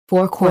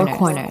Four corners.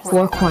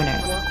 Four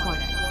corners.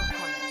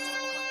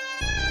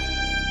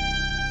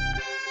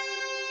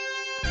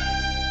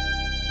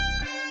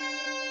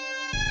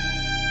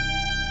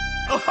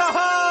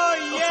 Oh,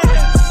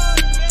 yeah.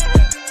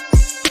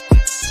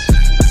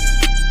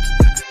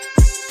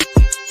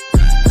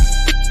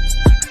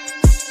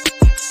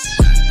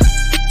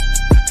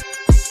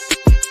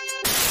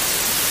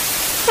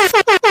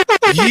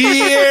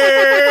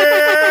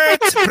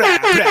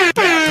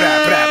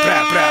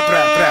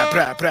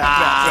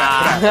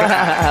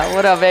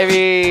 What up,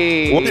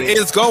 baby? What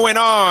is going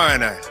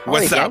on?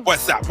 What's Hey, up?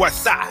 What's up?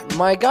 What's up?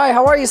 My guy,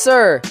 how are you,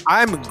 sir?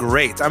 I'm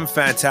great. I'm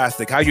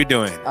fantastic. How you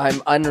doing?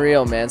 I'm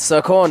unreal, man.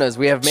 So, corners,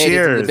 we have made it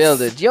to the Cheers.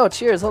 building. Yo,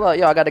 cheers. Hold on.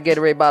 Yo, I got a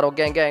Gatorade bottle.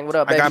 Gang, gang. What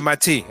up, I baby? got my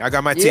tea. I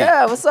got my tea.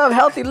 Yeah, what's up?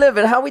 Healthy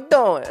living. How we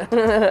doing?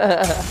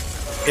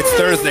 It's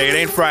Thursday. It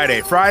ain't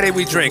Friday. Friday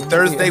we drink.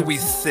 Thursday we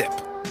sip.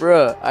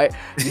 Bruh,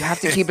 you have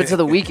to keep it to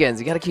the weekends.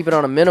 You got to keep it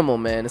on a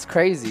minimum, man. It's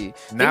crazy.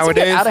 Things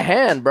Nowadays- get out of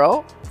hand,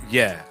 bro.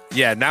 Yeah.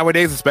 Yeah.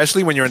 Nowadays,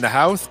 especially when you're in the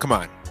house. Come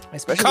on.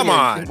 Especially Come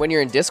on. when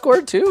you're in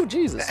Discord too.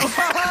 Jesus.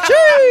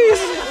 Jeez.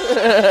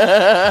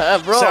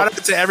 Bro. Shout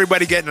out to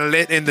everybody getting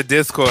lit in the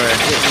Discord.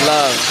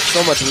 Love.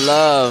 So much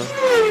love.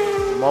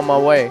 I'm on my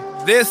way.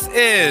 This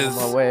is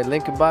On my way.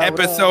 Link in bio.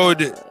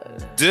 episode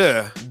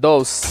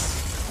Dos.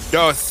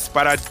 dos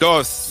para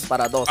dos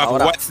Para dos. of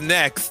Ahora. What's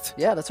Next.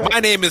 Yeah, that's right. My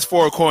name is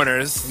Four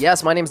Corners.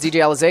 Yes, my name's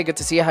DJ Alizé. Good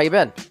to see you. How you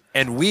been?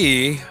 And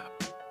we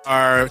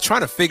are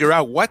trying to figure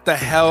out what the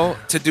hell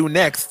to do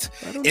next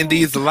in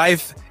this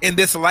life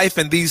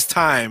and these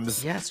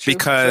times. Yeah, it's true.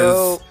 Because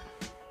So,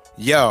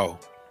 yo,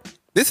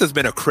 this has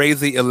been a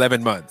crazy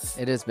 11 months.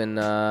 it has been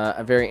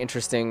a very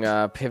interesting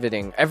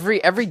pivoting.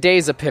 Every day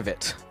is a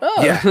pivot.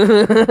 Oh.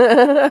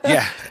 Yeah.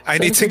 Yeah, I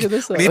need figure to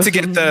this we need out. to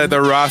get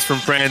the Ross from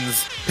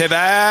Friends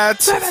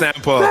pivot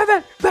sample.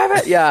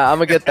 Yeah, I'm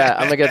gonna get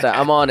that.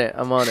 I'm on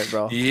it,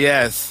 bro.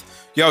 Yes.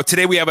 Yo,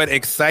 today we have an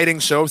exciting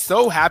show.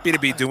 So happy to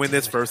be doing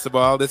this, first of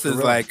all. This is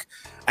like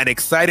an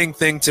exciting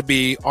thing to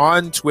be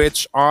on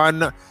Twitch,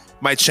 on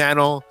my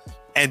channel,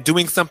 and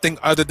doing something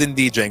other than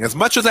DJing. As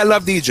much as I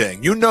love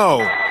DJing, you know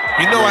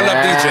I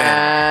love DJing.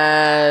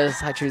 Yes.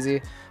 Hi,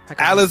 Truzy. Hi,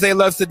 Kyle. Alizé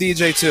loves to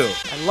DJ too.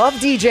 I love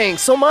DJing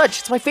so much.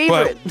 It's my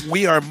favorite. But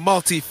we are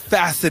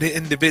multifaceted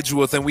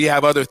individuals and we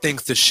have other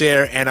things to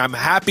share. And I'm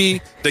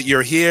happy that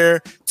you're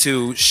here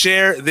to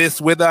share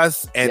this with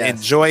us and Yes.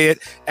 enjoy it.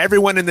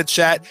 Everyone in the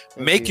chat,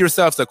 make you.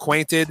 yourselves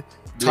acquainted.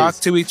 Talk Please.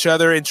 to each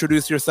other,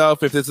 introduce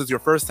yourself. If this is your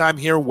first time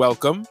here,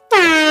 welcome.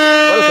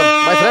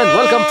 Welcome, my friend.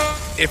 Welcome.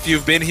 If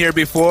you've been here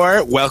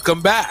before,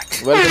 welcome back.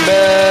 Welcome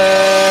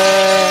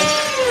back.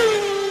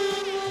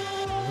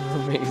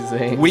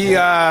 Amazing.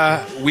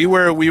 We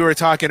were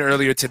talking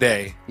earlier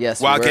today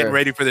Yes, we while were. getting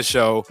ready for the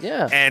show.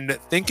 Yeah. And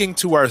thinking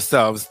to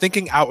ourselves,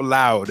 thinking out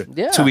loud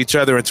Yeah. to each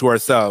other and to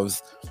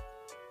ourselves.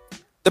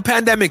 The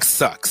pandemic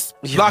sucks.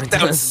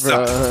 Lockdown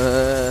sucks.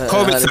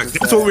 COVID sucks.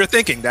 That's what we were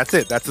thinking. That's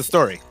it. That's the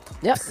story.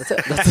 Yeah, that's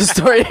it. That's the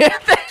story.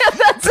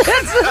 That's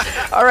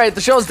it. All right,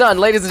 the show's done,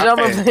 ladies and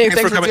gentlemen. Hey,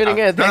 Thanks for tuning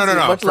in. Thanks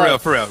No. Much For real,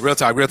 love. for real. Real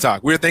talk, real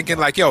talk. We were thinking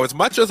like, yo, as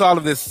much as all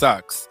of this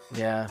sucks,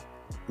 Yeah.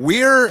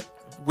 we're,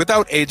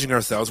 without aging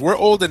ourselves, we're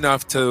old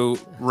enough to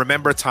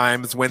remember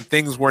times when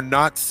things were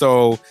not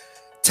so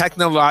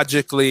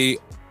technologically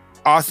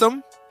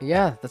awesome.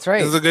 Yeah, that's right.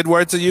 This is a good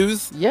word to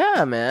use.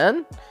 Yeah,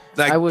 man.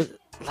 Like, I would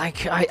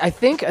like. I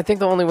think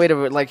the only way to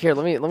like here.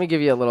 Let me give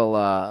you a little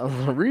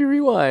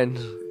rewind,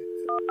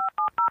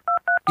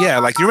 yeah,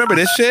 like you remember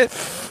this shit?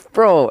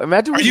 bro.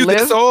 Imagine Are we you live.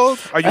 this old?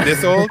 Are you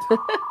this old?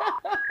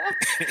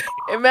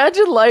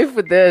 Imagine life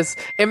with this.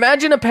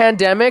 Imagine a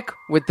pandemic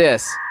with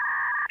this.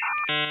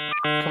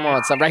 Come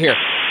on, son, right here.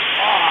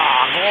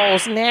 Oh,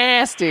 gross,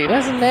 nasty.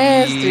 That's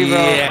nasty, bro.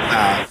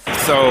 Yeah.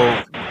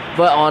 So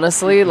But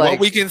honestly, like, what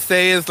we can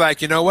say is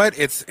like, you know what?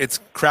 It's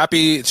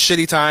crappy, it's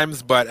shitty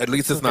times, but at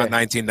least it's not Okay.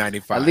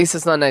 1995. at least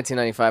it's not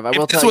 1995. I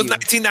will if this tell was you.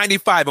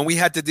 1995 and we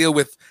had to deal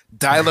with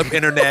dial-up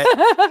internet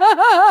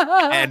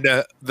and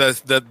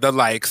the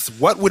likes,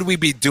 what would we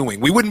be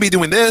doing? We wouldn't be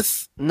doing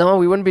this. No,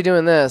 we wouldn't be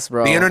doing this,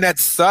 bro. The internet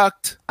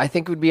sucked. I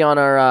think we'd be on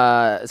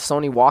our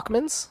Sony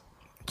Walkmans.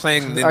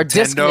 Playing Our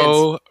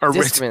Nintendo,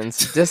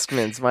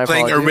 Discmans, my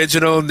playing apologies.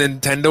 original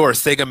Nintendo or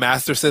Sega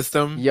Master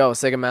System. Yo,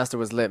 Sega Master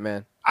was lit,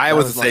 man. I That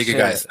was a my Sega shit.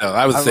 guy still.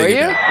 I was a Oh, Sega were you?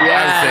 guy.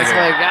 Yeah, I was that's Sega.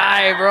 my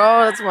guy,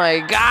 bro. That's my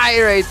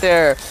guy right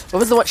there. What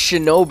was the one?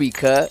 Shinobi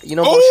cut. You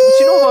know about, what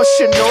you know about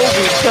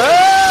Shinobi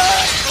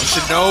cut?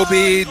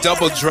 Shinobi,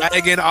 Double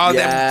Dragon, all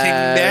them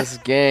King Yes,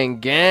 Net. gang,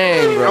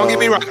 bro. Don't get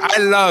me wrong. I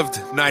loved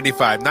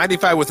 95.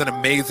 95 was an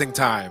amazing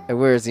time. Hey,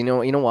 where's you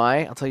know why?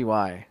 I'll tell you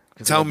why.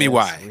 'Cause Tell we had me this.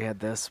 why. We had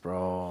this,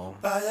 bro.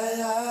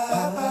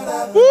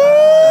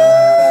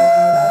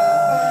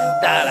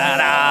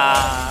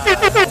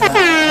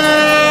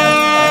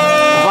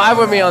 Vibe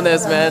with me on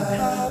this, man.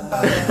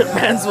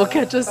 Mans will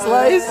catch a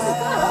slice.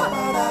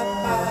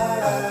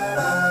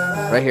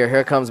 Right here. Here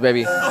it comes,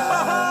 baby.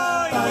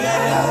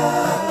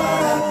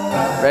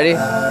 Ready?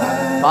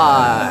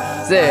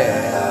 5,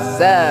 6,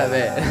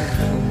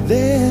 7.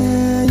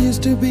 There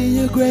used to be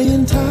a gray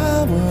and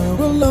tower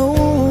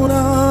alone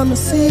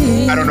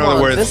I don't know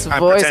the words. This I'm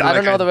voice, pretending I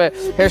don't like know the way.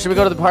 Here, should we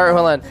go to the part?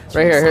 Hold on.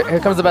 Right here. Here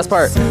comes the best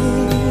part.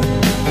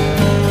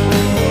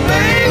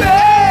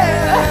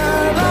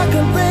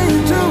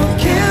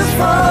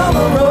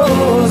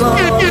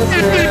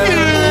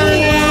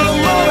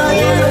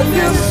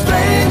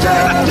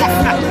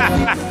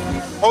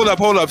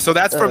 Hold up. So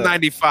that's from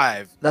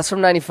 95. That's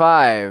from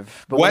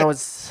 95. But when I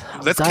was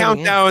Let's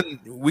count down.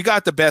 We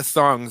got the best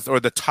songs or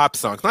the top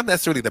songs. Not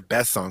necessarily the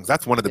best songs.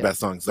 That's one of the best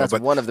songs, though. That's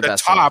But one of the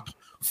best top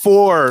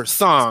 4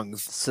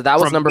 songs. So that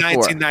was from number 4.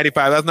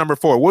 1995. That's number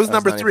 4. What was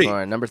number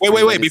 3? Number 3?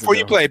 Wait. Before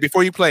you play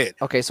it.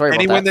 Okay, sorry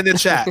Anyone about that. in the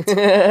chat?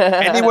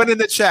 Anyone in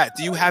the chat?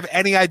 Do you have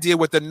any idea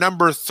what the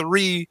number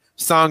 3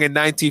 song in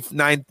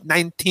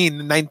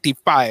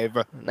 1995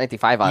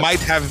 95 might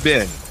have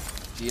been?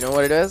 Do you know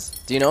what it is?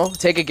 Do you know?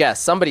 Take a guess.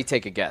 Somebody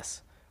take a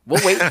guess. We'll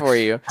wait for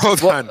you.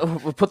 Hold on.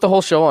 We'll put the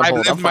whole show on I've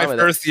hold. lived my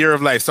first year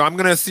of life, so I'm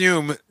going to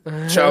assume,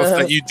 Chelsea,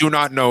 that you do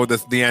not know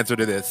the answer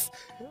to this.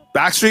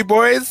 Backstreet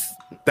Boys?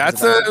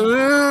 That's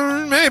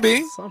maybe.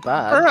 It's not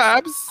bad.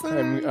 Perhaps.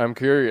 I'm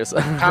curious.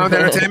 Pound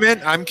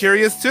Entertainment? I'm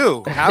curious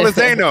too.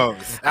 Alizé knows.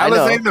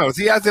 Alizé knows.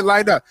 He has it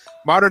lined up.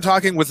 Modern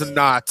Talking was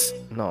not.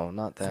 No,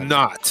 not that.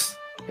 Not.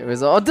 It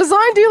was all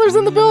design dealers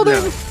in the building.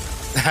 No.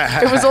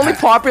 It was only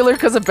popular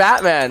because of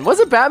Batman. Was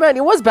it Batman?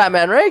 It was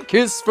Batman, right?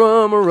 Kiss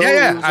from a Rose.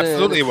 Yeah,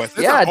 absolutely it was.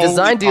 It's Yeah, not only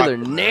design dealer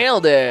popular.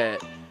 nailed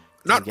it.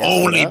 Not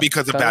only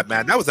because of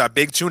Batman. That was a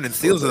big tune, and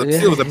Seal was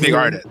a big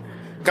artist.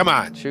 Come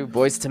on. True.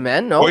 Boys to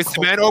Men? No. Boys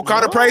to Men. Oh,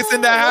 Connor Price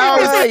in the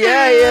house.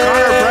 Yeah.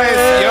 Connor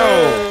Price,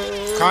 yo.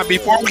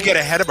 Before we get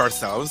ahead of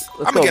ourselves,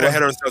 I'm going to get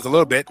ahead of ourselves a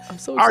little bit.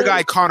 So our excited.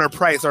 guy, Connor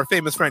Price, our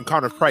famous friend,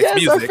 Connor Price Yes,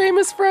 Music, our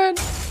famous friend.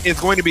 is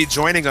going to be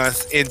joining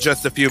us in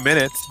just a few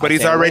minutes, but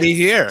he's can't already wait.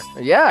 here.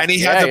 Yeah. And he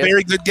has a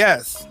very good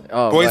guess.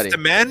 Oh, Boys buddy. to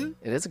Men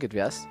It is a good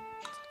guess.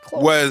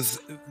 was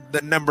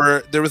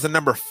there was a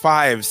number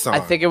 5 song.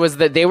 I think it was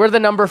they were the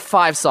number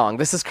 5 song.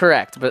 This is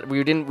correct, but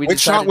we didn't. Which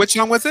song was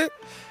it?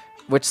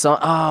 Which song?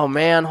 Oh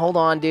man, hold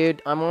on,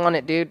 dude. I'm on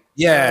it, dude.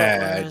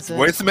 Yeah,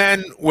 Boys to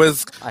Men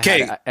was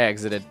okay. I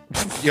exited.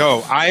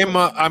 Yo, I'm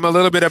a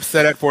little bit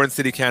upset at Foreign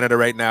City, Canada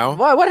right now.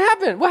 What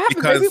happened? What happened,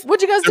 Because baby?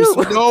 What'd you guys There's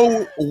do?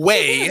 no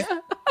way.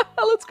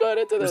 Let's go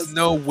into this. There's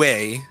no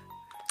way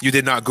you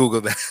did not Google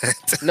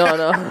that. No.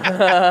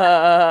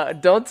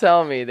 Don't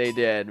tell me they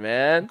did,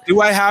 man.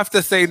 Do I have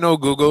to say no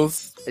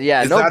Googles?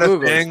 Yeah, Is no that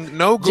Googles. a thing?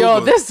 No Googles. Yo,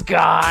 this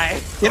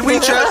guy. Can we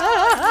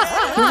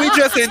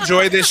just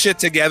enjoy this shit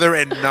together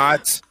and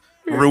not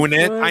ruin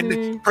it?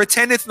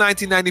 Pretend it's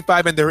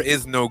 1995 and there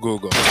is no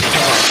Google.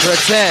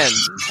 Pretend.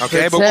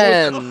 Okay,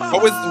 Pretend. but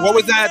what was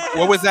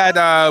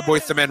that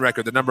Boyz II Men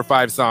record, the number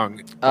 5 song?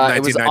 It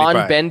was 1995?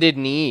 On Bended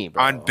Knee.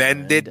 Bro. On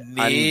Bended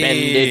Knee. On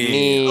Bended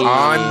Knee.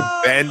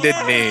 On Bended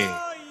Knee.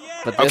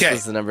 But this Okay.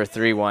 was the number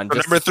 3 one. So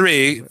number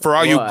 3, for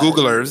all you What?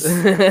 Googlers.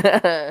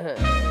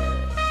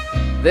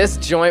 This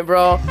joint,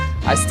 bro,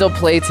 I still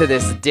play to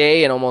this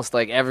day in almost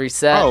like every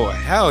set. Oh,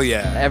 hell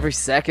yeah. Every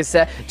second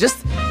set.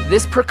 Just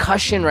this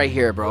percussion right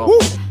here, bro. Woo.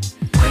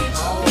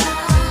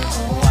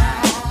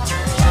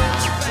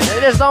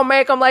 They just don't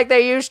make them like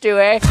they used to,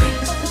 eh?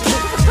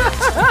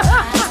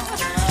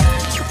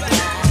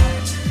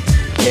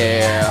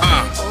 Yeah.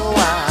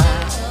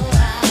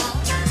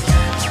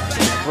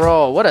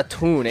 Bro, what a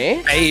tune,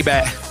 eh?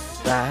 Baby.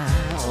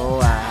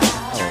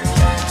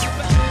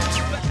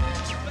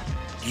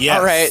 Yes.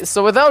 All right,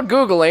 so without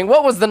Googling,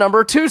 what was the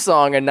number 2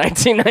 song in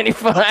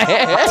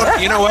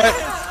 1995? You know what?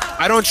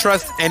 I don't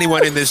trust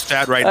anyone in this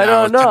chat right I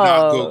now don't to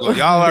not know. Google.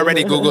 Y'all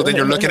already Googled and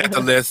you're looking at the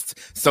list.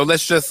 So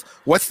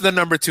what's the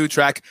number 2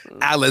 track?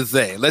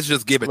 Alizé. Let's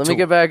just give it Let to me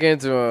get back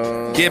into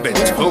it. Give it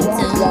to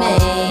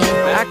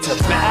Back to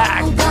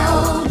back.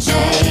 Go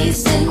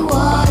chasing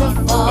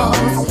waterfalls.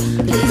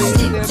 Please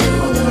stick to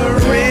the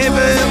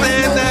Rivers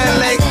and the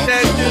lakes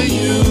that you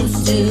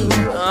used to.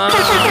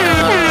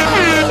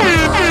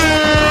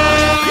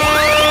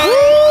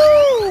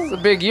 It's a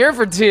big year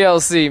for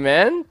TLC,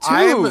 man.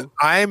 2.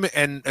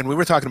 and we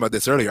were talking about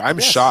this earlier. I'm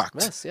shocked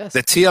yes.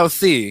 that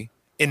TLC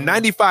in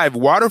 95,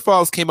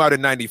 Waterfalls came out in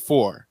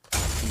 94.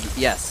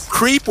 Yes.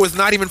 Creep was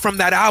not even from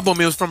that album.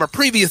 It was from a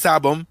previous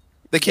album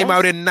that came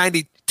out in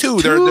 92.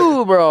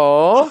 2,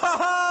 bro.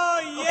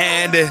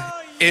 And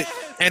it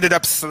ended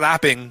up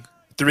slapping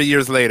 3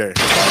 years later.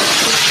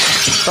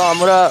 Tom,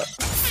 what up?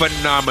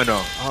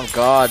 Phenomenal. Oh,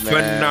 God, man.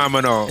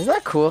 Phenomenal. Isn't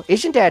that cool?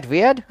 Isn't that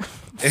weird?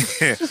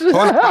 Hold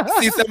on, I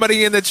see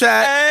somebody in the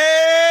chat.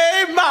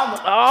 Hey, mama.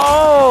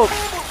 Oh!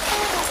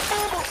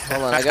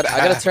 Hold on, I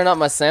gotta turn up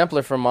my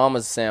sampler from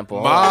Mama's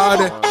sample. Mod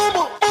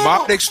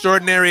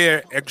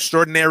extraordinaire.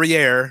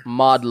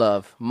 Mod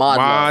love.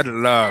 Mod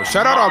love.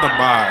 Shout out all the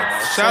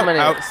mods. Shout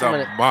out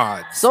the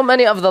mods. So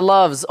many of the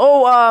loves.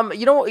 Oh,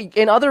 you know,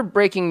 in other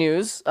breaking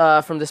news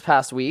from this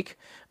past week,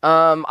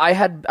 I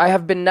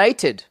have been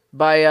knighted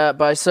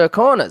by Sir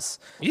Konas.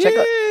 Yeah.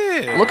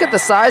 Look at the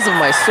size of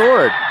my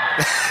sword.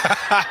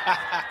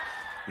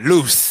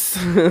 Loose.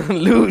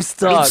 Loose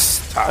talk.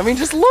 Loose talk. I mean,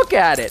 just look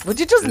at it. Would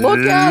you just look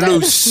at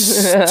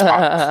Loose it? talk.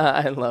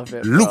 I love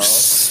it. Bro.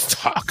 Loose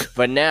talk.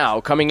 But now,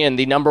 coming in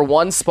the number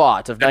 1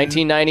 spot of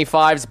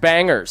 1995's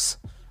bangers.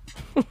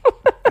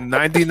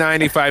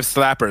 1995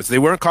 slappers. They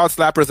weren't called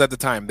slappers at the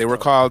time.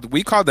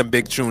 We called them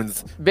big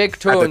tunes. Big At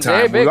the tunes,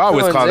 time. Big We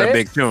always tunes, called them eh?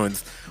 big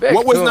tunes. Big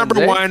What was tunes,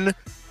 number eh? 1?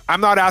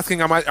 I'm not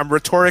asking. I'm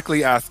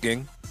rhetorically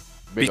asking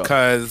Big up.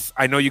 because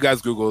I know you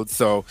guys Googled.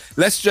 So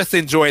let's just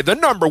enjoy the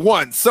number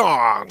 1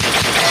 song of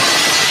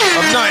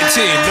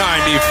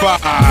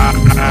 1995.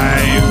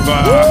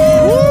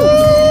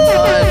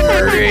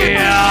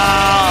 Unreal.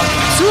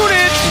 Tune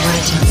it.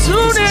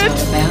 Tune it.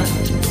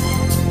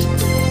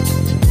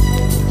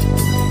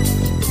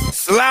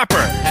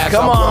 Slapper.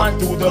 Come on.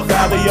 Through the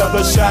valley of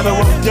the shadow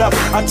of death,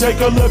 I take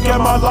a look at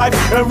my life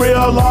and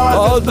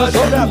realize there's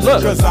nothing left. look.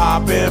 Because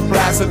I've been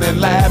blasting and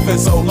laughing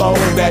so long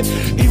that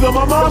even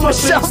my mama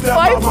Michelle thinks that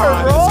my Pfeiffer,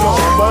 mind bro. is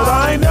gone. But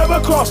I ain't never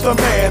crossed a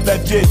man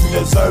that didn't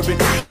deserve it.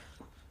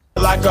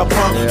 Like a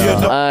punk, you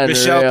know. Unreal,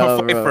 Michelle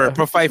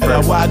bro. Pfeiffer. And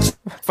I watch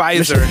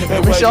Pfizer.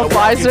 and Michelle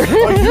when you're Pfizer. walking,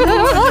 or you and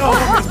your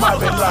homies might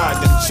be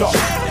lined in chalk.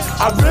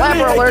 I really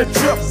Slapper hate alert. the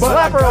trip, but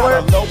Slapper I gotta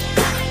alert. know.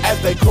 As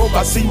they croak,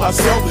 I see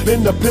myself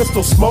in the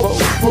pistol smoke.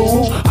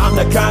 Fool, I'm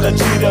the kind of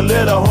G the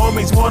little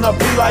homies wanna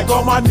be like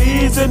on my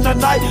knees in the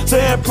night,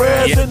 saying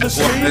prayers in the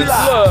street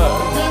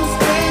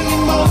light.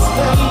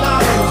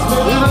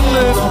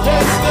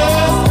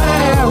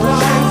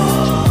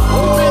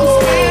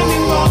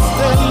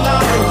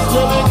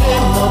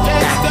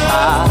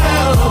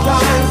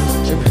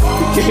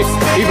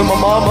 Even my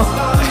mama.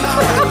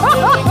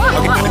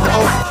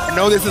 I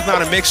know this is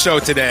not a mix show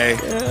today.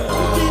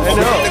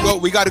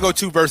 We got to go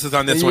 2 verses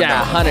on this one Yeah,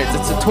 now. hundreds.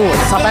 It's a tune.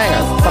 It's a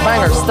banger. It's a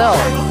banger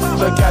still.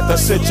 Look at the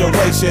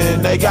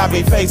situation they got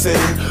me facing.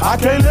 I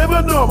can't live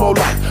a normal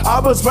life. I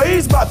was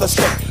raised by the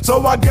state,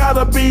 so I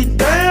gotta be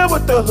down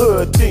with the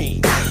hood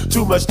team.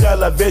 Too much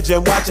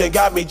television watching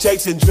got me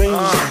chasing dreams.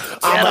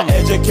 I'm an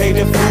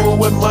educated fool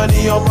with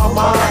money on my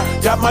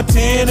mind. Got my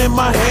 10 in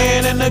my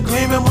hand and a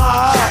gleam in my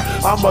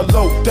eye. I'm a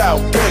loped out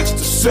gangster,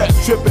 set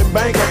tripping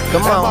banker.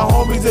 Come and on. my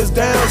homies is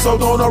down, so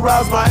don't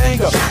arouse my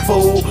anger.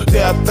 Fool,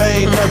 death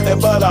ain't nothing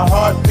but a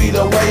heartbeat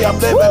away. I'm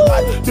living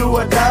like do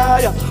or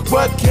die.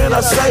 What can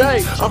I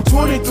say? I'm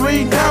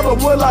 23 now, but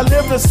will I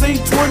live to see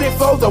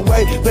 24? The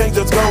way things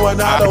is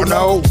going, I don't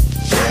know.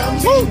 Tell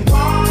me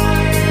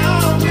why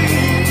are we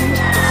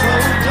so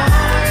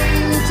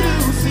blind to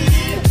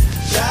see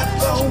that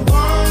the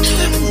ones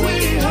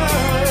we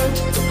heard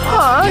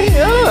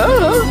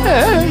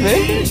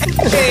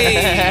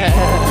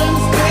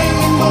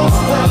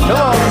Come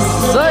on,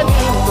 son.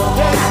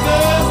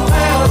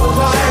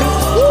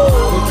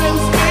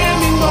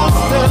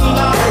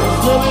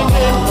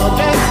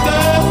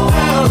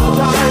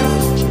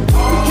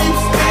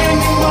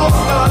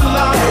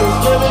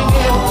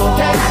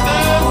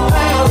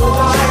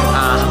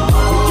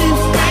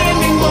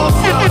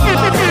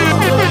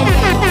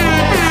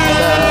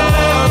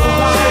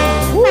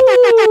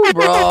 Woo,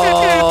 bro.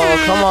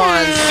 Come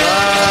on,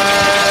 son.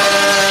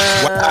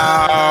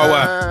 Wow.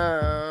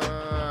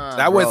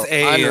 That was Bro,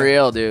 a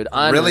unreal, dude.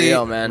 Unreal,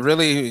 really, man.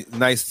 really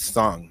nice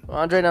song.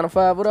 Andre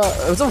 905, what up?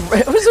 It was a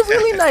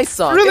really nice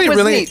song. Really, it was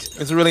really, neat.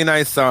 it's a really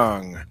nice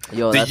song.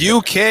 Yo, The that's-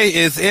 UK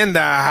is in the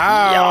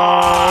house.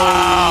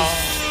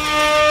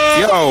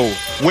 Yo,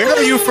 where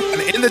are you from?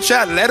 In the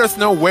chat, let us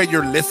know where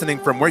you're listening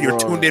from, where you're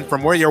tuned in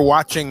from, where you're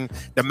watching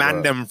the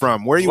Mandem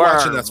from. Where are you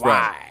watching us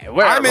from?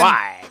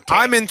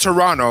 I'm in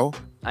Toronto.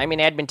 I'm in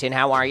Edmonton.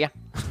 How are you?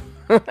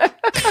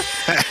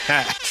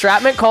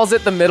 Trapman calls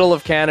it the middle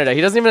of Canada.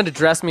 He doesn't even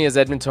address me as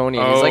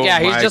Edmontonian. He's like, Oh yeah,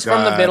 he's my just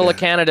from the God. middle of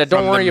Canada. Don't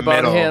From the worry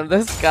about middle. him.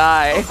 This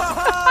guy.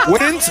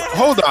 Wouldn't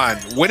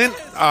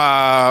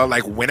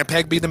like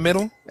Winnipeg be the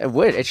middle? It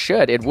would. It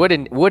should. It would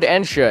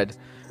and should.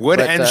 Would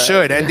But, and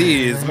should and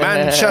is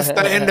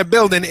Manchester in the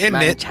building, isn't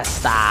it?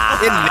 Manchester.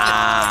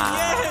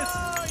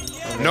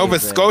 Nova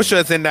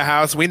Scotia's in the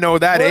house. We know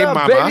that, What eh, up,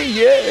 mama? baby?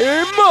 Yeah,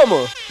 hey,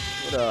 mama.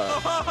 What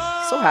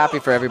up? So happy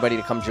for everybody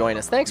to come join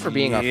us. Thanks for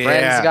being our Yes.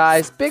 friends,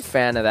 guys. Big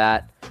fan of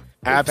that. Big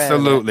fan of that.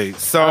 Absolutely.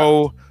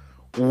 So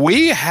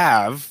we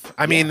have,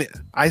 I mean,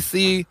 I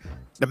see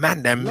the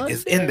Mandem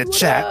is in the What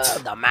chat.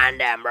 up? The man,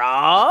 damn,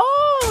 bro.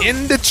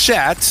 In the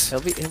chat. He'll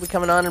be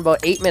coming on in about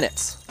 8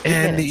 minutes.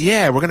 And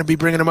yeah, we're going to be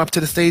bringing him up to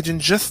the stage in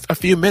just a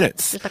few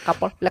minutes. Just a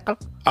couple.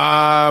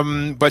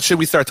 But should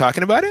we start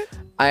talking about it?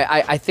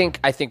 I think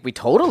we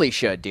totally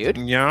should, dude.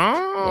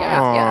 Yeah.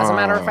 Yeah. As a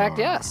matter of fact,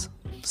 yes.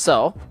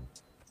 So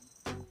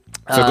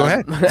go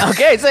ahead.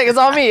 Okay, it's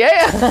all me.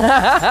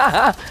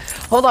 Yeah.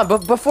 Hold on,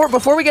 but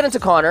before we get into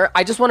Connor,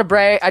 I just want to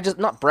brag.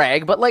 Not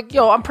brag, but like,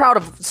 yo, I'm proud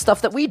of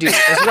stuff that we do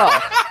as well.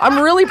 I'm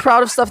really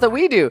proud of stuff that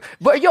we do.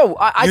 But yo,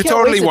 I You can't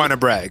totally wait want to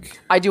brag.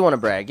 I do want to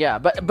brag, yeah.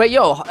 But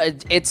yo,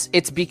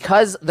 it's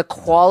because the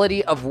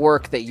quality of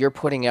work that you're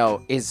putting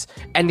out is,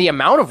 and the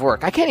amount of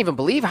work. I can't even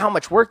believe how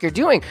much work you're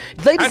doing,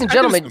 ladies and I do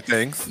gentlemen. some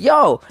things.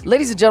 Yo,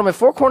 ladies and gentlemen,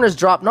 Four Corners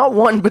dropped not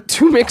one but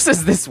 2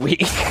 mixes this week.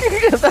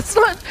 that's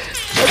not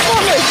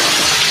like,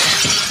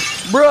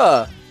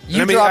 bruh.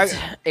 You dropped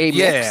a mix.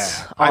 Yeah,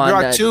 I on,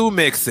 dropped 2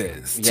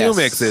 mixes. 2 yes.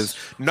 mixes.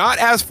 Not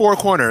as Four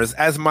Corners,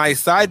 as my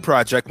side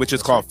project, which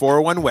is called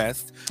 401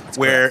 West.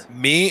 where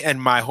me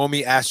and my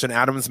homie Ashton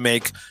Adams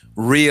make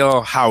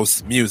real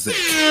house music.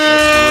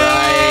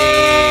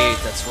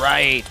 That's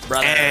right,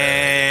 brother.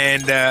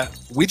 And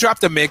we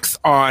dropped a mix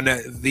on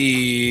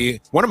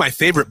one of my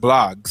favorite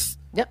blogs.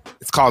 Yep.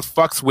 It's called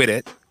Fucks With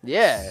It.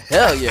 Yeah,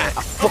 hell yeah.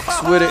 I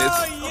fucks with it.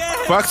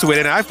 Fucks With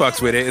It, and I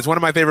fucks with it. It's one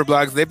of my favorite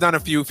blogs. They've done a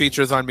few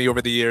features on me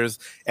over the years,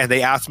 and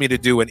they asked me to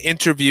do an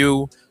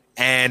interview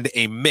and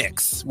a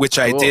mix, which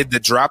I did.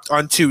 That dropped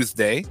on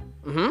Tuesday.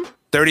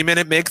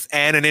 30-minute mix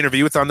and an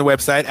interview. It's on the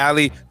website.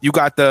 Ali, you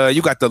got the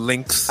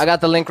links. I got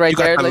the link right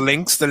there. You got the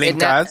links. The link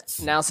guys.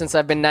 Now, since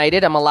I've been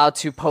knighted, I'm allowed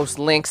to post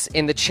links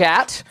in the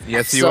chat.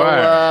 Yes, you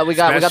are. We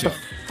got the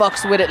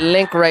Fucks With It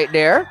link right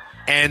there.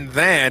 And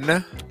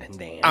then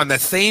on the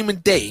same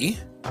day.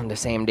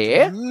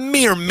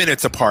 Mere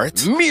minutes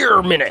apart.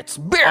 Mere minutes.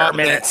 Bare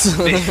minutes.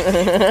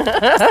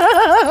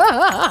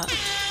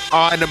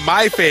 On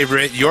my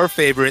favorite, your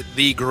favorite,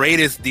 the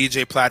greatest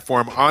DJ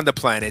platform on the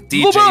planet,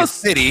 DJ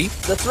City.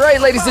 That's right,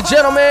 ladies and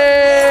gentlemen.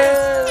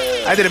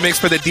 I did a mix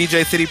for the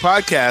DJ City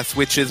podcast,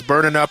 which is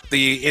burning up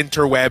the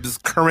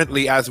interwebs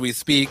currently as we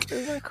speak.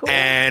 Cool?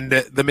 And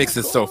the mix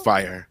is so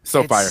fire. So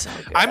It's fire. so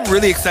good. I'm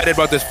really excited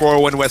about this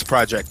 401 West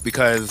project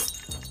because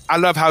I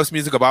love house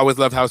music. I've always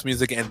loved house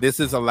music. And this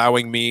is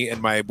allowing me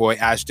and my boy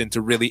Ashton to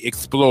really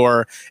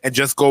explore and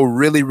just go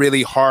really,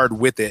 really hard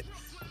with it.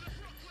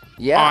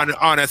 Yeah.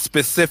 On a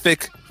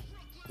specific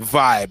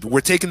vibe.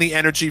 We're taking the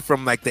energy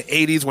from like the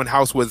 80s when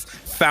house was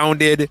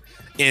founded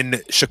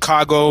in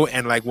Chicago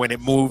and like when it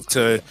moved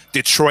to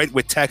Detroit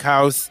with tech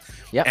house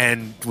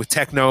and with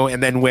techno,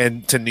 and then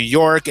went to New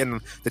York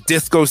and the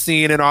disco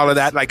scene and all of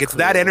that. Like it's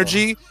that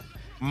energy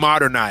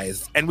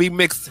modernized, and we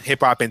mix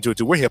hip hop into it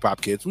too. We're hip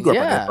hop kids. We grew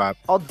up on hip hop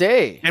all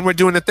day, and we're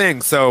doing the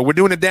thing. So we're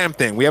doing the damn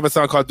thing. We have a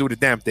song called "Do the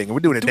Damn Thing," and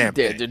we're doing the damn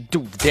thing. Do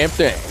the damn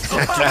thing.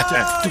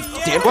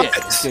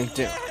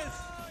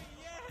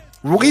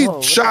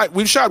 We've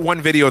shot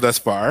one video thus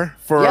far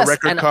for a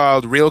record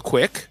called Real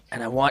Quick.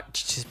 And I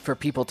want for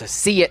people to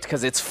see it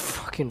because it's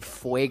fucking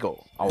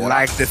fuego. I would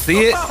like to see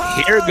it.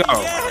 Here it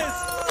goes.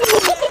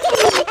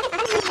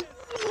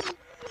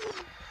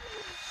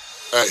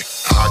 Hey,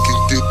 I can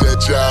get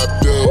that job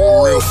done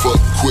real fuck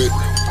quick.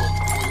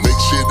 Make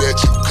sure that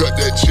you cut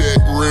that check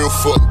real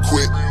fuck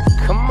quick.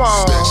 Come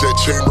on. Snatch that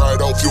chain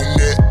right off your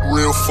neck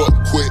real fuck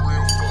quick.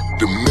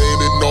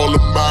 Demanding all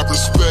of my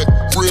respect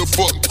real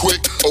fuck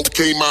quick.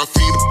 Okay, my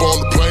feet up on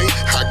the plane.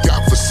 I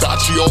got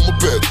Versace on my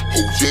belly.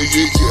 Oh yeah,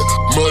 yeah,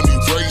 yeah. Money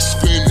race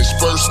finished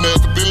first,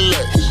 never been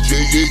late. Oh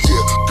yeah, yeah,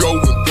 yeah.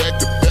 Going back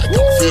to back,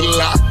 I'm feeling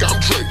like I'm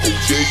Drake. Oh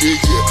yeah, yeah,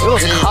 yeah.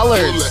 Look at those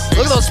colors.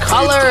 Look at those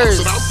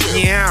colors.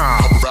 Yeah.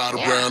 I ride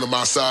around on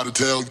my side of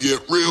town, get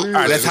real. All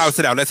right, let's house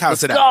it out. Let's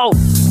house it out. Go.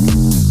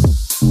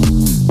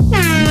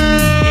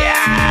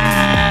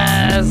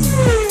 Yes.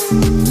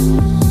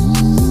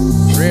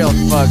 Real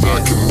fucking.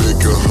 I can make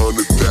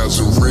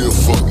 100,000 real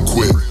fucking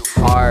quick.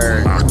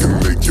 Hard. I can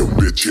make your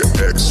bitch your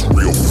ex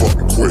real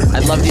fucking quick. I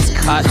love these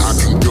cuts. I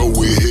can go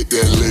and hit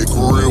that leg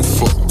real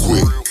fucking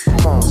quick.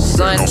 Come on,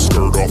 son. I'll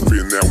skirt off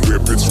in that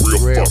whip, it's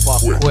real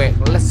fucking quick.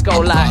 Let's go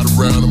live.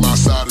 Ride around on my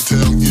side of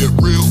town, get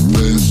real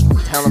fast.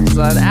 Tell him,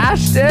 son.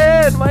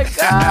 Ashton, my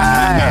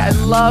guy. I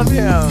love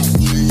him.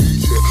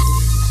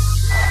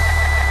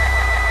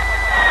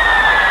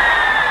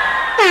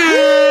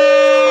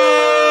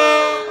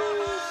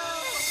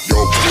 Yo,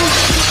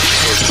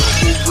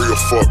 bitch, real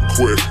fuck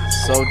quick.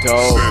 So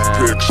dope, Send man.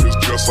 pictures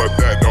just like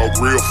that, dog,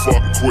 real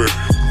fuck quick.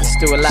 Let's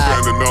do it live.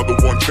 Send another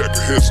one, check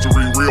the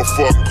history real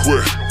fucking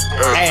quick.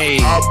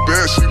 Hey. I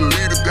bet she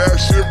deleted that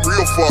shit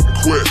real fucking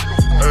quick.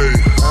 Hey,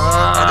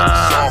 I got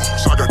the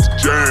sauce, I got the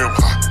jam.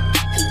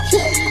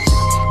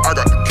 I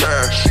got the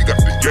cash, she got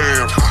the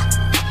yam.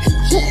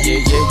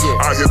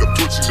 Yeah. I hit the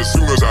pussies as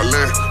soon as I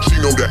land. She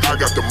know that I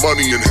got the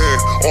money in hand.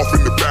 Off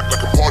in the back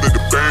like a part of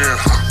the band.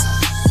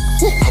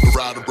 I be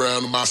riding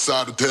around on my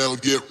side of town,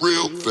 get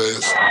real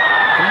fast.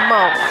 Come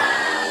on.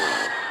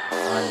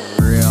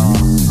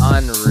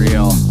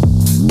 Unreal.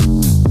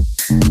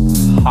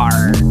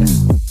 Hard.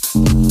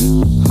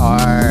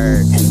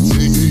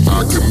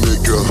 I can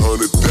make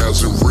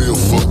 100,000 real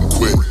fucking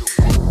quick.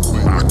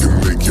 I can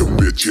make your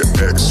bitch your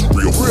ex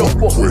real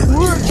fucking quick.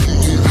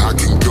 I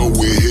can go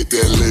and hit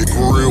that leg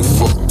real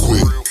fucking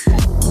quick.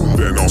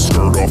 Then I'll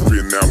skirt off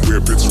in that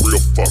whip, it's real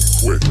fucking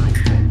quick.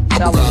 I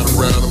be riding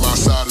around on my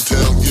side of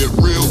town, get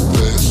real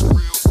fast.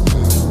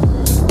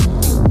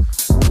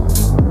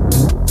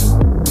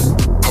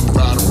 I be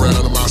riding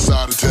around on my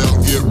side of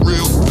town, get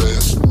real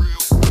fast.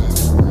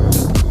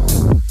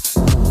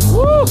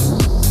 Woo!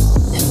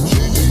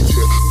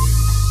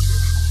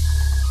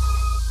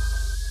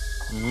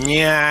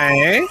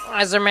 Yeah.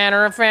 As a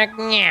matter of fact,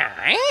 yeah.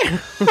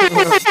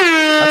 That's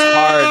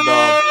hard,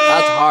 bro.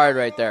 That's hard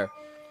right there.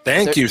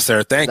 Thank you,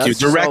 sir. Thank you. That's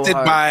so Directed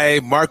hard. by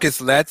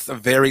Marcus Letts, a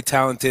very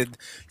talented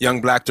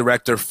young black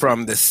director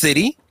from the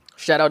city.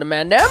 Shout out to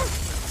Mandem.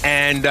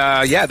 And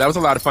yeah, that was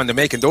a lot of fun to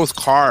make. And those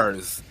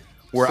cars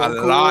were So a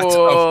lot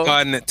cool. of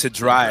fun to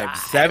drive.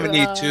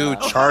 72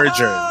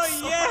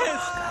 Chargers.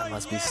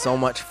 Must be so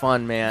much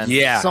fun, man.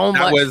 Yeah, so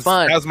much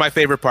fun. That was my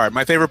favorite part.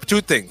 My favorite two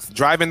things: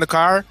 driving the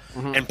car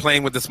and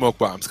playing with the smoke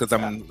bombs. Because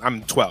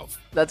I'm 12.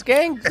 That's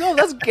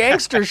that's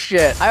gangster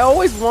shit. I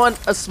always want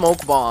a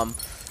smoke bomb.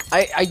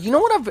 You know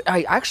what?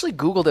 I actually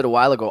Googled it a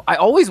while ago. I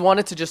always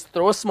wanted to just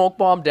throw a smoke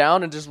bomb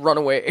down and just run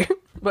away,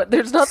 but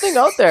there's nothing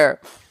out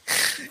there.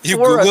 You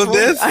Googled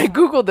this? I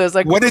Googled this.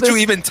 What did you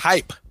even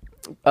type?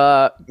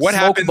 What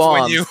happens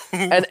when you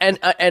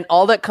and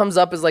all that comes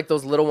up is like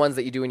those little ones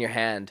that you do in your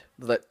hand,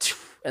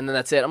 and then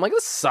that's it. I'm like,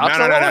 this sucks.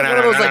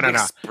 No,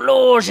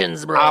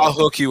 Explosions, bro. I'll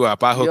hook you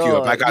up.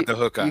 I got the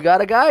hookup. You got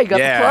a guy. You got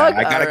the plug.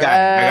 I got a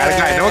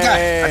guy. I know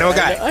a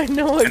guy. I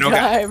know a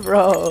guy,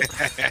 bro.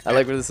 I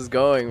like where this is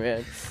going,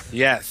 man.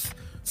 Yes.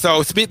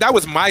 So that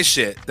was my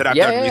shit that I've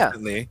done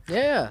recently.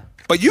 Yeah.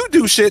 But you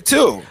do shit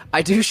too.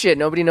 I do shit.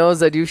 Nobody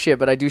knows I do shit,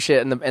 but I do shit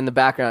in the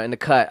background, in the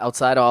cut,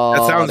 outside all.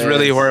 That sounds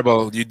really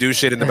horrible. You do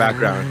shit in the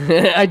background.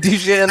 I do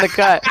shit in the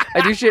cut.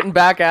 I do shit in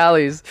back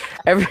alleys.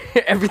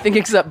 Everything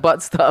except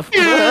butt stuff.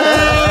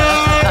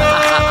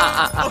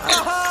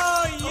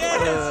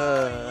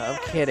 I'm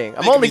kidding.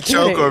 I'm only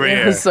kidding. Choke over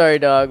here. Sorry,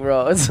 dog,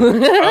 bro. Oh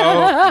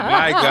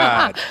my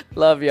God.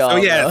 Love y'all. So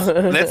yes,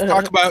 bro. let's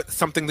talk about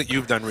something that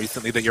you've done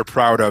recently that you're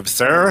proud of,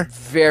 sir.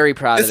 Very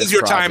proud of this. This is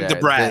your project. time to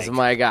brag. This is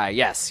my guy.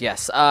 Yes.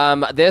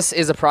 This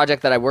is a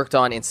project that I worked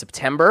on in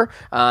September.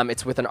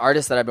 It's with an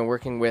artist that I've been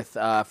working with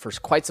for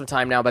quite some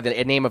time now by the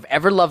name of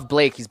Everlove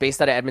Blake. He's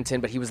based out of Edmonton,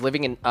 but he was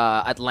living in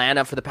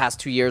Atlanta for the past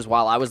 2 years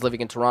while I was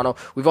living in Toronto.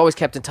 We've always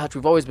kept in touch.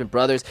 We've always been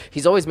brothers.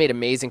 He's always made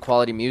amazing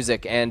quality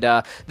music, and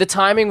the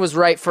timing was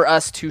right for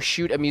us to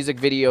shoot a music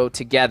video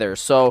together.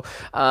 So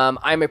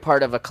I'm a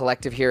part of a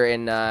collective here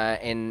in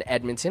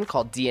Edmonton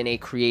called DNA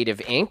Creative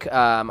Inc.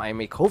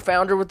 I'm a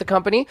co-founder with the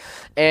company,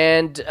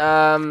 and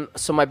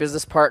so my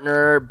business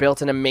partner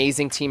built an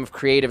amazing team of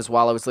creatives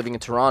while I was living in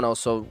Toronto.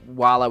 So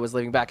while I was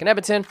living back in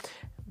Edmonton,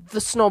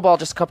 the snowball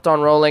just kept on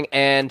rolling,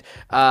 and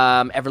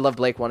Everlove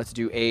Blake wanted to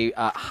do a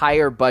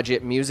higher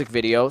budget music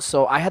video.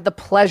 So I had the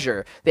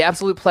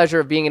absolute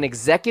pleasure of being an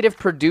executive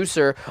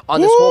producer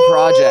on this whole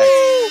project.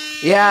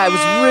 Yeah, it was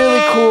really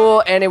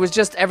cool, and it was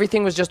just,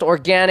 everything was just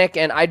organic,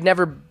 and I'd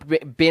never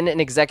been an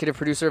executive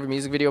producer of a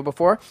music video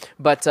before,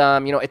 but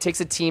it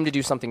takes a team to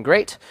do something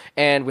great.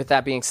 And with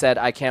that being said,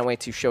 I can't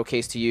wait to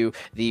showcase to you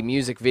the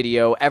music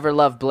video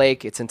Everlove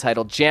Blake. It's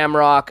entitled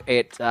Jamrock.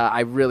 I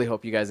really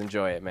hope you guys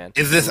enjoy it, man.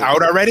 Is this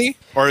out already,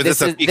 or is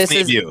this a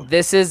preview?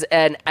 This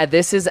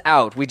is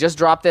out. We just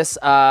dropped this,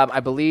 I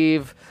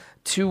believe,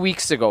 2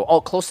 weeks ago. Oh,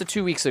 close to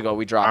 2 weeks ago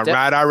we dropped it.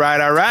 All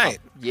right.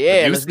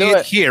 Yeah, you let's see do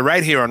it here,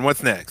 right here on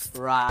What's Next.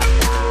 Right.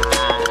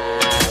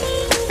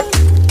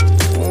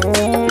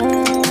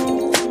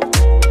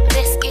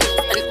 This is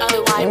an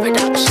OY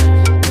production.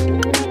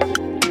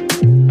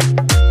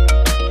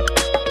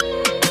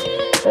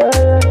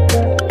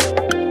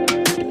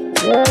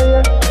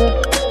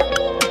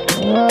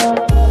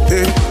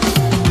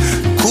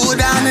 Cool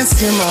down and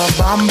simmer,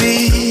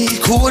 Bambi.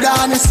 Cool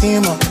down and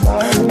simmer.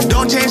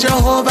 Don't change your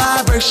whole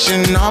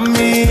vibration on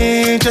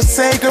me. Just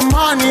say good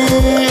morning.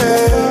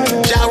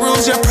 Yeah. Jah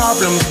rules your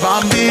problems,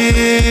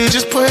 Bambi.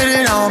 Just put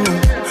it on me.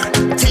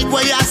 Take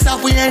away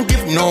yourself, we ain't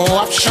give no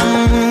option.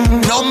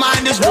 No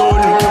mind is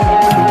rolling.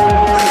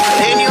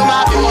 Claim you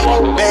my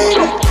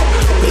baby.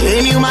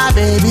 Claim you my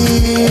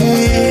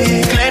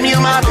baby. Claim you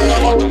my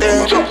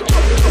baby.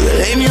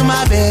 Claim you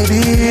my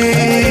baby.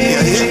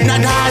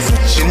 Hypnotize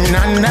with you,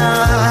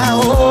 na-na.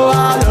 Oh, I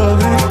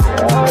love it.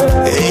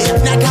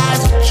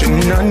 Hypnotize with you,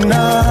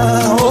 na-na.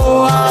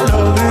 Oh, I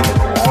love it.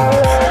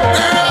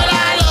 Girl,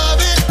 I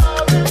love it.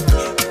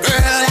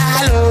 Girl,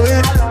 I love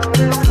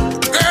it.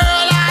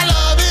 Girl, I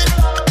love it.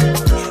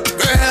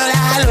 Girl,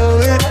 I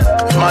love it.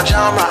 My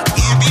genre,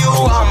 give you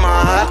all my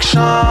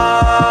action.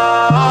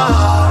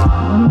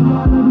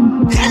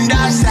 And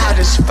that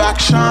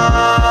satisfaction.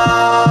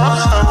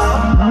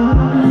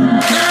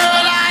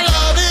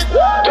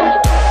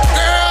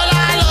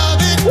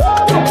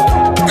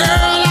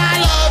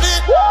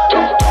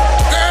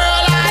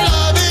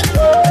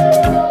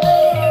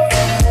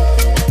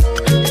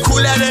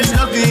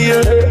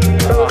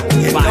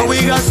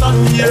 Yeah.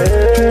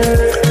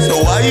 So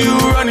why you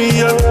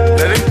running up?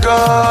 Let it go,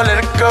 let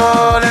it go,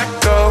 let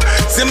it go.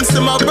 Sim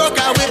I broke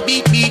out with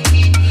beat.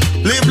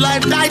 Live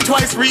life, die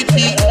twice,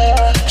 repeat.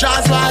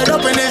 Jaws wide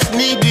open, it's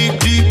knee deep.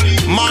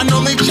 Man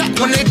only check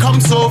when they come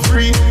so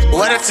free.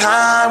 What a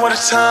time, what a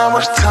time,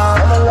 what a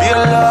time. Be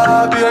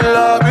alive, be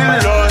alive, be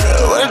alive.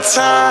 What a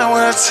time,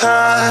 what a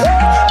time.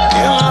 Be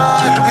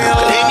alive, be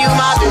alive. Claim you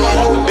my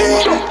baby.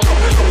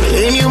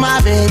 Claim you my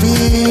baby.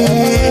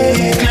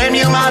 Claim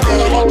you my baby.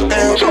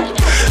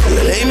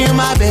 Claim you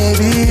my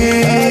baby.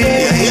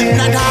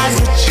 Hypnotize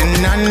with you,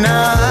 na-na.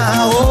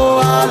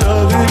 Oh, I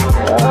love it.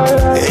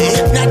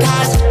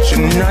 Hypnotize with you,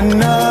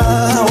 na-na.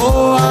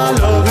 Oh, I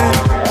love it.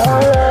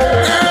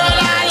 Girl,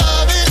 I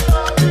love it.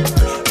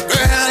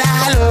 Girl,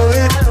 I love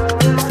it.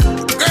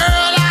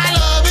 Girl, I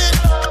love it.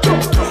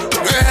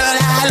 Girl,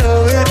 I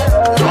love it.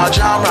 My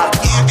genre,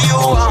 give you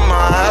all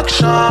my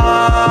action.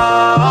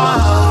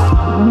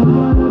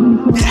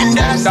 And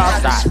that's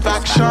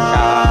satisfaction.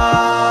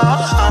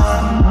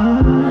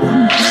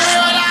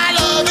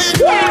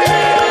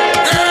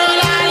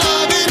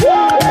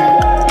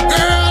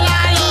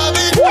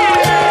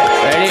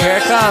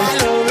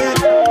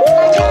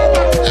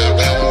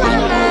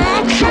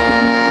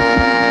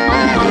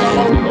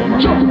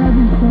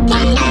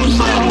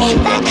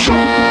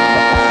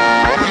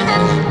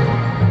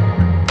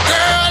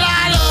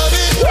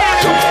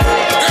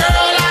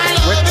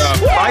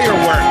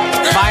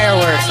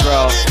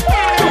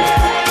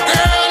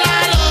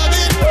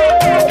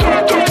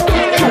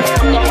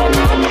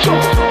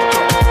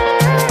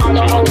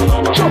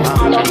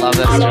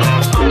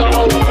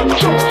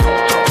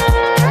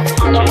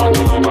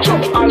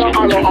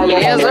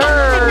 Yes, sir.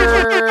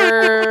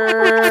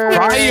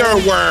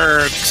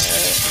 Fireworks.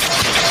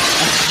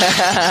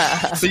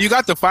 So you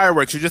got the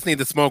fireworks. You just need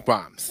the smoke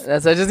bombs. I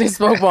just need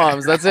smoke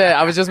bombs. That's it.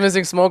 I was just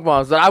missing smoke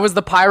bombs, but I was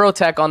the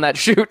pyrotech on that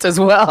shoot as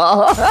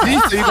well. See,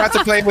 so you got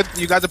to play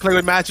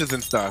with matches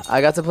and stuff.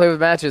 I got to play with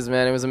matches,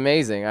 man. It was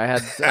amazing.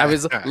 I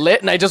was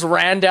lit, and I just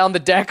ran down the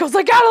deck. I was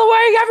like, out of the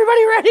way,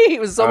 everybody ready.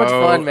 It was so much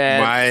fun,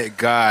 man. My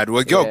God.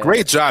 Well, yo,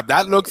 great job.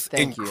 That looks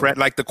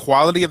incredible. Like the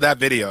quality of that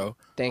video.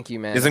 Thank you,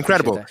 man. Is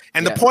incredible.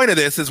 And the point of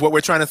this is what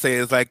we're trying to say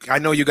is like, I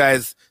know you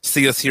guys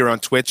see us here on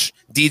Twitch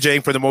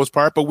DJing for the most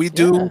part, but we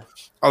do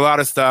a lot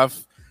of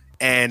stuff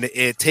and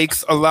it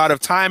takes a lot of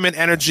time and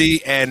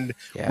energy and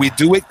we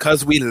do it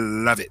because we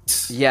love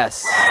it.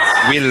 Yes.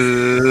 We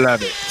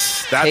love it.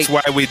 That's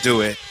why we do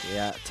it.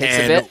 Yeah. It takes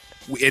a bit.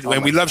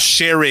 And we love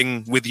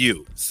sharing with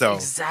you. So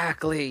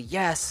exactly,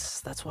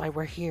 yes, that's why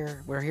we're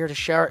here. We're here to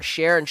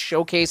share and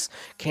showcase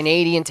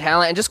Canadian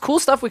talent and just cool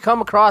stuff we come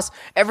across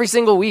every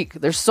single week.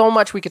 There's so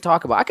much we could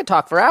talk about. I could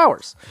talk for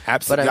hours.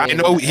 Absolutely, I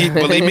know.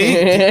 Believe me,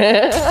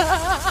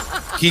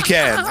 he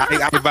can.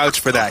 I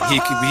vouch for that.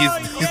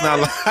 He's not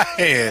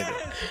lying.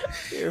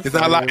 He's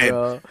not lying.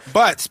 Bro.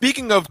 But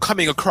speaking of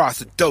coming across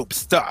dope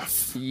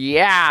stuff.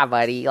 Yeah,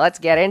 buddy. Let's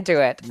get into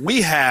it.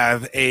 We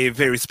have a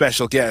very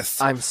special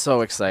guest. I'm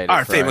so excited.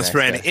 Our famous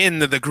friend in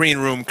the green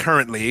room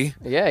currently.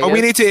 Yeah. But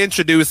we need to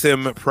introduce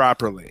him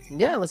properly.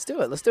 Yeah, let's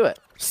do it. Let's do it.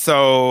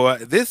 So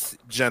this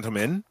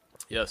gentleman.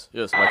 Yes,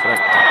 my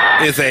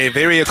friend. Is a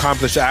very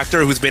accomplished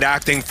actor who's been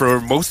acting for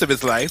most of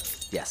his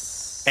life.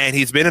 Yes. And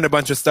he's been in a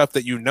bunch of stuff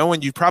that you know,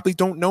 and you probably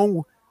don't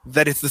know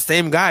that it's the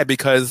same guy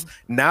because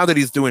now that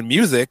he's doing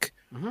music,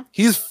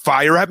 he's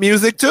fire at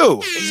music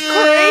too. It's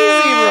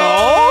crazy,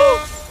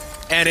 bro.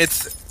 And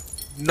it's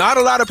not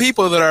a lot of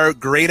people that are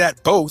great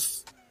at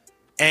both.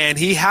 And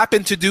he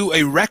happened to do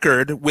a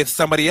record with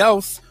somebody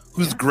else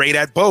who's great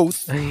at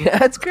both.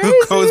 Yeah, it's crazy.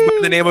 Who goes by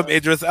the name of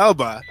Idris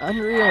Elba.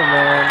 Unreal,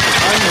 man.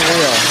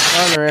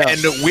 Unreal.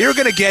 And we're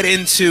going to get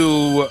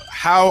into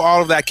how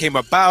all of that came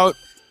about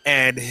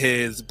and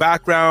his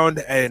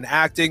background and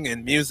acting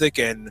and music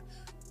and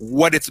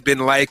what it's been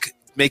like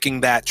making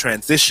that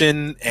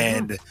transition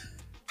and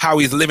how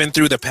he's living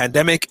through the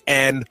pandemic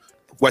and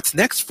what's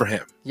next for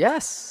him.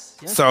 Yes.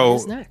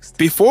 So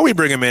before we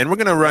bring him in, we're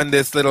going to run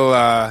this little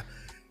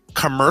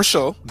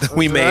commercial that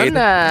we made to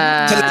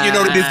let you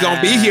know that he's going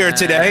to be here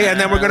today, and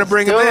then we're going to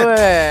bring him in.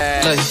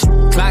 Look,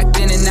 clocked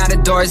in and out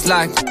of doors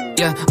locked.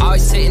 Yeah,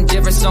 always hitting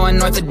different, so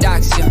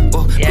unorthodox. Yeah,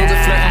 Google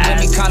flirting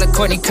with me, call her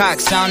Courtney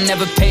Cox. I don't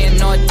never paying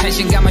no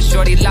attention, got my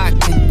shorty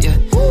locked in. Yeah,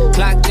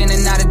 clocked in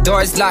and out of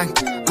doors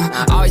locked.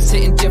 Always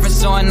hitting different,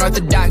 so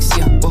unorthodox.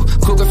 Yeah,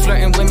 Cougar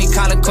flirting with me,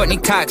 call her Courtney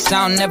Cox.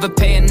 I don't never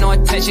paying no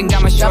attention,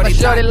 got my shorty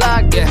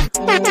locked. Yeah.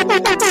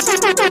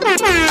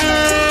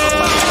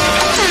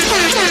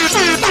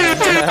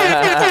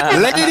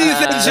 Ladies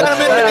and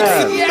gentlemen,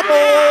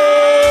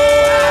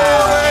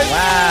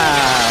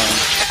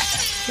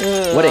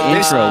 What an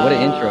intro! What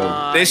an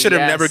intro! They should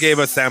have never gave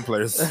us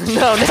samplers.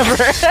 No, never.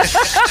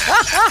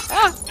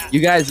 You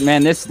guys,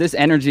 man, this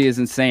energy is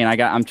insane.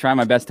 I'm trying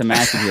my best to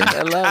match it here.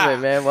 I love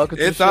it, man. Welcome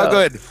to the show. It's all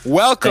good.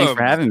 Welcome. Thanks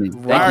for having me.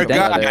 Our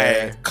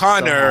guy,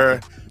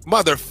 Connor,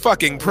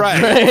 motherfucking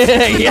Price.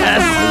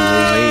 Yes.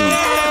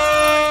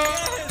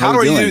 How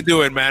are you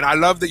doing, man? I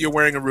love that you're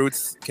wearing a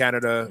Roots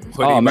Canada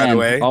hoodie, by the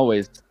way.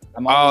 Always.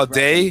 I'm all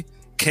day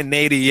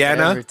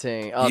Canadiana.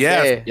 Everything. All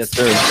yes. day. Yes,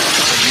 sir.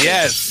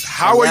 Yes.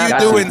 How are you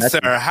doing,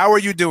 sir? How are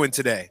you doing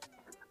today?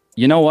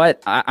 You know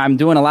what? I'm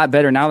doing a lot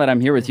better now that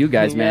I'm here with you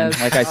guys, man.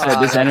 Like I said,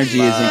 this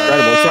energy is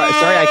incredible.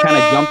 Sorry, I kind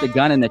of jumped the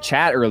gun in the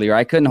chat earlier.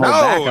 I couldn't hold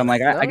back. I'm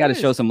like, I got to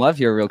show some love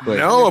here real quick.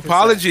 No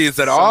apologies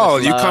at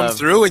all. You come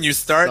through and you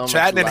start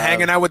chatting and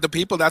hanging out with the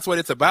people. That's what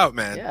it's about,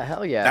 man. Yeah,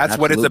 hell yeah. That's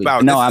what it's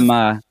about. No,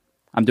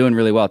 I'm doing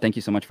really well. Thank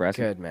you so much for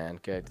asking. Good, man.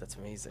 Good. That's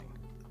amazing.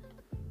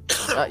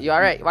 You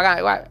all right?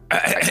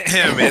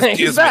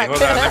 Excuse me.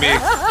 Hold on.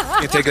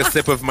 Let me take a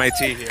sip of my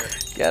tea here.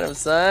 Get him,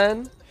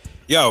 son.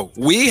 Yo,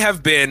 we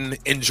have been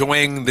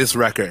enjoying this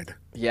record.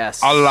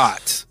 Yes. A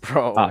lot.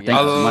 Bro. Oh, Yeah.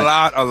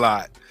 A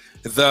lot.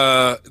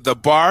 The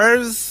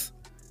bars,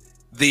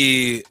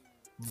 the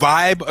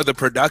vibe of the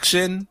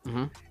production,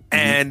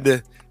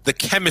 and the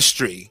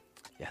chemistry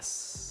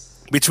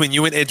between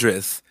you and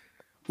Idris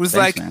was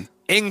Thanks, like man.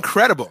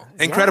 incredible.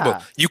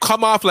 Yeah. You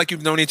come off like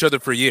you've known each other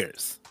for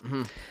years.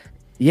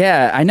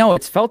 Yeah, I know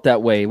it's felt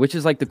that way, which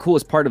is like the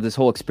coolest part of this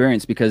whole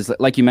experience because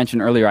like you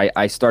mentioned earlier,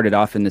 I started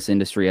off in this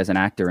industry as an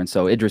actor. And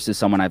so Idris is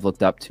someone I've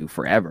looked up to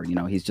forever. You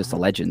know, he's just a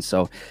legend.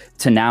 So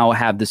to now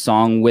have the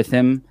song with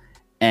him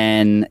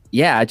and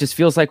yeah, it just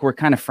feels like we're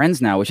kind of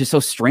friends now, which is so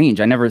strange.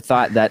 I never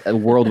thought that a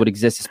world would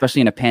exist,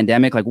 especially in a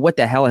pandemic. Like what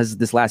the hell has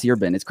this last year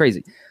been? It's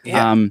crazy.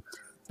 Yeah.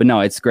 But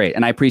no, it's great.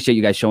 And I appreciate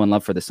you guys showing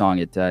love for the song.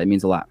 It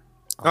means a lot.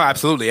 Oh,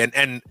 absolutely.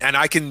 And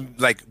I can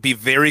like be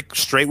very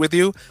straight with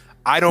you.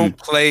 I don't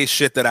play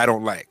shit that I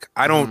don't like.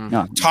 I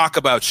don't talk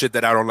about shit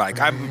that I don't like.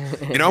 A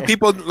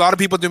lot of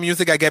people do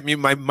music. I get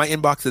my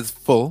inbox is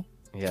full.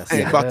 Yes. My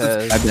inbox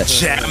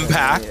is jam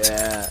packed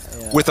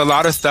with a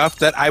lot of stuff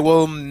that I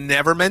will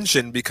never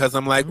mention because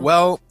I'm like,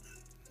 well,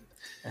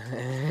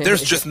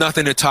 there's just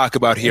nothing to talk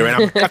about here. And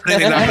I'm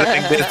definitely not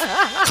letting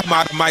this come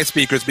out of my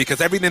speakers, because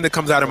everything that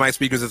comes out of my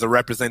speakers is a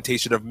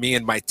representation of me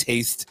and my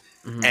taste.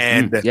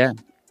 And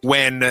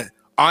when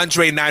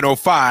Andre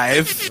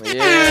 905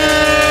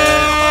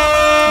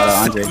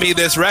 sent me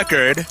this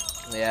record,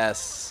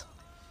 yes,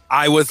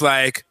 I was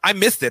like, I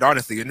missed it,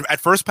 honestly. And at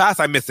first pass,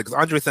 I missed it because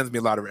Andre sends me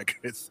a lot of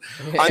records.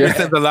 Andre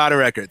sends a lot of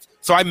records.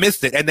 So I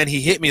missed it. And then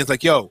he hit me and was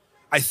like, yo,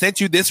 I sent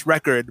you this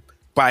record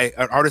by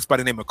an artist by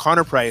the name of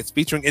Connor Price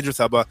featuring Idris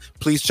Elba.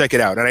 Please check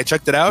it out. And I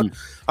checked it out.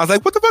 I was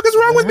like, what the fuck is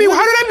wrong with me?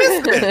 How did I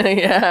miss this? Hey,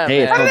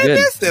 it's How all did I good.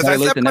 miss this? I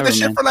slept on the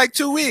shit man. for like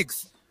 2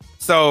 weeks.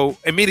 So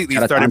immediately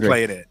Shout out to started Andre.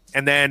 playing it.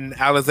 And then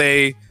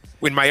Alizé,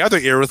 in my other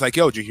ear, was like,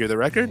 yo, did you hear the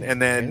record?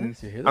 And then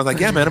I was like,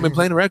 yeah, man, I've been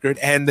playing the record.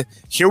 And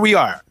here we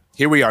are.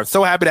 Here we are.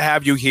 So happy to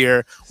have you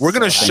here. We're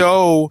going to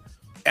show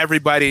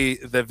everybody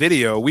the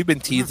video. We've been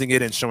teasing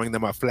it and showing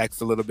them a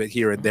flex a little bit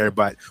here and there,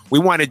 but we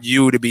wanted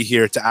you to be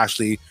here to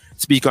actually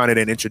speak on it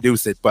and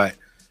introduce it. But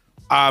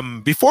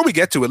before we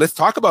get to it, let's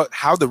talk about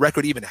how the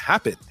record even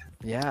happened.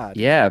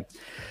 Yeah.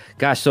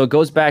 Gosh, so it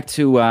goes back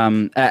to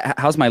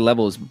how's my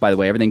levels, by the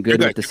way? Everything good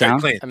with the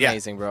sound?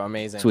 Amazing, bro.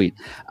 Amazing. Sweet.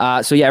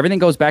 So yeah, everything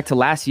goes back to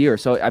last year.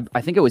 So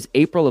I think it was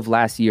April of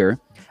last year.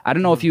 I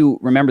don't know if you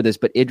remember this,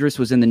 but Idris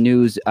was in the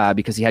news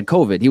because he had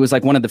COVID. He was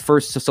like one of the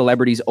first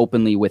celebrities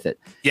openly with it.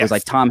 It was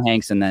like Tom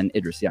Hanks and then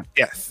Idris. Yeah.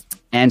 Yes.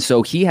 And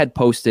so he had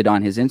posted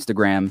on his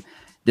Instagram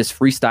this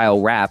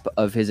freestyle rap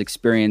of his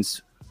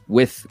experience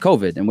with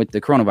COVID and with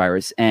the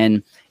coronavirus.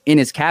 And in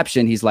his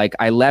caption, he's like,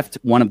 I left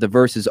one of the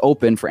verses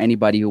open for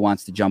anybody who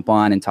wants to jump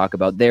on and talk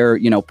about their,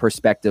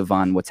 perspective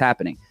on what's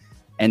happening.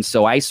 And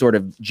so I sort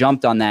of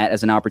jumped on that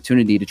as an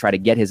opportunity to try to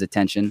get his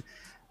attention.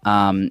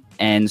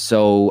 And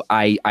so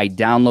I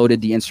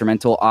downloaded the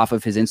instrumental off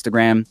of his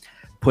Instagram,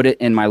 put it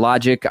in my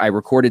Logic. I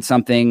recorded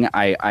something.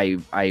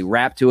 I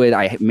rapped to it.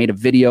 I made a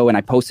video and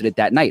I posted it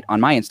that night on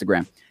my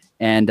Instagram.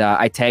 And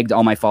I tagged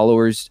all my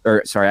followers,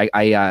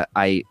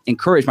 I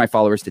encouraged my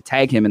followers to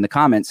tag him in the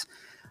comments.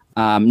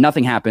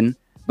 Nothing happened.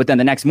 But then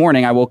the next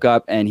morning I woke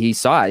up and he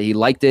saw it. He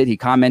liked it. He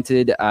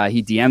commented.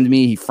 He DM'd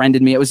me. He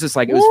friended me. It was just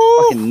like, it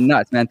was fucking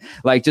nuts, man.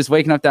 Like just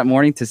waking up that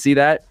morning to see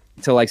that,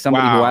 to like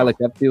somebody who I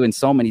looked up to in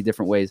so many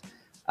different ways,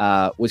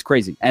 was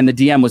crazy. And the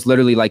DM was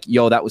literally like,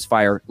 yo, that was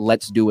fire.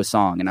 Let's do a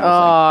song. And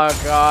I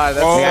was God.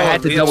 That's I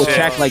had to double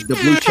check like the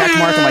blue check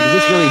mark. I'm like,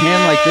 is this really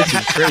him? Like, this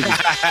is crazy.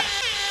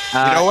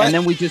 You know what? And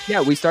then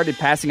we started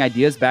passing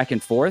ideas back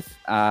and forth.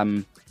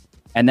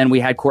 And then we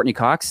had Courtney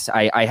Cox.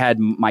 I had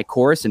my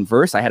chorus and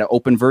verse. I had an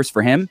open verse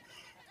for him.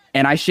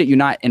 And I shit you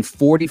not, in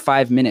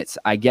 45 minutes,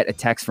 I get a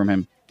text from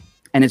him.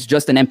 And it's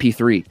just an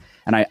MP3.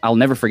 And I'll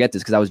never forget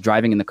this because I was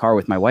driving in the car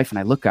with my wife and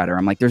I look at her.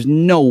 I'm like, there's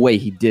no way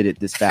he did it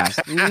this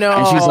fast. No.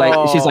 And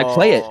she's like,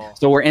 play it.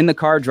 So we're in the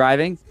car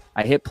driving.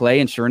 I hit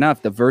play and sure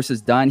enough, the verse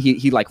is done.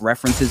 He like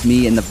references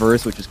me in the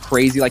verse, which was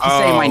crazy. Like he's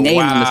saying my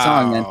name in the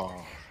song, man.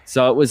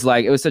 So it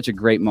was such a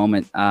great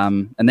moment.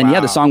 And then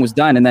the song was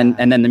done. And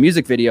then the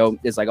music video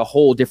is like a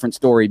whole different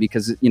story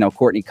because,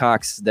 Courtney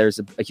Cox, there's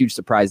a huge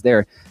surprise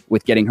there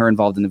with getting her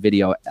involved in the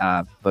video.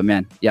 But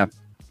man, yeah.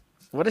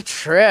 What a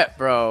trip,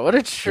 bro. What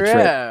a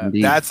trip.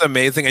 That's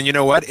amazing. And you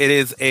know what? It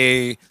is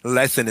a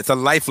lesson. It's a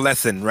life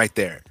lesson right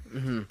there.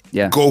 Mm-hmm.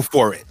 Yeah. Go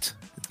for it.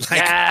 Like,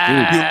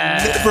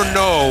 you never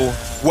know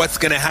what's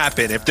going to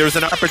happen. If there's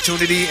an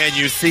opportunity and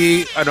you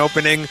see an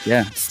opening,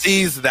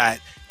 seize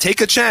that.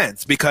 Take a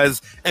chance,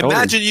 because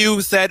imagine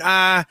you said,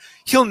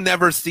 he'll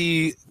never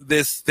see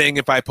this thing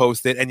if I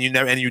post it, and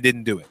you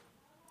didn't do it.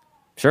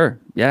 Sure.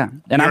 Yeah.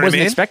 And I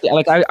wasn't expecting,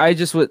 like, I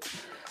just would,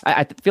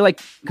 I feel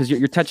like, because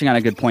you're touching on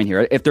a good point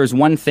here. If there's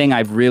one thing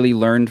I've really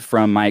learned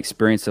from my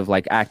experience of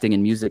like acting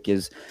and music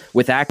is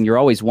with acting, you're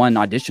always one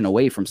audition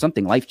away from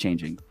something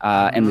life-changing.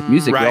 And with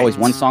music, you're always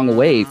one song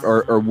away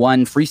or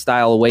one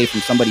freestyle away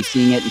from somebody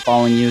seeing it and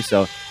following you.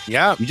 So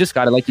yeah, you just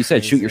got to, like you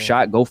said, shoot your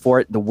shot, go for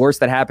it. The worst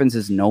that happens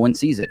is no one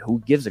sees it. Who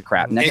gives a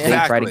crap? Next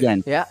day, try it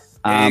again. Yeah.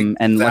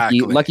 And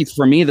lucky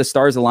for me, the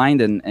stars aligned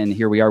and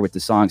here we are with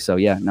the song. So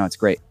yeah, no, it's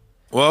great.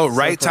 Well,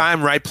 right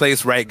time, right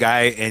place, right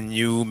guy, and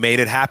you made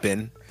it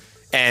happen.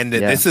 And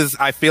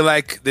I feel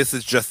like this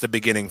is just the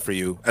beginning for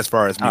you as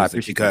far as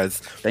music,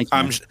 because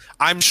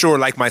I'm sure,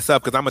 like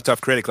myself, because I'm a tough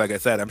critic, like I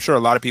said, I'm sure a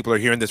lot of people are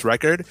hearing this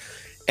record,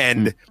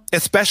 and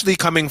especially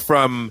coming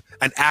from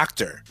an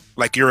actor,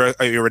 like you're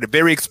a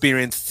very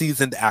experienced,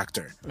 seasoned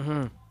actor.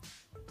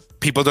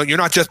 Mm-hmm. You're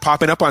not just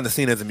popping up on the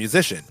scene as a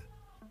musician.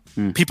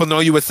 People know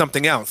you as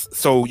something else,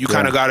 so you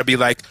kind of got to be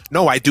like,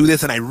 no, I do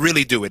this and I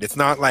really do it. It's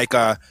not like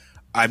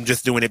I'm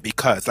just doing it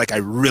because, like, I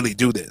really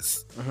do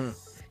this. Mm-hmm.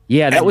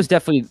 Yeah, that was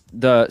definitely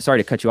sorry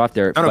to cut you off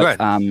there. No, but,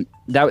 go ahead.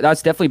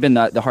 That's definitely been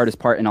the hardest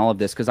part in all of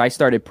this, because I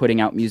started putting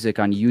out music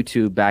on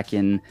YouTube back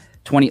in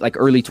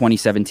early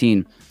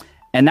 2017.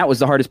 And that was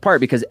the hardest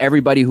part, because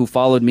everybody who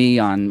followed me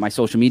on my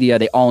social media,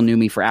 they all knew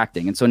me for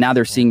acting. And so now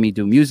they're seeing me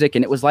do music,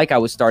 and it was like I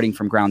was starting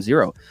from ground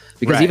zero,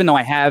 because even though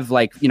I have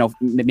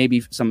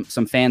maybe some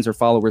fans or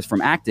followers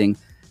from acting,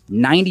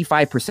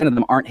 95% of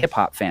them aren't hip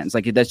hop fans.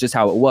 Like that's just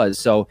how it was.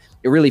 So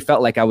it really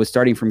felt like I was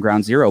starting from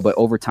ground zero. But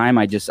over time,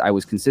 I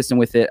was consistent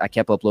with it. I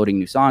kept uploading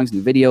new songs,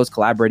 new videos,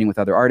 collaborating with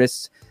other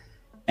artists.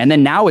 And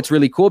then now it's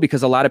really cool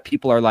because a lot of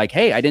people are like,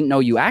 hey, I didn't know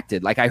you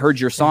acted. Like I heard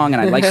your song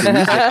and I liked your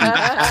music.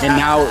 And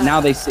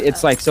now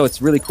it's like, so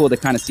it's really cool to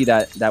kind of see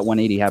that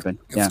 180 happen.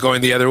 It's going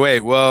the other way.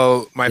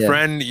 Well, my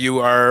friend, you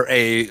are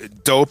a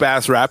dope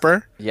ass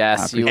rapper.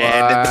 Yes, you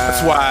and are.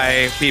 That's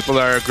why people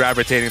are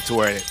gravitating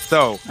toward it.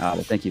 So well,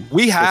 thank you.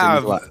 We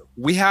have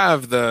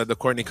the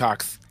Courtney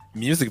Cox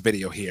music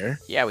video here.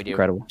 Yeah, we do.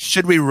 Incredible.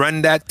 Should we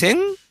run that thing?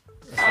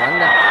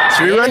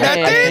 Should we run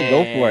that thing?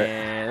 Go for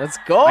it. Let's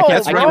go. I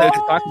can't wait to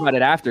talk about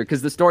it after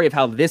because the story of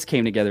how this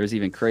came together is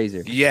even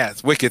crazier.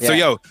 Yes, wicked.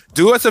 So,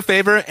 do us a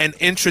favor and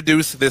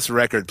introduce this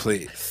record,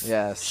 please.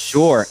 Yes.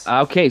 Sure.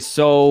 Okay,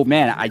 so,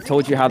 man, I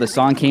told you how the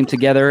song came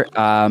together.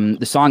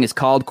 The song is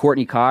called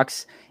Courtney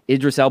Cox.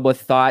 Idris Elba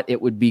thought it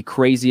would be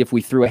crazy if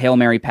we threw a Hail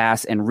Mary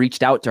pass and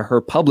reached out to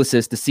her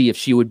publicist to see if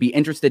she would be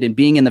interested in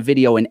being in the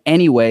video in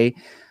any way.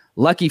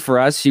 Lucky for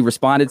us, she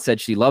responded,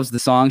 said she loves the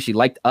song. She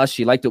liked us.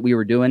 She liked what we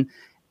were doing.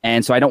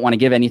 And so I don't want to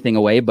give anything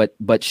away,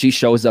 but she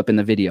shows up in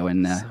the video,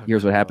 and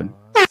here's what happened.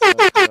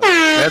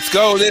 Let's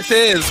go. This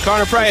is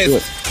Connor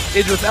Price,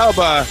 Idris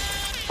Elba,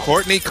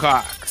 Courtney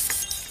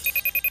Cox.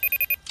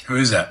 Who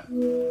is that?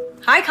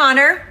 Hi,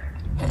 Connor.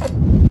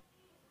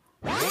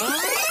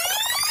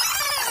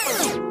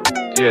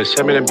 Yeah,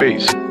 send me them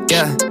beats.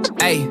 Yeah,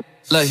 hey,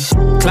 look,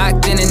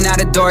 clocked in and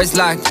out of doors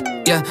locked.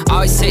 Yeah,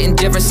 always hitting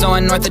different, so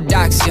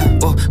unorthodox. Yeah,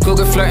 well,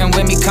 Cougar flirting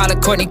with me, call her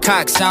Courtney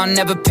Cox. I don't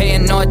never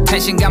paying no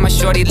attention, got my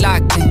shorty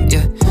locked in.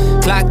 Yeah,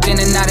 clocked in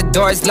and out of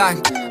doors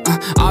locked.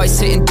 Always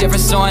hitting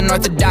different, so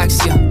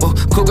unorthodox. Yeah, well,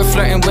 Cougar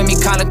flirting with me,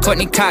 call her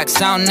Courtney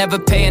Cox. I don't never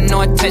paying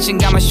no attention,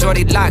 got my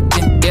shorty locked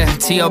in. Yeah,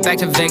 T.O. back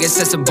to Vegas,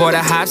 that's a border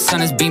hop.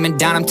 Sun is beaming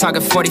down, I'm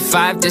talking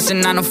 45. This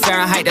and not no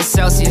Fahrenheit, that's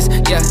Celsius.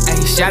 Yeah,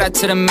 hey, shout out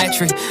to the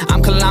metric.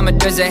 I'm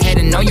kilometers ahead,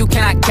 and no, you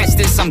cannot catch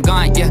this, I'm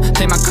gone. Yeah,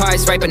 play my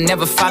cards right, but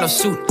never follow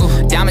suit.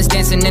 Ooh, diamonds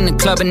dancing in the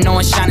club, and no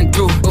one shining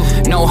through.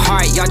 Ooh, no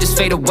heart, y'all just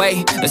fade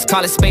away. Let's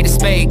call it spade a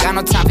spade. Got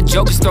no time for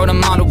jokers, throw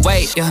them all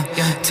away. Yeah,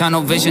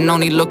 tunnel vision,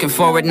 only looking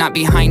forward, not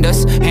behind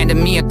us. Handed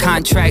me a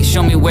contract,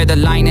 show me where the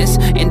line is.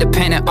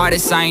 Independent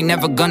artist, I ain't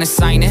never gonna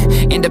sign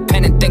it.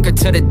 Independent thinker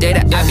to the day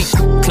that I be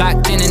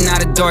clocked in and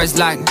out of doors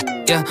locked.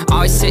 Yeah,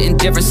 always sitting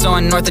different, so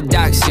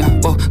unorthodox. Yeah,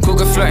 well,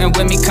 Cougar flirting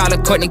with me, call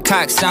her Courtney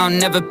Cox. I don't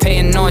never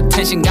paying no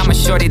attention, got my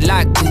shorty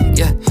locked in.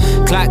 Yeah,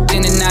 clocked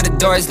in and out of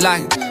doors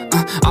locked.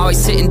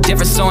 Always hitting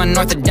different, so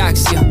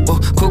unorthodox. Yeah, well,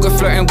 Cougar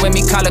flirting with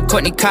me, call her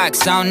Courtney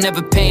Cox. I don't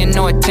never paying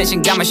no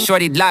attention, got my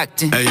shorty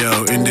locked in. Hey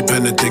yo,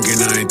 independent thinking,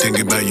 I ain't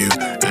thinking about you.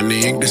 And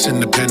the ink that's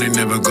independent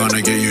never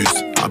gonna get used.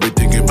 I'll be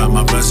thinking about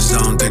my verses,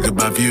 I don't think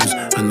about views.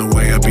 And the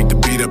way I beat the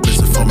beat up is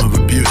a form of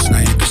abuse. Now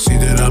you can see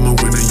that I'm a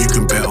winner, you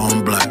can bet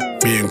on black.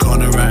 Me and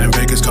Connor out in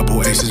Vegas,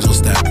 couple aces on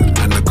stack.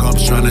 And the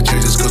cops trying to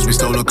chase us cause we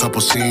stole a couple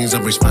scenes.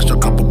 And we smashed a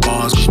couple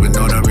bars cause we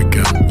know that we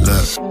can.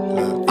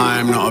 Look, I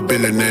am not a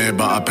billionaire,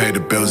 but I pay the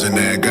bills in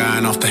there.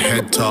 Going off the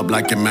head top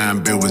like your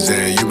man Bill was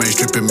there. You ain't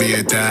stripping me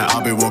at that.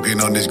 I'll be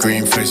walking on these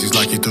green faces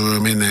like you threw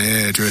him in the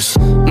hairdress.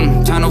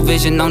 Tunnel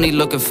vision, only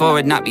looking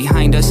forward, not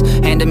behind us.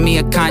 Handed me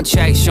a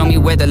contract, show me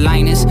where the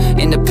line is.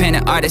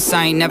 Independent artist,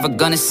 I ain't never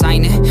gonna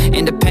sign it.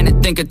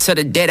 Independent thinker to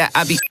the day that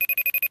I be.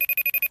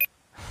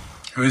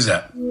 Who is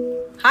that?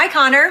 Hi,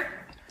 Connor.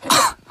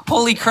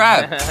 Holy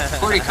crap.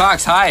 Courtney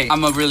Cox, hi.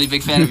 I'm a really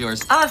big fan of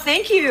yours. Oh,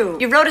 thank you.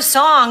 You wrote a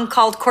song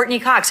called Courtney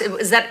Cox.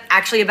 Is that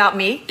actually about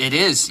me? It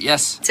is,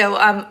 yes. So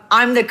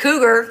I'm the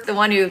cougar, the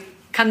one who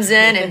comes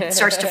in and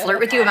starts to flirt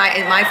with you. Am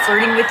I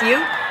flirting with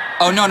you?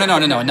 Oh, no.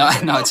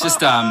 It's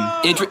just,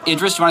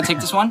 Idris, you want to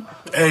take this one?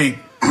 Hey,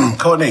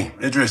 Courtney,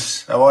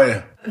 Idris, how are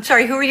you? I'm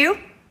sorry, who are you?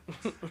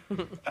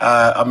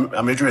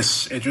 I'm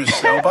Idris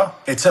Elba.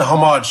 It's a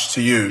homage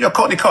to you. You're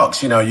Courtney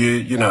Cox, you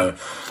know.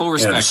 Full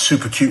respect. You know,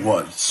 super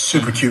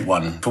cute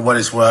one. For what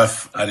it's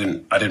worth, I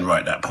didn't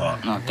write that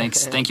part. No,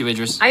 thanks. Thank you,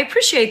 Idris. I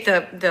appreciate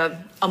the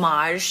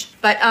homage,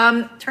 but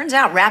turns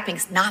out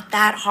rapping's not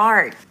that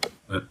hard.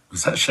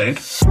 Was that shade?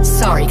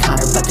 Sorry,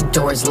 Connor, but the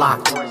door's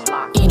locked.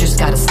 Idris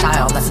got a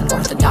style that's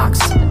unorthodox.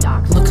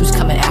 Look who's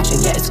coming at you,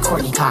 yeah, it's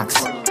Courtney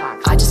Cox.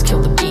 I just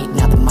killed the beat,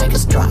 now the mic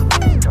is dropped.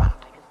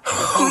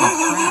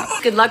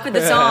 Good luck with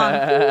the song. You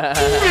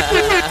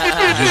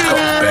just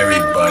got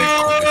buried by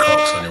Courtney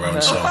Cox on your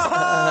own song.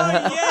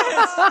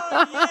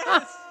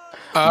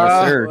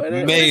 Yes, sir.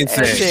 Amazing.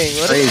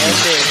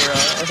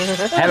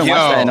 Haven't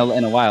watched that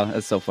in a while.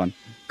 That's so fun.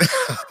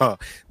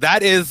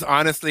 That is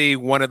honestly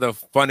one of the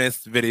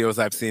funnest videos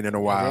I've seen in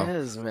a while. It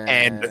is, man.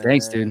 And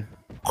thanks, dude.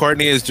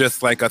 Courtney is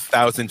just like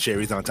 1,000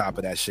 cherries on top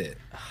of that shit.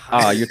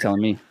 Oh, you're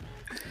telling me.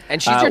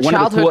 And she's your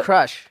childhood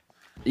crush.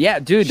 Yeah,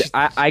 dude,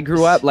 I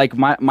grew up, like,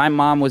 my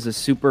mom was a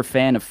super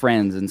fan of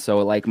Friends, and so,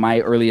 like, my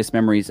earliest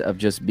memories of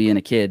just being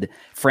a kid,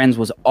 Friends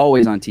was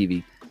always on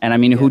TV. And I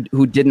mean,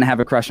 who didn't have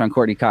a crush on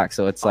Courtney Cox?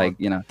 So it's like,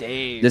 you know,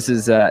 this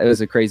is it was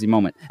a crazy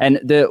moment. And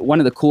one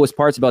of the coolest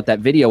parts about that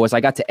video was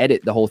I got to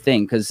edit the whole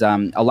thing because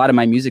a lot of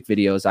my music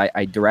videos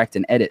I direct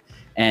and edit.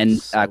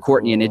 And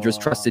Courtney and Idris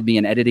trusted me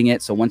in editing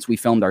it. So once we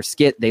filmed our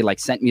skit, they like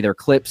sent me their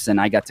clips and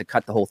I got to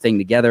cut the whole thing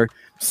together.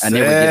 And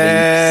they were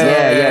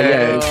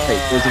giving, it was great.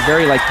 It was a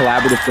very like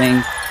collaborative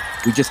thing.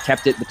 We just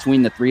kept it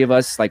between the three of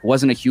us. Like,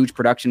 wasn't a huge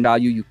production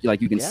value.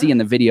 You can see in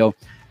the video.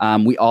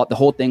 The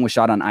whole thing was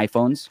shot on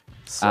iPhones.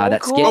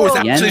 That skit it's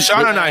at the actually end,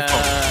 shot on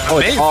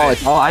iPhone.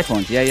 It's all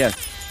iPhones. Yeah.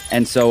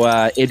 And so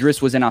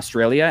Idris was in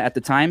Australia at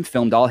the time,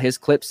 filmed all his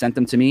clips, sent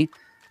them to me.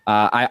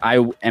 I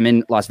am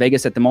in Las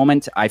Vegas at the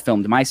moment. I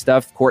filmed my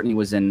stuff. Courtney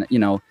was in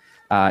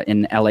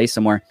in LA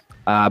somewhere.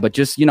 But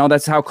just,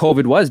 that's how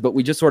COVID was. But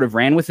we just sort of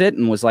ran with it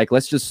and was like,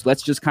 let's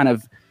just kind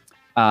of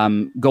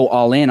go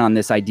all in on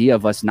this idea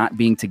of us not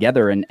being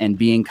together and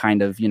being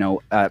kind of,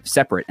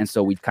 separate. And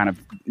so we kind of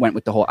went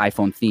with the whole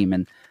iPhone theme.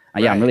 And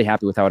I'm really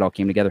happy with how it all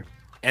came together.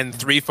 And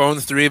 3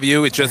 phones, 3 of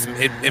you, it just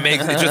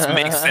makes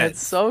sense.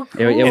 It's so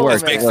cool. It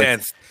works. Just makes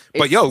sense.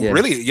 But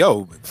really,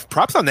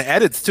 props on the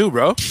edits too,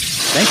 bro.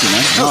 Thank you,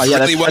 man.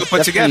 Really well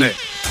put together.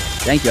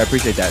 Thank you. I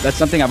appreciate that. That's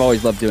something I've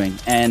always loved doing.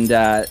 And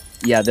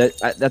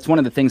that's one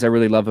of the things I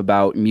really love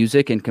about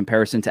music in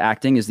comparison to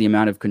acting is the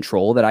amount of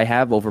control that I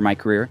have over my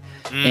career.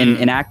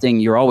 In acting,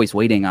 you're always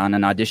waiting on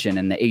an audition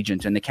and the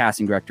agent and the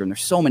casting director. And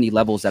there's so many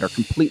levels that are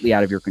completely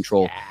out of your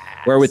control.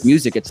 Where with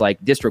music, it's like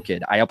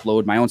DistroKid. I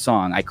upload my own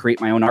song. I create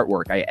my own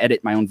artwork. I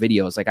edit my own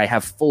videos. Like I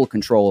have full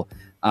control.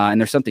 And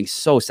there's something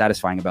so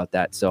satisfying about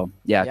that. So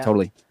yeah,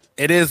 totally.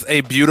 It is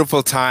a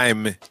beautiful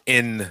time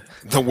in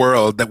the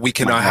world that we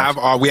can have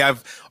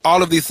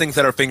all of these things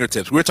at our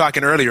fingertips. We were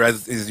talking earlier,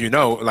 as you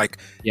know, like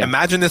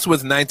imagine this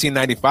was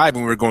 1995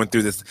 when we were going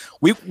through this.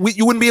 You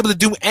wouldn't be able to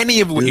do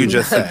any of what you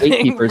just said.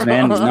 Gatekeepers,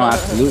 man. No,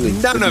 absolutely.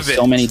 None of it.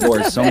 So many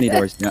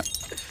doors. Yeah.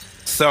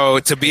 So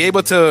to be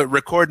able to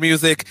record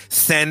music,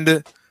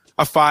 send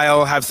a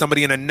file, have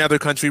somebody in another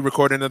country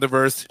record another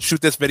verse,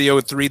 shoot this video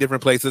in 3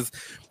 different places,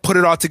 put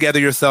it all together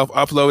yourself,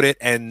 upload it,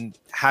 and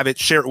have it,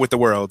 share it with the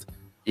world.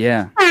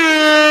 Yeah.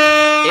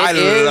 I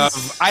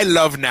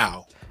love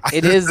now.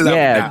 It is.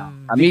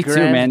 Me too,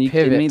 man. You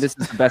kidding me? This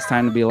is the best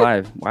time to be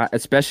alive,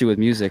 especially with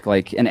music.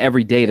 Like, and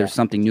every day there's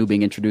something new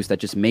being introduced that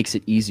just makes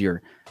it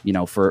easier,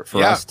 for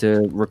us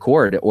to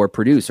record or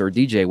produce or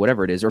DJ,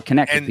 whatever it is, or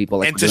connect with people.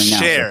 Like and to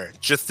share,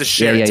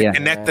 to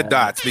connect the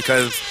dots,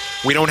 because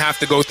we don't have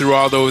to go through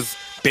all those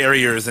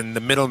barriers and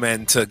the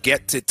middlemen to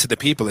get to the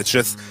people. It's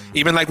just,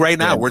 even like right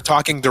now, we're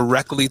talking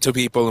directly to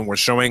people and we're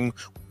showing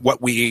what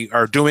we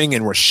are doing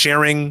and we're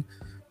sharing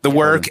the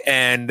work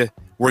and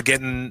we're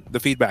getting the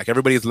feedback.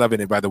 Everybody's loving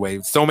it, by the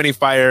way. So many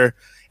fire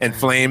and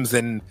flames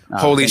and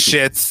holy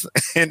shits.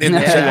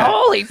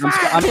 Holy fire.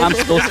 I'm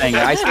still saying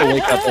it. I still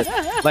wake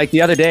up. Like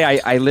the other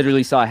day, I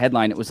literally saw a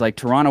headline. It was like,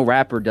 Toronto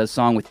rapper does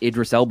song with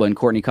Idris Elba and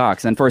Courtney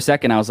Cox. And for a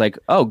second, I was like,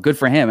 oh, good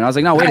for him. And I was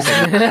like, no, wait a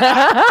second.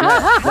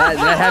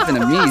 that happened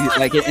to me.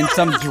 Like in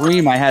some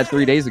dream I had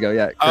 3 days ago.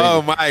 Yeah. Crazy.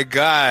 Oh, my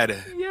God.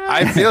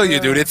 I feel you,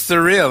 dude. It's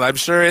surreal. I'm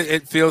sure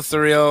it feels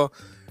surreal.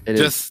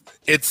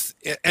 It's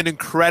an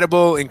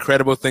incredible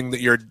thing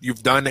that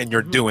you've done and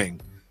you're doing.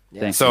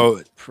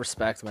 So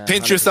respect, man.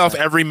 Pinch yourself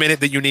every minute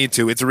that you need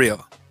to. It's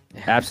real.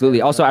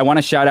 Absolutely. Also, I want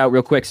to shout out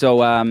real quick.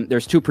 So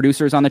there's 2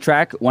 producers on the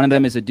track. One of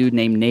them is a dude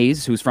named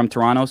Naze, who's from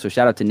Toronto. So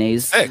shout out to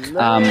Naze.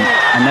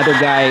 Another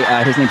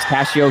guy, his name's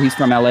Casio. He's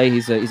from LA.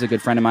 He's a good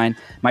friend of mine.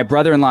 My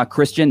brother-in-law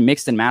Christian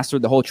mixed and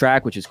mastered the whole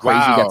track, which is crazy.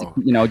 Wow.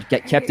 Got to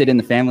kept it in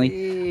the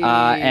family.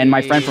 And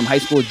my friend from high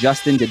school,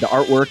 Justin, did the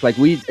artwork. Like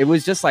it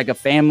was just like a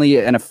family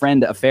and a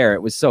friend affair.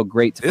 It was so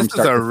great to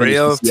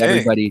see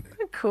everybody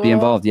be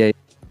involved. Yeah.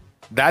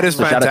 That is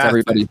fantastic. Shout out to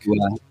everybody who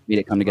made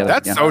it come together.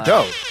 That's so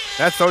dope.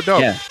 That's so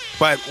dope. Yeah.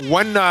 But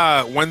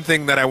one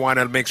thing that I want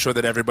to make sure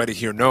that everybody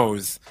here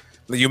knows,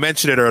 you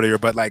mentioned it earlier,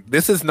 but like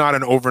this is not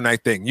an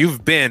overnight thing.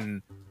 You've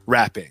been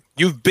rapping,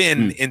 you've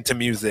been into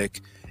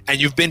music, and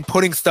you've been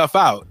putting stuff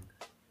out.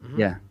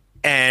 Yeah.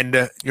 And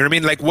you know what I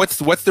mean? Like what's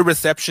the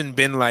reception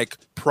been like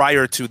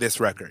prior to this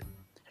record?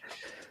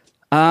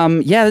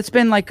 It's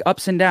been like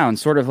ups and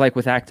downs, sort of like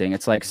with acting.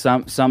 It's like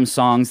some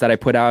songs that I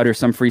put out or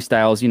some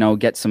freestyles,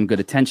 get some good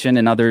attention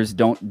and others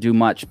don't do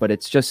much, but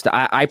it's just,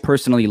 I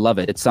personally love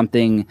it. It's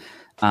something,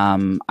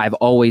 I've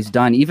always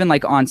done. Even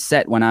like on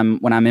set when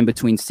I'm in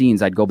between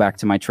scenes, I'd go back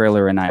to my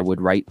trailer and I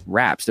would write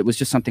raps. It was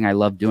just something I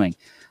loved doing.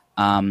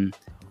 In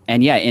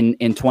I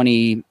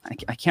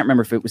can't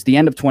remember if it was the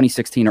end of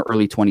 2016 or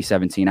early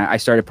 2017, I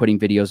started putting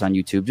videos on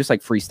YouTube, just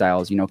like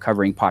freestyles,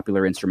 covering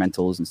popular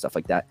instrumentals and stuff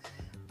like that.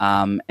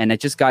 And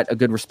it just got a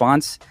good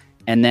response.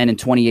 And then in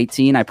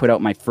 2018, I put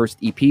out my first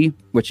EP,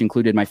 which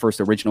included my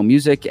first original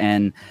music.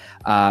 And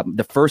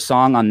the first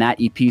song on that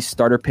EP,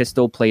 Starter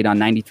Pistol, played on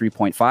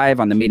 93.5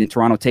 on the Made in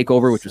Toronto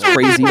takeover, which was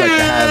crazy. Like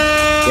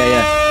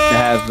to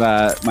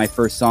have my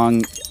first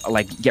song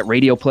like get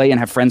radio play and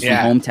have friends from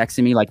home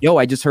texting me like, yo,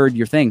 I just heard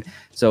your thing.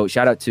 So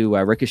shout out to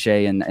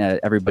Ricochet and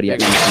everybody at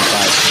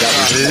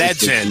 93.5.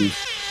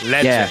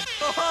 Legend. Yeah.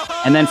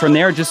 And then from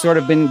there, just sort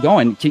of been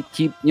going.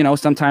 Keep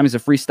sometimes a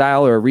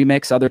freestyle or a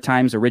remix, other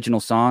times original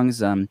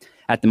songs.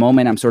 At the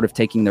moment, I'm sort of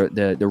taking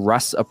the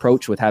Russ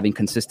approach with having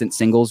consistent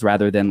singles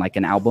rather than like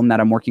an album that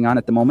I'm working on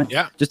at the moment.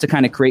 Yeah. Just to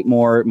kind of create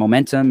more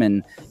momentum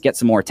and get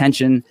some more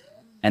attention.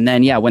 And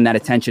then, when that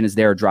attention is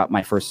there, drop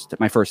my first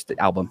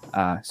album.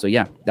 So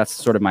that's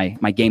sort of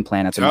my game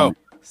plan at the moment.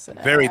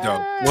 Very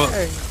dope.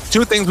 Well,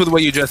 two things with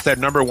what you just said.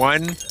 Number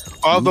one,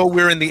 although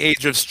we're in the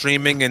age of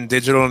streaming and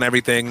digital and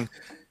everything,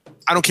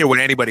 I don't care what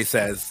anybody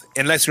says.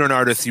 Unless you're an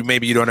artist,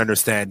 maybe you don't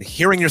understand.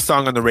 Hearing your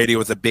song on the radio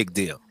is a big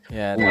deal.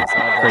 Yeah,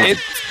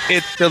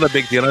 it's still a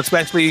big deal,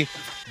 especially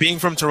being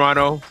from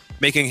Toronto,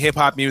 making hip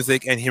hop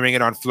music and hearing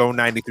it on Flow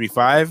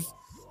 93.5.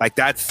 Like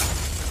that's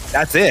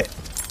it.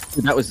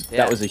 That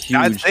was a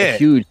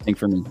huge thing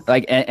for me.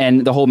 Like,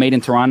 and the whole Made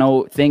in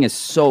Toronto thing is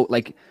so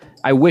like.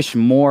 I wish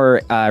more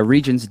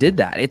regions did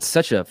that. It's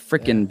such a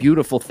freaking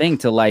beautiful thing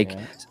to like.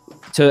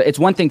 It's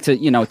one thing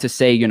to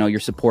say you're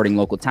supporting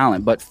local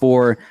talent, but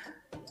for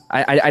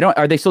I don't.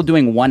 Are they still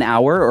doing 1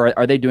 hour or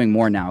are they doing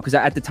more now? Because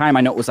at the time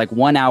I know it was like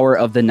 1 hour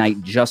of the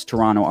night just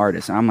Toronto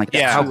artists. And I'm like,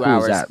 how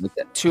cool is that?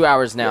 2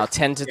 hours now,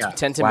 10 to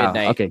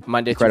midnight. Okay,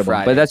 Monday incredible. through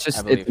Friday. But that's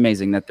just it's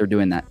amazing that they're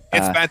doing that.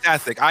 It's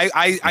fantastic.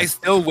 I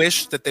still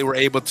wish that they were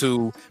able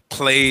to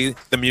play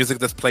the music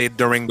that's played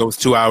during those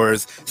 2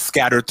 hours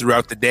scattered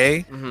throughout the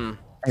day. Mm-hmm.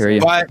 I hear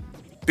you. But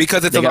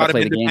because it's a lot of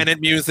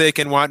independent music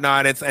and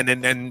whatnot,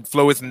 and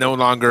Flow is no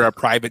longer a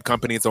private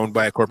company; it's owned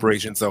by a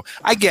corporation. So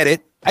I get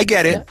it.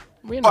 Yeah,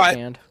 we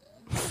understand.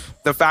 But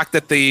the fact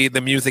that the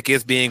music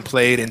is being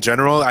played in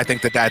general, I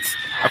think that's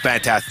a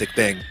fantastic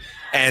thing.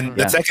 And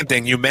the second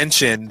thing, you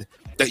mentioned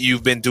that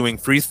you've been doing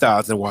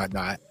freestyles and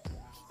whatnot,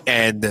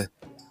 and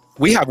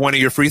we have one of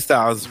your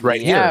freestyles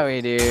right here. Yeah, we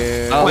do.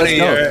 One of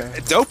your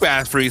dope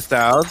ass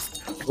freestyles.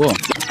 Cool.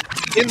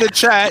 In the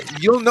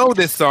chat, you'll know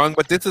this song,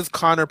 but this is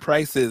Connor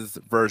Price's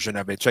version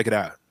of it. Check it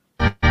out.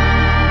 Oh, let's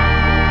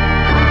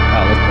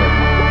go.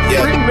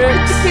 Yeah.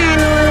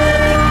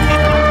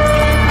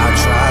 I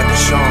tried to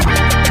show him.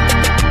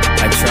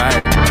 I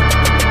tried.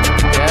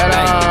 Get 'em.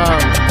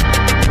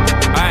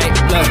 Alright,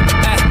 look.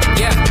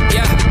 Yeah.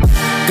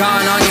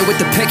 Gone on you with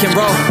the pick and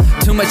roll.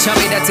 Too much on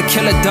me, that's a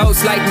killer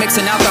dose. Like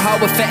mixing alcohol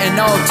with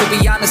fentanyl. To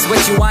be honest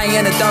with you, I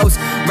ain't in a dose.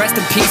 Rest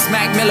in peace,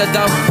 Mac Miller,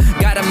 though.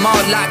 Got them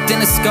all locked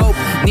in a scope.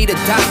 Need a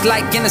doc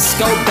like in a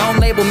scope. Don't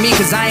label me,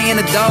 cause I ain't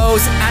in a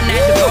dose. I'm not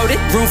devoted.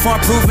 Room for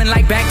improvement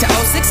like back to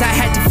 06. I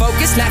had to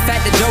focus, laugh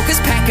at the jokers.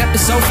 Pack up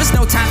the sofas,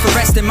 no time for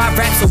resting. My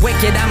raps are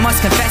wicked, I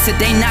must confess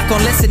it. They not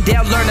gon' listen,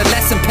 they'll learn a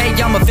lesson. Pay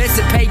them a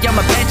visit, pay them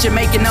a bench. You're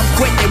making them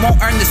quit, they won't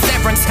earn the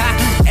severance. Ha!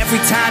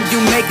 Every time you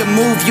make a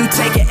move, you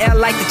take an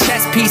L like the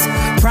chess piece.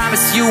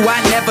 Promise you I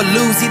never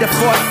lose. Either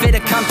forfeit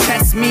or come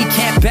test me.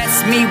 Can't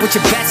best me with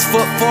your best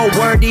foot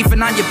forward,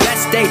 even on your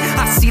best day.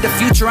 I see the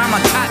future, I'm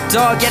a top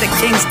dog. Yeah, the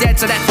king's dead,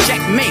 so that's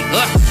checkmate.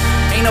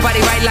 Ain't nobody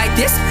right like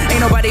this.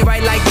 Ain't nobody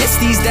right like this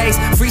these days.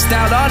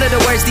 Freestyled all of the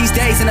words these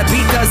days, and the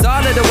beat does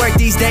all of the work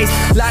these days.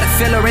 Lot of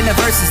filler in the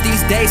verses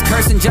these days.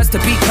 Cursing just to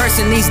be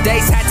cursing these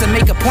days. Had to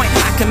make a point.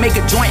 I can make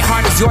a joint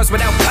hard as yours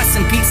without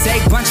cussing. Pete's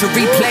sake, bunch of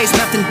replays,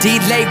 nothing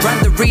delay.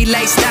 Run the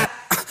relay, stop.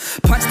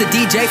 Punch the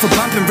DJ for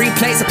bumping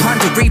replays upon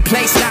the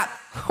replay, stop.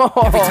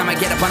 Every time I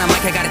get up on a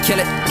mic, I gotta kill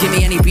it. Give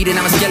me any beat and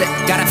I'm a skillet.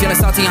 Gotta feel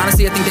salty,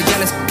 honestly, I think they're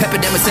jealous. Pepper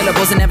them with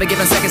syllables and never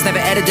giving seconds. Never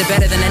edited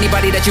better than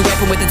anybody that you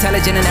weapon with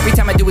intelligent. And every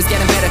time I do, it's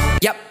getting better.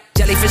 Yep,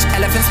 jellyfish,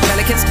 elephants,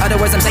 pelicans. Other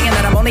words, I'm saying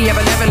that I'm only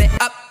ever leveling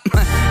up.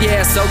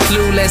 Yeah, so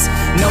clueless.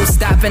 No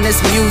stopping this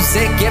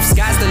music. If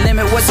sky's the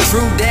limit, what's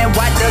true then?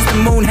 Why does the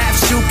moon have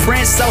shoe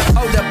prints? So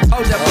hold up,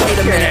 wait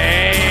a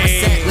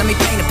minute. Let me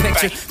paint a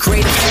picture.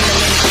 Create a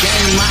feeling in the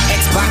game. My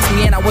Xbox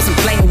me and I wasn't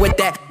playing with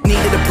that.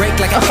 Needed a break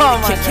like I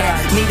needed a Kit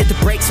Kat. Needed to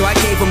break, so I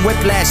gave him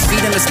whiplash.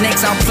 Feeding the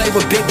snakes, I don't play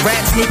with big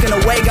rats. Sneaking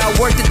away, got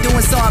work to do,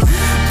 and so I'm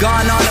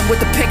gone on him with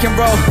the pick and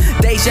roll.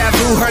 Deja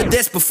vu, heard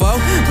this before.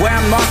 Where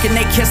I'm marking,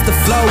 they kiss the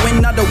flow.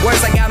 In other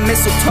words, I got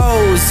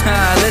mistletoes.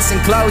 Listen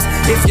close,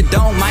 if you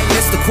don't, might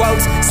miss the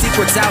quotes.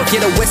 Secrets out,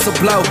 get a whistle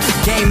blow.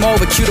 Game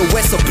over, cue the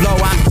whistle blow.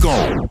 I'm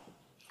gone.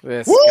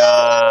 This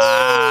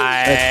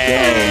guy.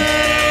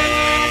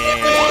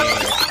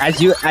 As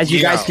you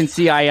guys can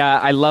see,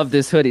 I love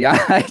this hoodie.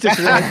 I just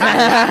realized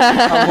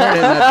I'm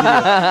wearing that video.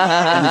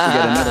 I need to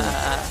get another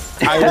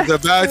one. I was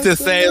about to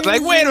say,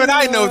 like, wait a minute,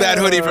 I know that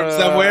hoodie from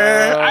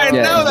somewhere. I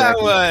know that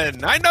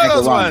one. I know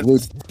those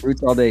ones.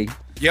 Roots all day.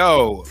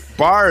 Yo,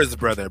 bars,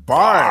 brother.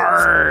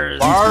 Bars.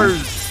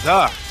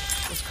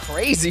 It's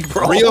crazy,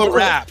 bro. Real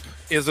rap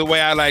is the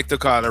way I like to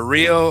call it.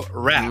 Real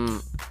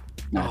rap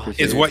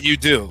is what you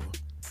do.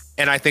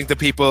 And I think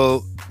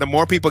the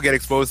more people get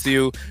exposed to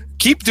you,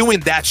 keep doing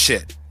that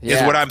shit is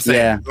what I'm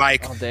saying. Yeah.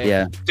 Like,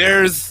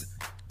 there's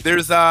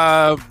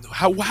how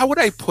would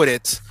I put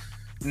it?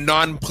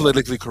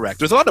 Non-politically correct.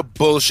 There's a lot of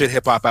bullshit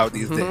hip hop out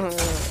these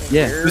days.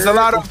 Yeah. There's a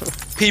lot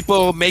of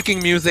people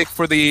making music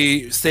for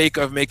the sake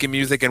of making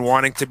music and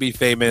wanting to be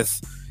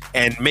famous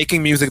and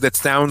making music that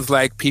sounds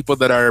like people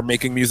that are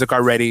making music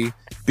already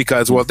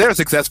because, well, they're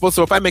successful.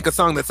 So if I make a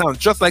song that sounds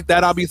just like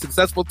that, I'll be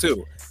successful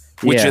too.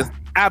 Which is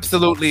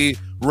absolutely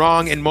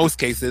wrong in most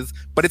cases,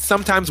 but it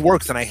sometimes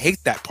works, and I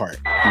hate that part.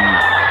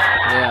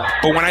 Yeah.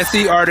 But when I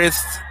see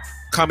artists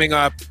coming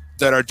up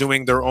that are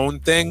doing their own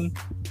thing,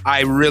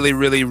 I really,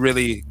 really,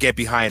 really get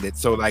behind it.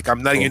 So like,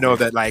 I'm letting you know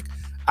that like,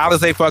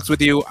 Alizé fucks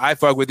with you, I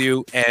fuck with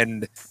you,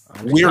 and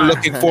we're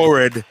looking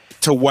forward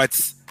to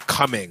what's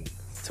coming.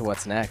 To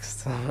what's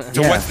next.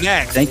 To what's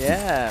next. Thank you.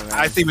 Yeah, man.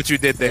 I see what you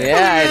did there.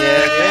 Yeah, I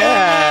did.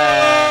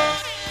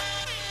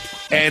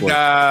 Yeah.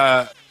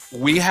 And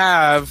we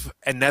have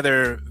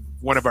another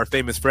one of our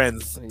famous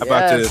friends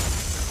about to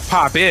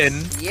pop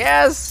in.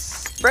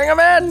 Yes, bring him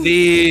in.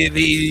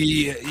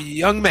 The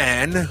young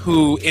man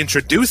who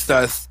introduced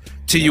us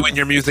to you and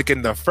your music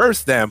in the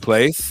first damn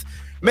place.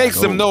 Make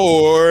some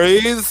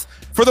noise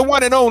for the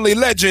one and only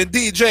legend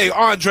DJ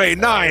Andre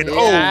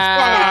 905.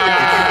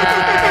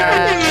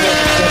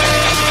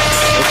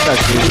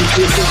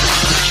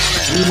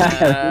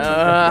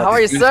 How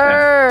are you,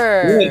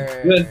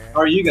 sir? Good.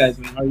 How are you guys,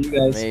 man? How are you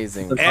guys?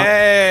 Amazing.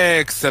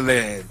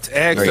 Excellent.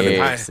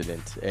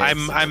 Excellent.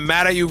 I'm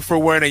mad at you for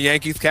wearing a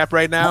Yankees cap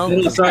right now.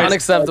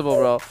 Unacceptable,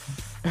 bro.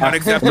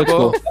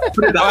 Unacceptable.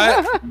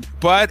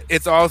 but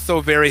it's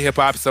also very hip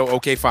hop, so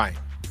okay, fine.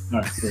 All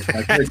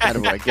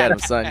right, Get him,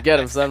 son. Get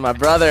him, son. My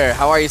brother.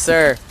 How are you,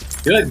 sir?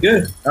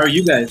 Good. How are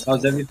you guys?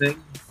 How's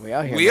everything? We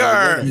out here. We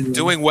are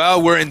doing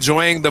well. We're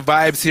enjoying the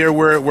vibes here.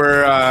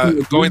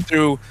 We're going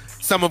through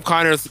some of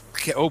Connor's.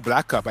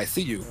 Black Cup. I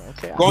see you.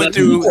 Okay. Going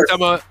through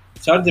some of.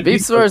 Shout out to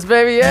Beef Source,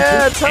 baby.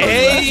 Yeah.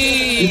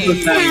 Hey.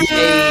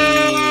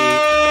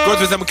 Going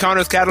through some of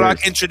Connor's catalog,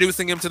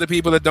 introducing him to the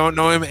people that don't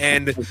know him,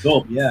 and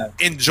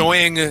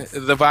enjoying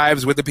the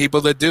vibes with the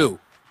people that do.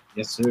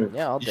 Yes, sir.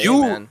 Yeah, all day,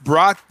 You man.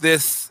 brought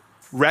this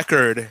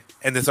record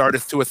and this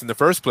artist to us in the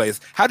first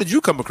place. How did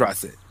you come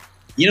across it?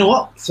 You know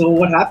what? So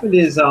what happened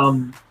is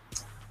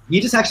he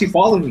just actually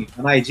followed me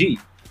on IG.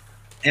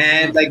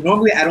 And like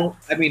normally I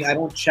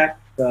don't check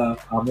the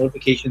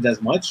notifications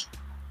as much.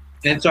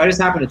 And so I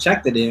just happened to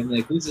check the name,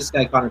 like, who's this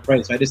guy Connor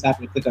Price? So I just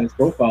happened to click on his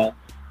profile.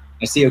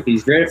 I see, okay,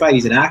 he's verified,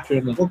 he's an actor.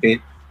 I'm like,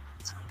 okay.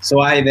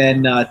 So I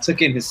then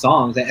took in his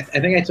songs. I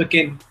think I took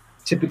in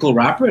Typical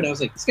Rapper, and I was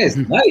like, this guy's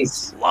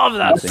nice. Love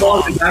that I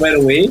followed him back right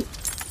away. And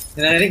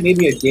then I think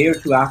maybe a day or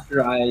two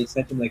after, I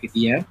sent him like a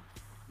DM. And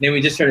then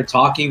we just started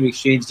talking. We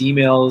exchanged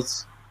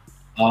emails.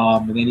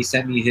 And then he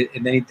sent me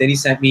he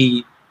sent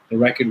me the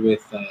record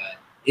with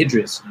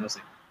Idris, and I was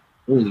like,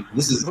 holy,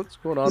 what's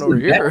going on over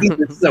here?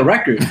 This is a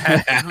record.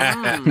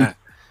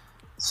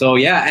 So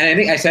yeah, and I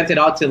think I sent it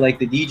out to like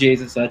the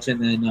DJs and such,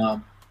 and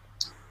then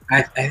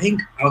I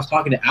think I was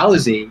talking to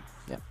Alizé,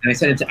 and I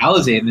sent it to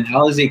Alizé, and then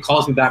Alizé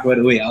calls me back right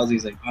away.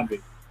 Alizé's like, Andre,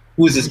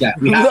 who is this guy?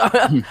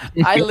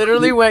 I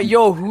literally went,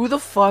 yo, who the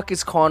fuck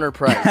is Connor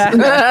Price?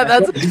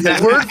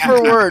 That's word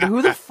for word.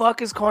 Who the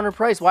fuck is Connor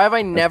Price? Why have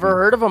I never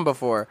heard of him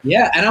before?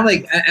 Yeah, and I'm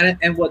like,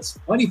 and what's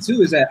funny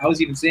too is that I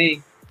was even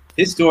saying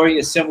his story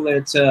is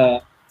similar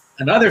to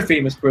another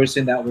famous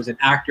person that was an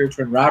actor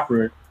turned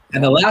rapper,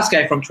 and the last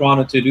guy from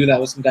Toronto to do that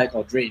was some guy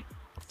called Drake.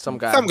 Some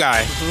guy.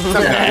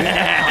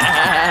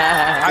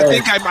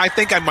 I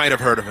think I might have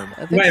heard of him.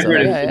 I think so.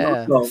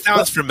 Yeah.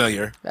 Sounds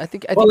familiar. I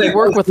think you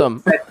work with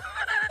him. Well,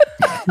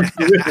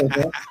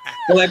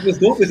 like what's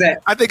dope is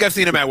that I think I've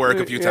seen him at work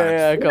a few times.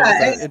 Yeah,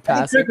 I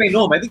think Kirk may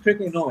know him. I think Kirk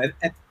may know him.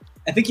 I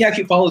think he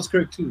actually follows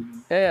Kirk too.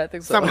 Yeah, I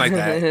think so. Something like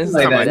that.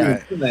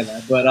 Something like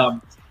that.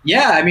 But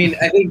yeah, I mean,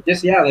 I think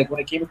just like when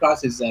I came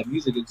across his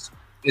music,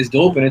 it's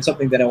dope, and it's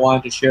something that I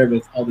wanted to share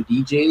with all the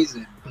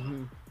DJs.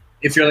 And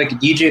if you're like a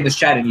DJ in this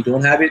chat and you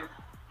don't have it,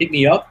 hit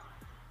me up,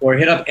 or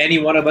hit up any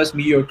one of us,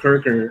 me or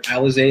Kirk or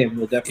Alizé, and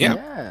we'll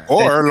definitely.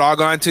 Or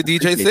log on to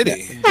DJ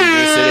City.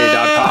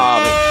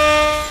 DJCity.com.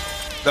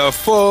 The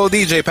full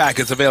DJ pack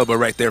is available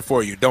right there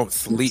for you. Don't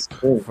sleep.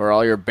 For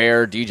all your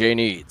bare DJ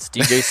needs,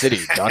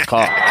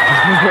 DJCity.com.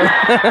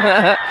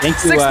 Thank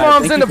you. 6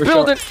 moms in the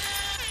building.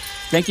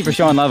 Thank you for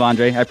showing love,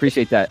 Andre. I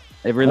appreciate that.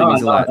 It really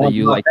means a lot that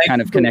you kind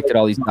of connected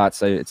all these dots.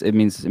 So it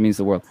means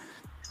the world.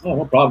 Oh,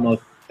 no problem.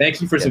 Thank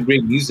you for some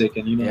great music,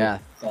 and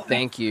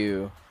thank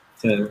you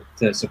to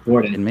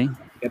support it. And me,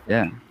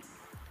 yeah.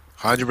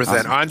 100%.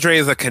 Awesome. Andre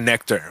is a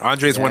connector.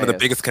 Andre is one of the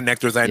biggest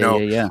connectors I know.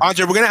 Yeah.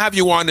 Andre, we're going to have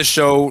you on the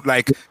show,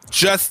 like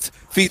just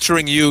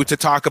featuring you to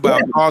talk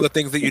about all the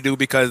things that you do,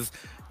 because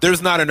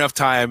there's not enough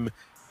time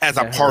as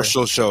a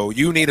partial show.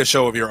 You need a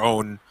show of your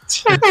own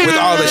with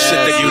all the shit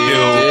that you do.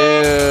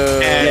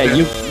 And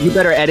you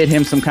better edit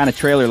him some kind of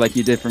trailer like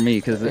you did for me,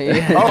 because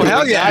oh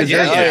hell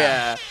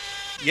yeah.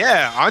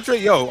 Yeah,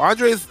 Andre,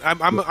 Andre's. I'm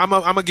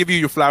gonna give you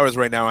your flowers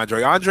right now,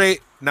 Andre. Andre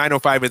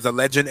 905 is a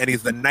legend, and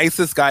he's the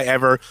nicest guy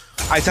ever.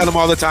 I tell him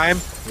all the time,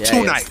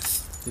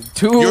 nice.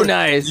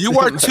 Nice. You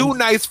are too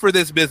nice for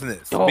this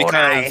business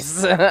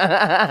because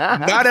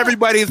not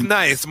everybody's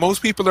nice.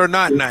 Most people are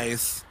not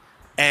nice,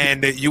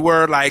 and you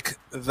were like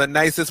the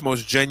nicest,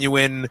 most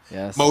genuine,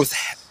 most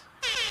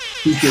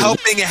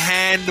helping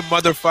hand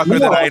motherfucker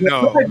that I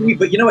know.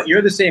 But you know what?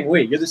 You're the same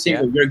way. You're the same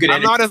way. You're a good.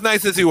 I'm not as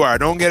nice as you are.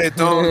 Don't get it.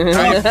 Don't.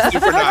 I'm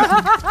super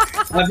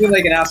not. I feel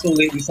like an asshole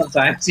lately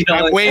sometimes. You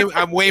know,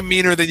 I'm way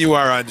meaner than you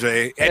are,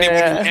 Andre.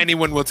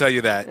 Anyone will tell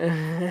you that.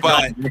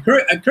 But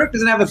Kirk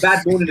doesn't have a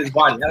bad bone in his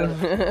body. I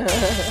don't know.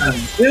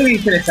 Clearly,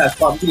 he can attest.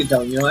 Bob, you can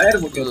tell him. You know,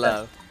 Adam will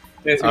love.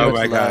 Oh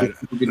my God,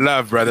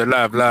 love, brother,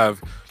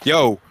 love.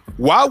 Yo,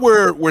 while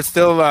we're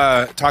still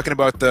talking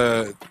about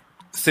the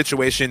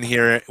situation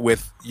here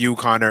with you,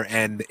 Connor,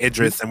 and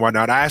Idris and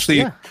whatnot, I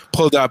actually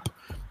pulled up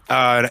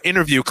an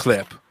interview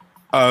clip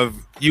of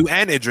you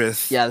and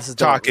Idris this is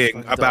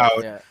talking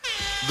about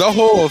the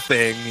whole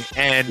thing,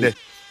 and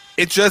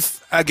it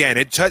just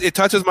it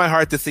touches my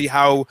heart to see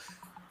how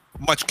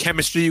much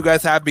chemistry you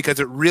guys have, because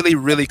it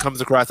really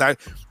comes across. I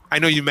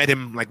know you met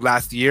him like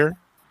last year.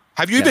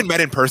 Have you even met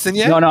in person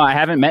yet? No, I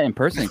haven't met in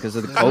person because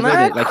of the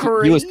COVID. Like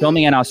he was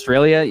filming in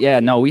Australia.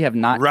 Yeah, no, we have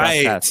not.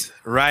 Right.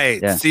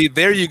 Yeah. See,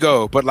 there you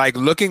go. But like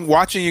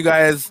watching you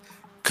guys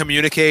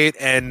communicate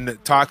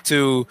and talk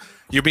to,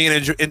 you're being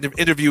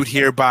interviewed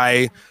here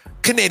by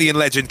Canadian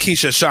legend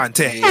Keisha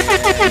Shante.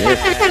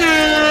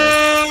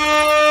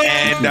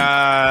 And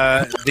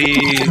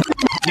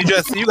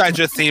you guys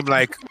just seem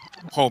like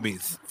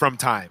homies from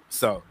time.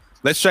 So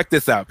let's check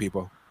this out,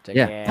 people.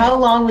 Yeah. How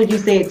long would you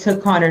say it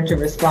took Connor to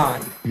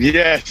respond?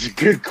 Yeah, it's a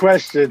good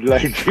question.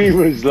 Like he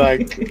was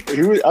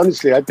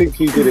honestly, I think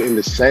he did it in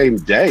the same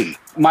day.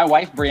 My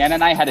wife Brianna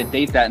and I had a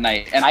date that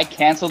night, and I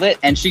canceled it,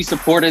 and she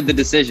supported the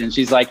decision.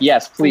 She's like,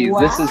 "Yes, please.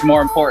 This is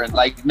more important.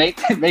 Like, make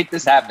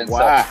this happen."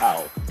 Wow!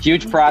 So,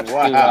 huge props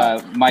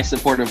to my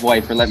supportive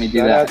wife for letting me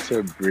do that. Shout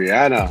out to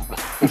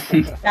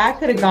Brianna. That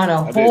could have gone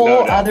a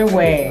whole other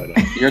way.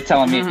 You're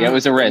telling me it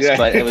was a risk,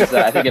 but it was.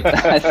 I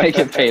think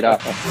it paid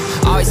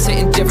off. Always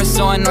hitting different,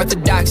 so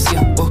unorthodox.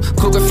 Yeah.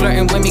 Cougar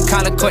flirting with me,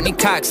 call her Courtney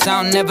Cox.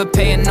 I don't never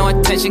paying no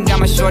attention,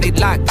 got my shorty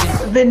locked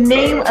in. The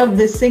name of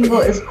the single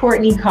is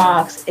Courtney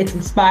Cox. It's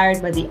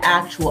inspired by the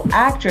actual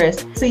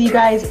actress. So you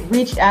guys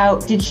reached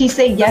out. Did she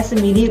say yes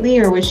immediately,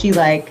 or was she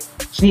like,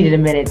 she needed a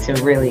minute to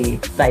really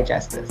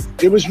digest this?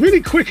 It was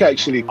really quick,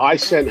 actually. I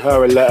sent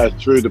her a letter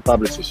through the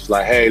publicist. She's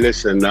like, hey,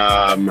 listen,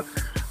 I'm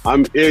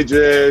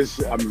Idris.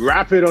 I'm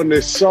rapping on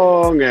this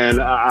song, and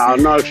I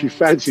don't know if you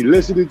fancy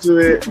listening to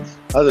it.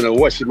 I don't know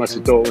what she must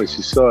have thought when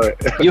she saw it.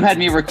 You had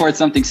me record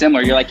something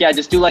similar. You're like, yeah,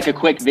 just do like a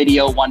quick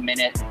video, 1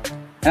 minute.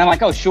 And I'm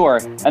like, oh, sure.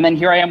 And then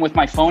here I am with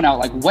my phone out,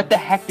 like, what the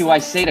heck do I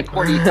say to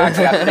Courtney Cox?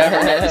 I've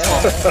never met this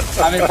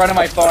woman. I'm in front of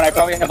my phone. I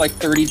probably have like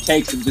 30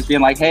 takes of just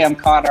being like, hey, I'm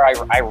Connor.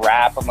 I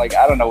rap. I'm like,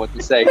 I don't know what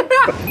to say.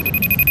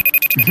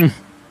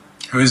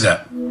 Who is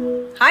that?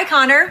 Hi,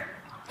 Connor.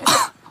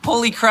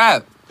 Holy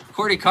crap.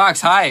 Courtney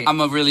Cox, hi.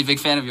 I'm a really big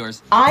fan of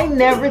yours. I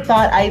never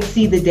thought I'd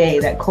see the day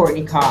that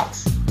Courtney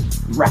Cox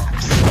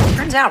raps.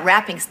 Turns out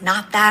rapping's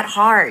not that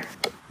hard.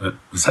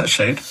 Was that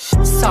shade?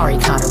 Sorry,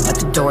 Connor, but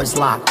the door's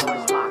locked.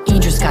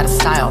 Idris got a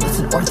style that's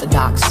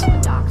unorthodox.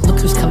 Look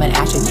who's coming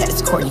at you, yet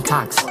it's Courtney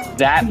Cox.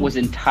 That was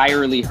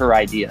entirely her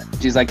idea.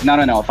 She's like,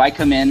 no. If I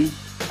come in,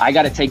 I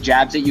got to take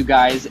jabs at you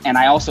guys, and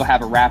I also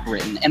have a rap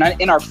written. And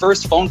in our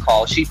first phone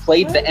call, she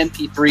played the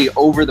MP3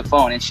 over the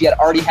phone, and she had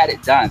already had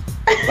it done.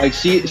 Like,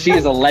 she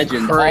is a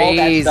legend. Crazy.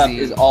 All that stuff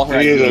is all her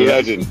idea. She is a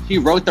legend. She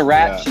wrote the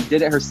rap. Yeah. She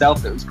did it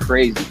herself. It was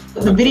crazy.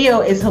 The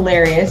video is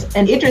hilarious.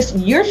 And Idris,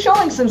 you're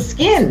showing some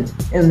skin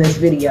in this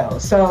video.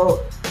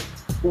 So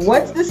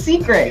what's the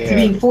secret to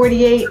being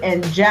 48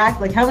 and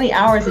jacked? Like, how many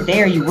hours a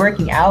day are you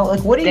working out?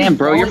 Like, what are you Damn,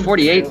 bro, you're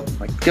 48. through?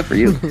 Like, good for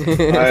you.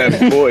 I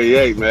am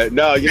 48, man.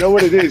 No, you know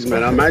what it is,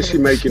 man? I'm actually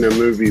making a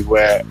movie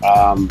where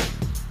I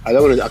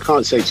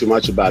can't say too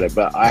much about it,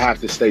 but I have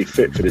to stay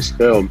fit for this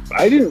film.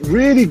 I didn't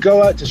really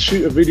go out to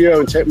shoot a video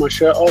and take my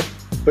shirt off.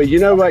 But you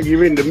know what?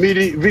 You're in the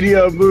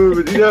video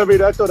movement. You know what I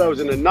mean? I thought I was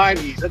in the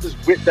 90s. I just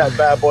whipped that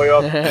bad boy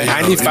off.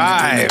 95.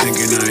 I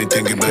ain't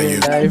thinking about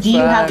you. Do you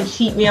have a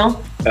cheat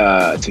meal?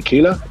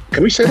 Tequila?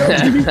 Can we say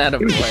that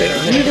on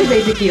TV? You can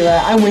say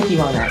tequila. I'm with you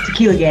on that.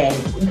 Tequila gang.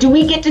 Do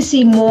we get to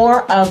see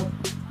more of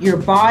your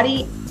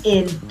body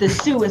in the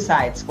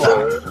Suicide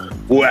Squad?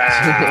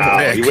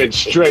 Wow, you went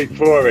straight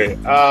for it.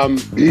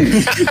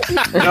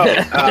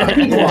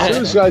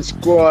 Suicide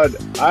Squad,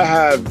 I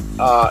have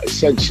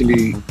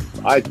essentially,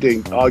 I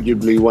think,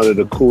 arguably one of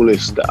the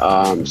coolest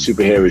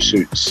superhero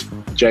suits.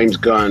 James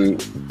Gunn,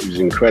 who's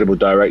an incredible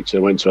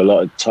director, went to a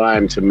lot of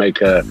time to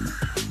make a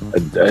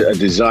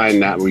design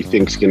that we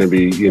think is going to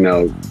be, you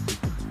know,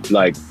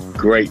 like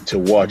great to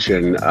watch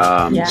and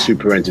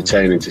super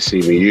entertaining to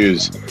see me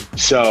use.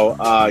 So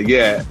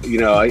yeah, you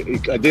know, I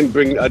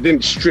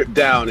didn't strip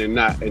down in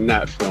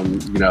that film,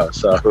 you know.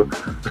 So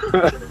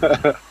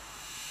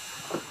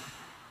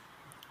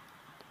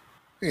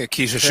yeah,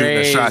 Keisha shooting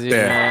a shot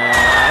there.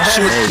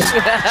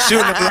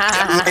 Shooting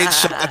a late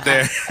shot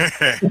there.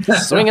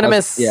 Swing and a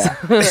miss. Yeah,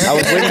 I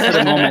was waiting for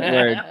the moment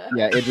where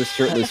Idris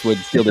shirtless would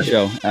steal the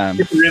show.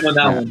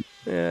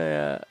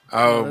 Yeah.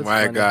 Oh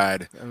my funny.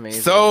 God.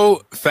 Amazing.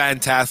 So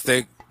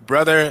fantastic.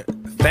 Brother,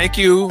 thank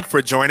you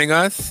for joining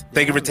us.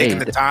 Thank you for taking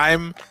the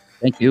time.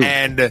 Thank you.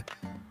 And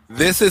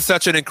This is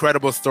such an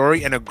incredible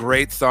story and a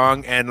great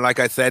song. And like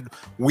I said,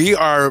 we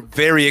are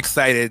very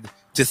excited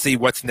to see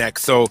what's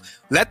next. So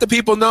let the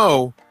people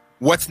know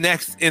what's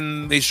next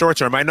in the short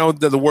term. I know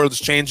that the world's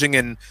changing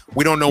and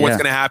we don't know what's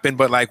going to happen,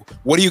 but like,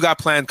 what do you got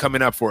planned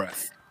coming up for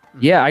us?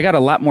 Yeah, I got a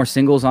lot more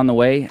singles on the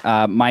way.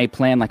 My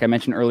plan, like I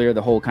mentioned earlier,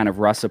 the whole kind of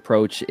Russ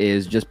approach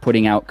is just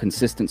putting out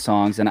consistent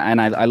songs. And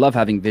I love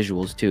having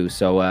visuals too.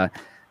 So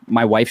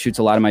my wife shoots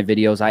a lot of my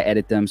videos. I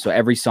edit them. So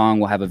every song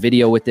will have a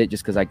video with it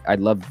just because I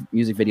love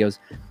music videos.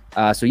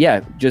 So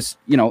yeah, just,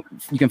 you know,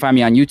 you can find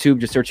me on YouTube,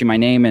 just searching my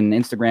name, and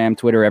Instagram,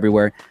 Twitter,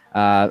 everywhere.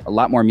 A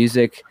lot more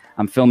music.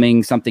 I'm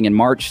filming something in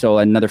March, so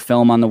another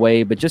film on the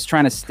way, but just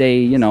trying to stay,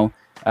 you know,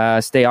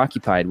 stay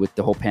occupied with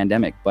the whole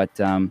pandemic. But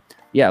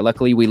yeah,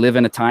 luckily we live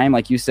in a time,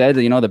 like you said,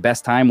 you know, the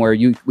best time where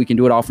we can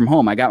do it all from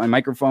home. I got my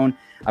microphone,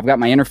 I've got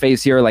my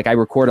interface here. Like I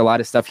record a lot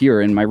of stuff here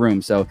in my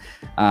room. So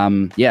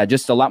yeah,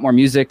 just a lot more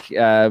music,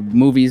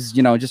 movies,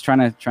 you know, just trying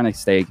to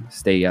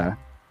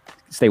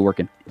stay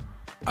working.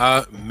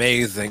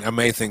 Amazing.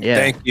 Yeah.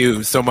 Thank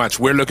you so much.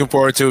 We're looking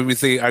forward to it. We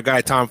see our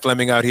guy Tom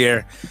Fleming out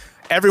here.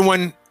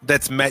 Everyone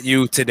that's met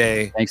you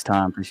today, thanks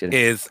Tom, appreciate it,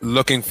 is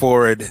looking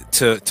forward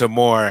to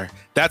more.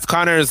 That's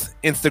Connor's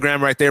Instagram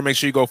right there. Make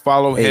sure you go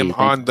follow him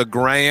on the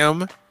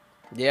gram.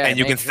 Yeah, and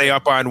you can stay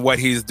up on what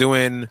he's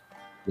doing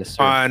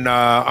on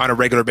a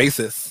regular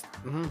basis.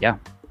 Mm-hmm. Yeah.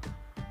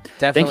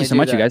 Definitely. Thank you so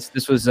much, you guys.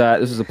 This was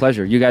a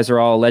pleasure. You guys are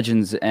all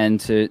legends, and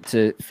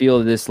to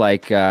feel this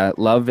like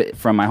love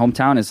from my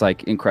hometown is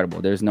like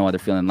incredible. There's no other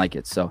feeling like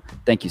it. So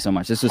thank you so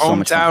much. This was so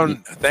much fun.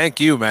 Thank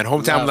you, man.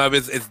 Hometown love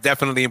is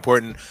definitely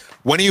important.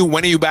 When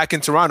are you back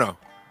in Toronto?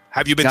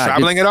 Have you been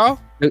traveling at all?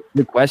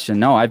 Good question.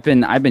 No, I've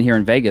been here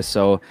in Vegas.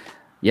 So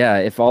yeah,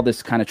 if all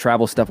this kind of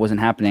travel stuff wasn't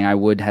happening, I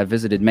would have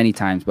visited many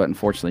times. But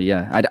unfortunately,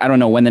 yeah, I don't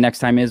know when the next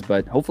time is,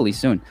 but hopefully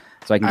soon,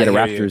 so I can get a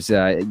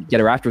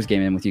Raptors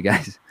game in with you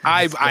guys.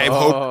 I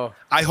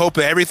hope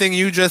that everything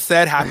you just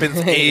said happens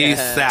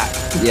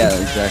ASAP. Yeah,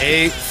 exactly.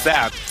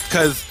 ASAP,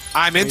 because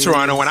I'm in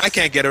Toronto and I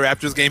can't get a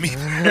Raptors game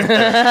either.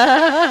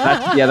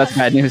 That's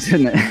bad news,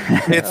 isn't it?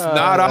 It's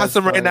not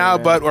awesome right now,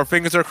 but our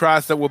fingers are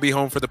crossed that we'll be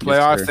home for the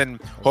playoffs,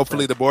 and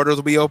hopefully the borders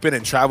will be open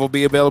and travel will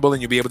be available,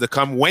 and you'll be able to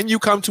come. When you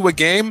come to a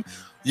game,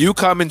 you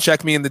come and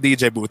check me in the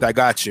DJ booth. I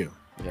got you.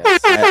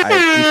 Yes, I appreciate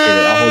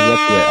it. I'll hold you up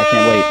to it. I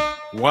can't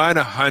wait.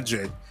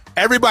 100.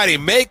 Everybody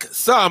make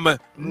some noise.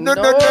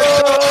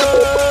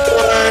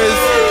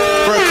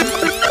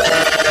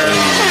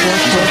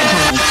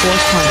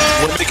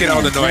 We're making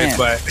all the noise,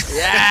 but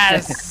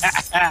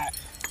yes.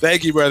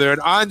 Thank you, brother.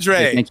 And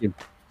Andre, thank you.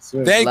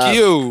 Thank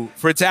you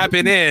for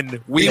tapping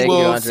in. We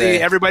will see,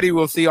 everybody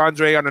will see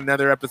Andre on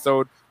another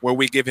episode where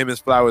we give him his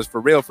flowers for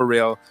real,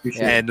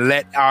 and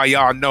let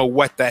y'all know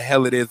what the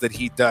hell it is that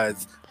he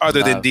does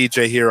other than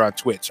DJ here on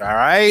Twitch. All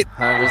right?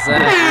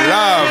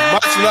 100%.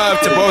 Much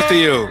love to both of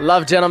you.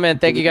 Love, gentlemen.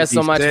 Thank you guys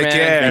so much, Take man.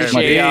 care.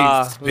 Appreciate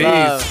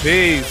y'all.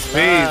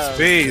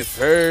 Peace.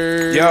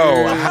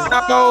 Yo,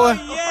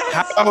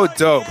 how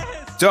dope.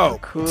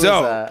 Dope. Oh,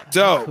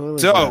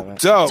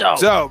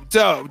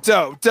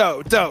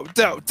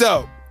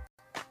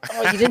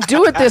 you didn't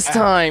do it this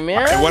time,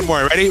 man. Okay, one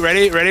more.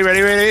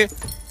 Ready?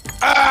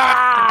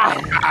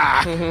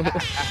 Ah!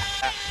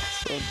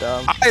 So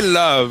dumb. I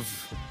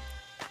love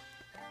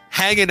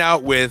hanging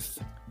out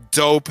with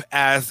dope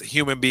ass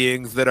human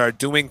beings that are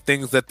doing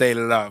things that they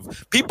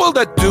love. People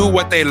that do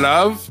what they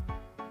love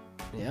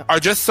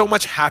are just so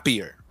much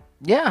happier.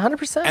 Yeah,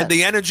 100%. And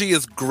the energy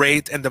is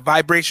great, and the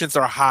vibrations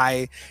are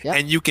high,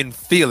 and you can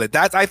feel it.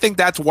 I think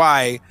that's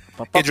why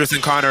Idris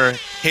and Connor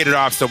hit it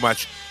off so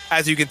much.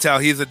 As you can tell,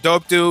 he's a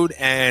dope dude,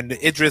 and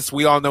Idris,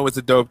 we all know, is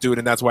a dope dude,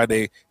 and that's why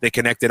they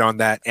connected on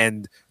that.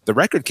 And the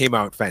record came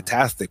out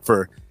fantastic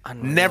for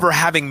never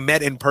having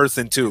met in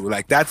person too.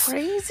 Like that's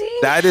crazy.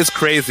 That is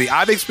crazy.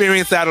 I've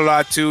experienced that a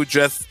lot too,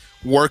 just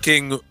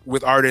working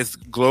with artists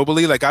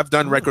globally. Like I've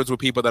done records with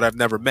people that I've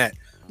never met,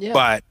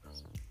 but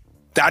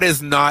that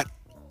is not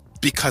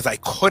because I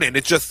couldn't.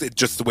 It's just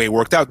the way it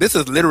worked out. This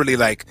is literally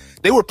like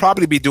they would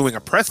probably be doing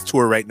a press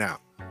tour right now.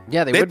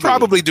 Yeah, they're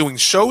probably doing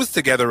shows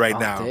together right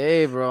now.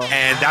 Hey, bro.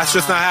 And that's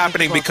just not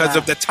happening because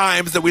of the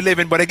times that we live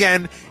in. But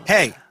again,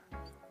 hey,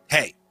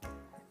 at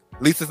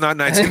least it's not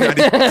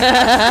 1990.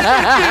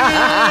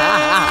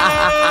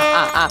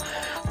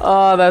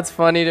 Oh, that's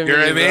funny to me. You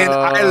know what I mean? Bro.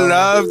 I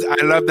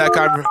love that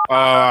conversation.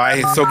 Oh,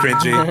 it's so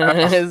cringy.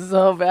 It's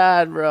so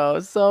bad, bro.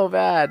 So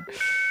bad.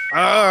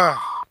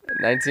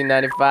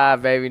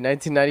 1995, baby.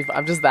 1995.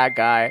 I'm just that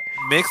guy.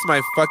 Makes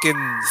my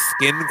fucking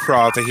skin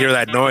crawl to hear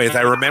that noise.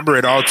 I remember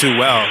it all too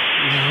well.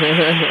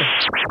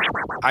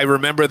 I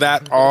remember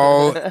that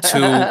all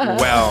too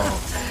well.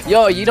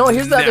 Yo,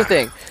 here's the other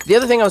thing. The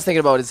other thing I was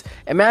thinking about is,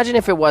 imagine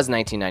if it was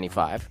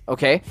 1995,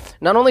 okay?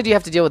 Not only do you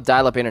have to deal with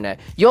dial-up internet,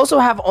 you also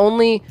have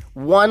only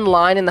one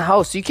line in the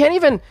house. So you can't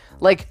even,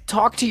 like,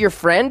 talk to your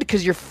friend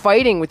because you're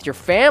fighting with your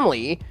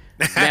family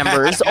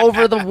members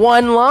over the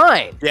one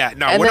line. Yeah,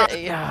 no, And we're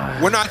then-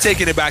 not. We're not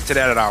taking it back to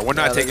that at all. We're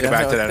not taking it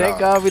back to that at Thank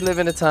all. God we live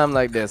in a time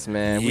like this,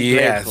 man. We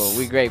grateful.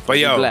 We grateful. But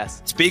we yo,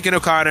 blessed. speaking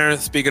of Connor,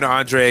 speaking of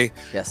Andre,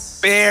 yes,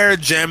 bare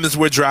gems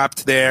were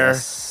dropped there.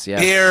 Yes.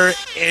 Bare,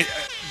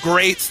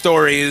 great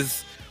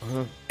stories.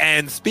 Mm-hmm.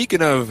 And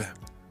speaking of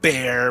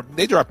bare,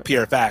 they dropped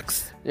Pierre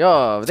Facts.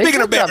 Yo,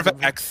 Speaking of bare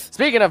facts.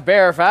 Speaking of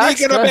bare facts.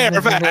 Speaking of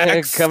bare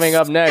facts. Coming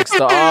up next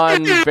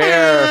on Bare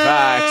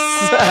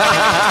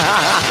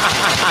Facts.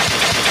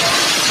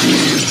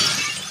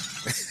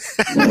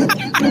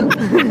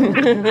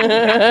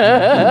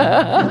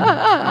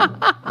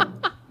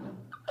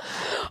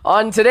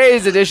 On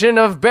today's edition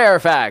of Bear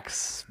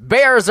Facts,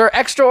 bears are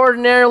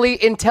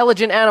extraordinarily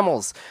intelligent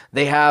animals.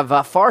 They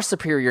have far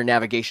superior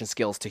navigation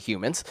skills to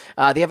humans.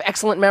 They have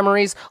excellent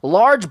memories,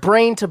 large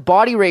brain to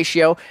body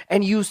ratio,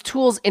 and use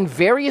tools in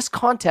various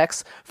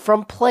contexts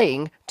from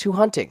playing to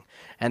hunting.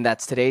 And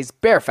that's today's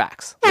Bear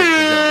Facts.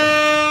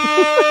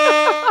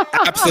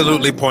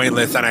 Absolutely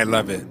pointless, and I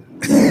love it.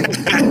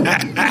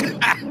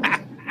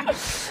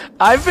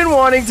 I've been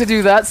wanting to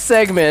do that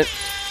segment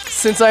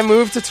since I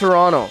moved to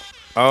Toronto.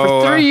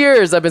 Oh, for 3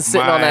 years, I've been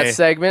sitting on my that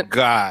segment.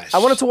 Gosh. I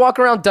wanted to walk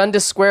around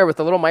Dundas Square with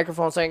a little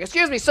microphone saying,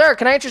 "Excuse me, sir,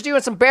 can I interest you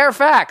in some bear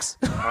facts?"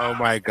 Oh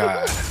my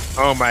God.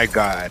 Oh my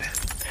God.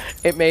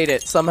 It made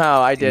it.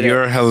 Somehow I did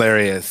You're it.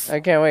 hilarious. I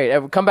can't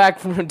wait. Come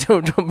back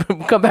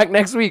come back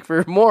next week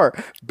for more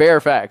bear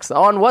facts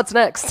on What's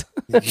Next.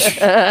 You're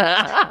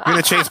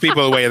gonna chase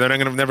people away. They're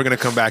never gonna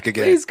come back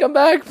again. Please come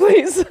back,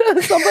 please.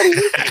 Somebody,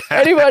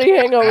 anybody,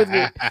 hang out with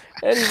me.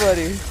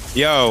 Anybody.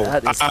 Yo,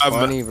 That is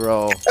funny,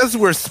 bro. As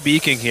we're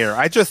speaking here,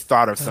 I just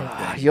thought of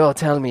something. Yo,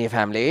 tell me,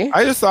 family.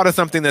 I just thought of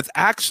something that's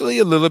actually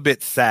a little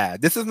bit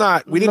sad. This is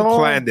not. We didn't No.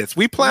 plan this.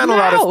 We plan a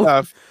lot of No.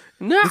 stuff.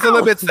 No. It's a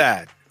little bit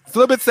sad. It's a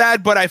little bit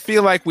sad, but I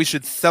feel like we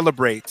should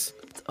celebrate.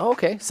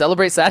 Okay,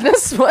 celebrate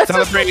sadness. What?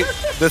 Celebrate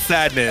the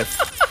sadness.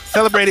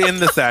 Celebrate in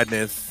the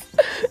sadness.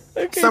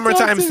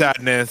 Summertime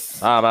sadness.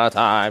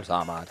 Summertime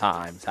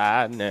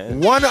sadness.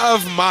 One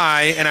of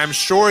my, and I'm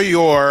sure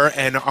your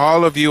and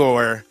all of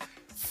your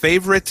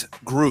favorite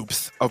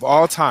groups of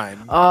all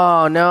time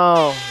Oh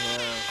no.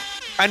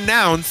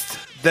 announced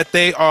that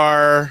they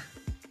are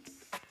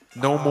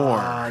no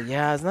more.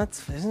 Yeah, isn't that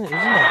weird?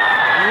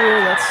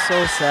 That's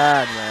so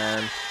sad,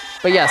 man.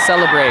 But yeah,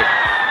 celebrate.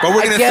 But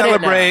we're I gonna get it now.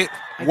 celebrate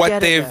I what get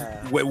it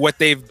they've now. what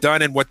they've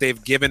done and what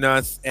they've given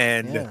us,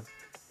 and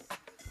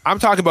I'm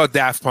talking about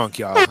Daft Punk,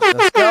 y'all.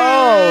 Let's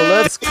go.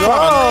 Let's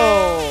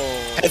go.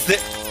 As the-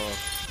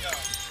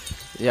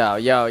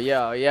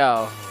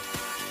 Yo.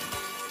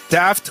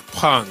 Daft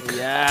Punk.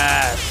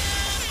 Yes.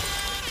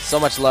 So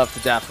much love to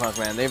Daft Punk,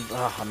 man. They've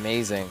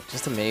amazing.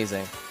 Just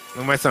amazing.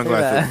 With my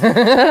sunglasses.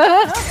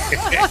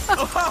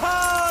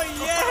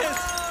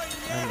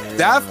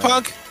 Daft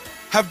Punk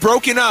have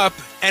broken up,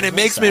 and it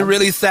makes me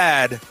really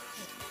sad.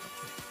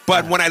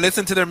 But when I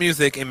listen to their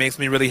music, it makes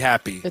me really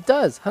happy. It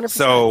does, 100%.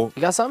 So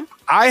you got something?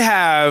 I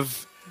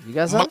have You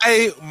got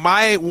something?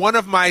 my one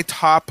of my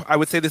top. I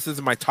would say this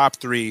is my top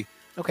three.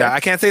 Okay. I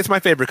can't say it's my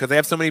favorite because they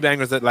have so many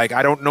bangers that like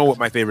I don't know what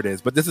my favorite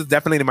is. But this is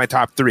definitely in my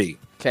top three.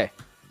 Okay.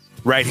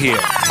 Right here.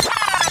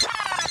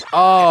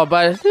 Oh,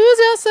 but who's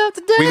yourself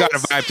today? We got to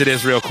vibe to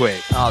this real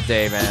quick. All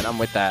day, man. I'm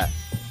with that.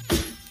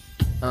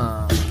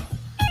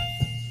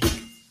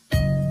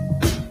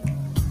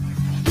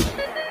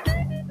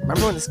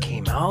 Remember when this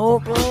came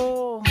out,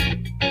 bro?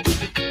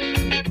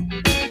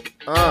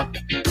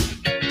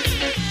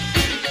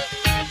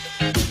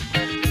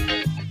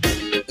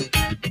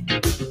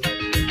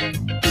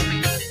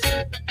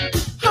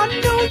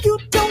 I know you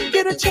don't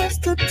get a chance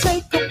to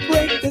take a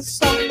break this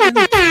often.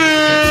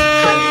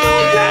 I know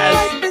your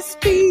life is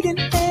speeding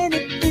and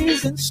it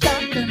isn't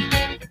stopping.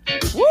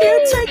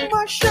 Here, take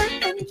my shirt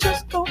and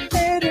just go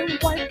ahead and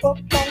wipe up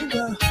on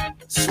the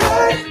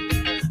slide.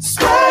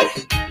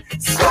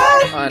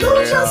 Unreal.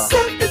 Lose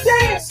yourself to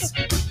dance.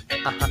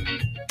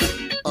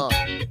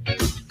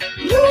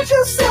 Lose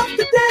yourself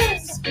to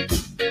dance.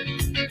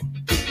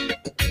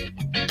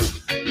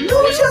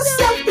 Lose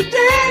yourself to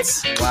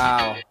dance.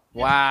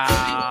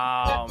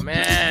 Wow,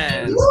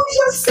 man. Lose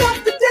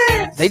yourself to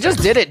dance. They just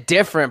did it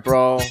different,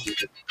 bro.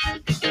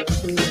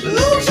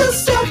 Lose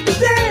yourself to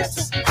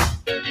dance.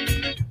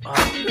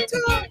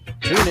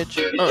 Tunage.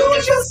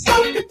 Lose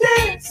yourself to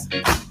dance.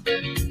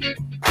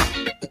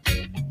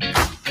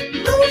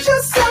 Lose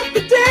yourself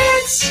to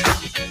dance.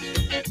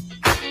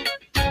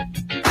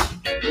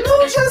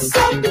 Lose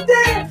yourself to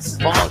dance.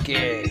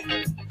 Funky.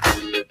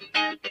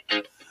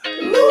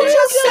 Lose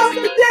yourself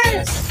to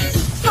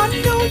dance.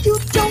 I know you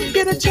don't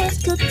get a chance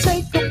to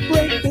take a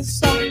break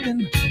this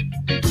often.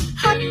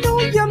 I know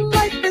your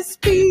life is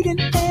speeding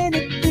and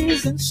it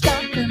isn't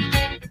stopping.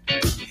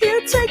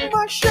 Here, take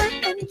my shirt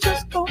and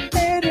just go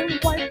ahead and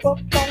wipe up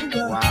on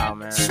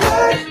the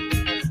slide.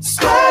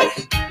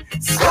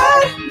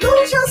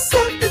 Lose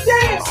yourself to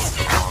dance.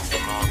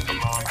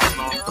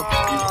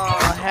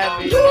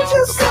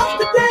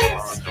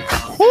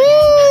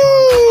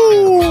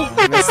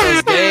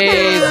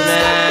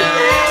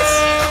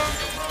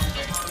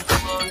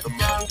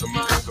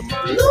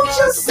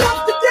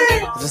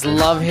 just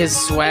love his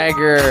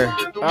swagger.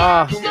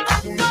 Oh.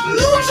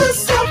 Lose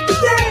yourself to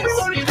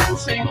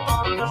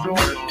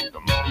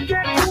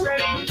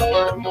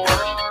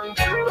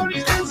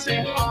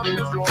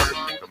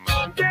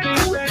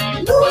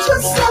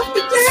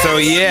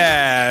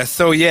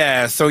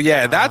So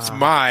yeah. That's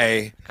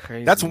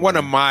one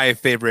of my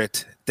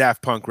favorite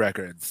Daft Punk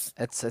records.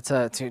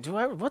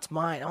 What's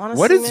mine? Honestly,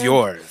 what is man?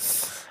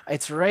 yours?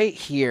 It's right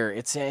here.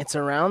 It's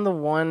around the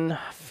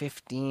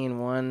 115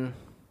 one.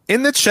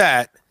 In the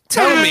chat,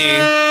 tell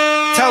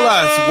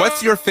us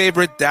what's your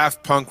favorite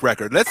Daft Punk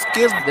record. Let's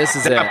give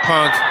Daft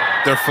Punk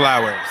their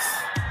flowers.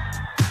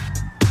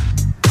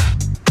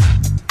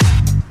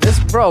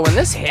 Bro, when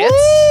this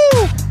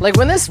hits, like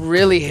when this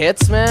really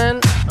hits, man,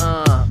 we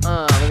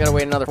gotta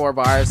wait another 4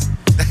 bars.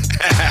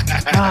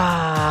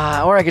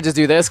 Or I could just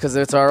do this because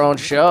it's our own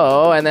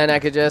show, and then I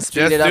could just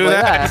speed it up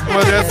like that.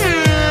 We'll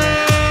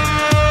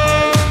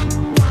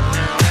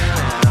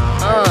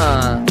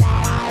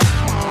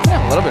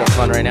have a little bit of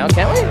fun right now,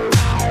 can't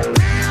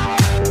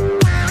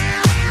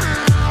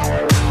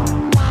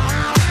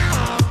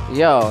we?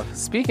 Yo,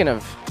 speaking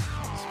of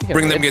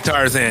bring them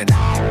guitars in.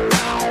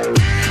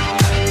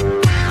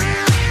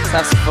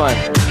 Let's have some fun.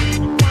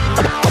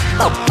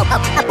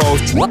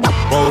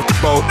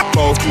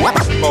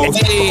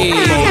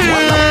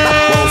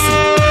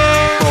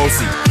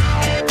 Bossy,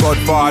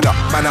 Godfather,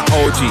 man a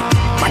OG,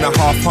 man a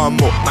half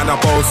humble, man a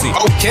bossy.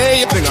 Okay.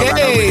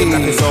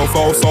 So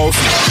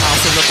saucy.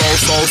 House on the boat,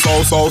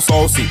 so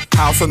saucy.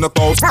 House on the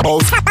boat,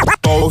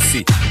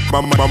 bossy.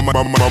 My money,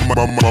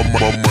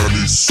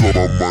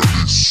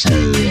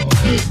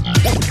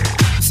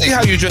 See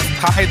how you just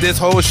tied this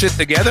whole shit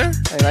together?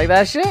 You like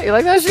that shit? You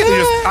like that shit? You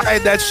just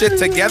tied that shit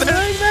together?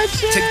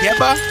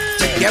 Together?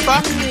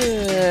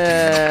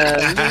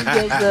 Yeah,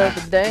 the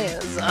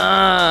dance.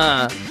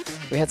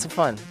 We had some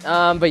fun.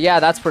 But yeah,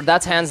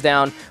 that's hands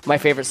down my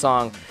favorite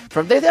song.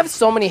 They have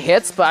so many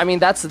hits, but I mean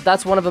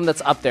that's one of them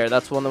that's up there.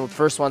 That's one of the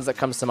first ones that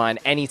comes to mind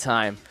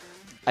anytime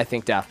I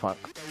think Daft Punk.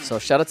 So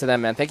shout out to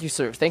them, man. Thank you,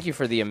 sir. Thank you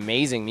for the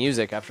amazing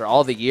music after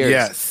all the years.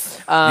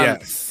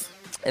 Yes.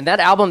 And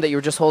that album that you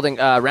were just holding,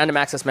 Random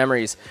Access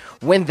Memories,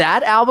 when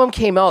that album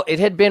came out, it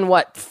had been,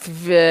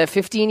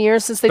 15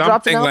 years since they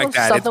dropped an album?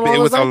 Something like that.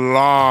 It was a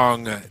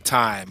long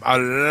time.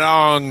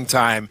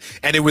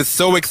 And it was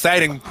so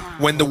exciting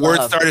when the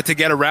word started to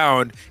get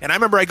around. And I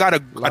remember I got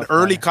an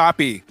early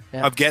copy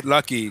of Get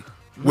Lucky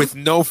with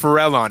no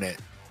Pharrell on it.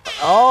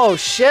 Oh,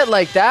 shit,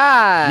 like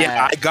that.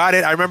 Yeah, I got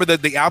it. I remember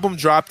that the album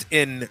dropped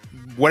in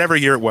whatever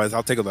year it was.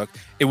 I'll take a look.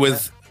 It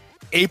was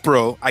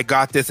April. I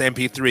got this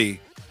MP3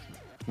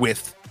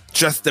 with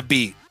just the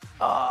beat.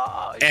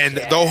 And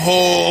the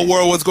whole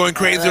world was going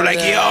crazy. Like,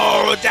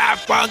 yo,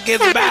 Daft Punk is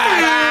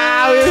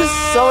back. We were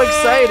so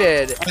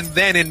excited. And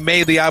then in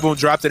May, the album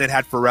dropped and it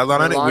had Pharrell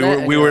on it.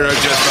 We were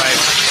just like...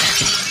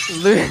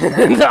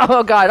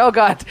 Oh, God. Are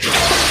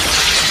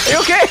you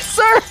okay,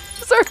 sir?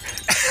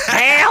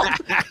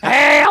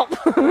 Help!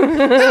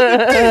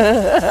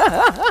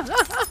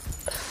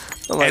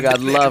 Oh, my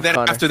God, love then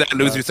Connor. After that,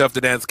 Lose Yourself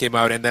to Dance came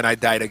out, and then I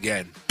died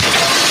again.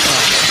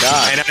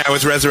 God. And then I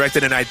was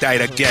resurrected and I died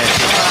again.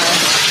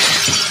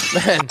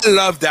 Man. I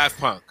love Daft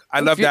Punk.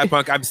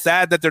 I'm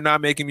sad that they're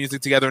not making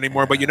music together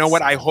anymore, but you know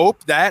what? I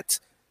hope that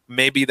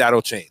maybe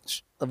that'll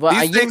change.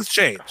 These things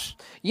change.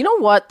 You know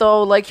what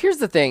though? Like, here's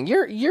the thing.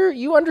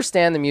 You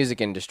understand the music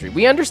industry.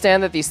 We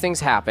understand that these things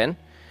happen,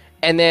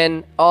 and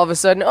then all of a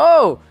sudden,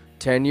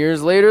 10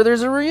 years later,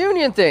 there's a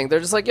reunion thing. They're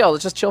just like, yo,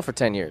 let's just chill for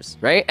 10 years,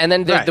 right? And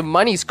then the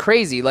money's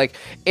crazy. Like,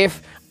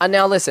 if...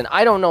 now, listen,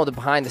 I don't know the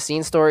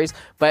behind-the-scenes stories,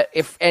 but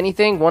if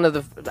anything, one of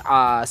the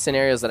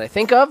scenarios that I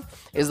think of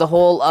is the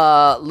whole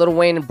Lil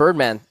Wayne and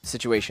Birdman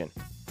situation.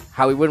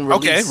 How he wouldn't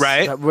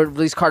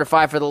release Carter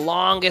 5 for the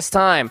longest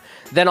time.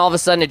 Then all of a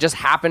sudden, it just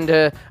happened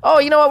to,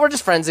 you know what, we're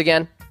just friends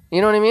again. You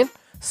know what I mean?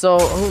 So,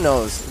 who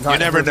knows? You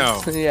never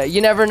know. Yeah,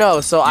 you never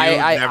know. So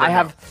I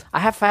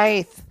have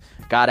faith.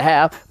 Gotta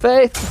have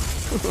faith.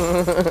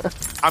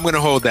 I'm gonna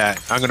hold that.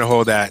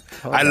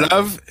 I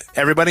love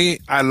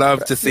everybody. I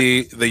love to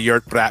see the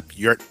yurt brap.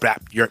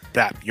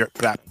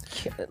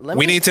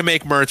 We need to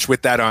make merch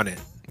with that on it.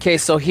 Okay,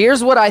 so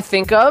here's what I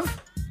think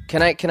of.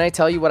 Can I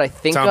tell you what I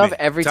think of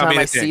every time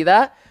I see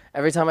that?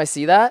 Every time I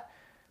see that.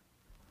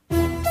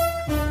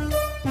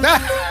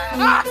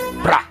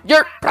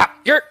 Yurt,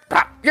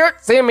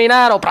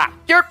 seminado,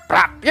 yurt,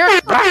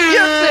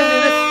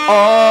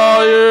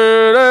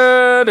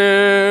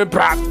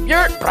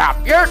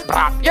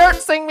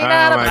 sing me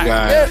now. Oh my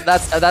God.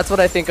 That's what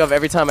I think of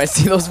every time I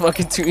see those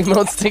fucking two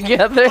emotes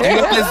together.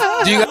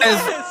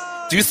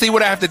 Do you see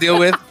what I have to deal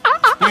with?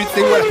 Do you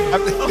see what I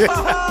have to deal with?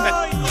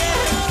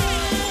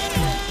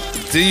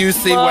 Do you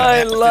see what I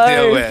have to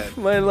deal with?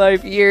 My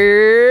life.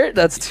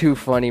 That's too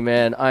funny,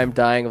 man. I'm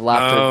dying of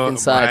laughter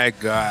inside. Oh my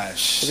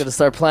gosh. I'm going to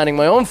start planning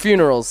my own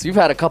funerals. You've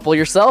had a couple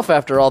yourself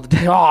after all the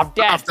day.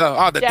 Daft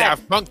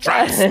Punk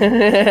drops.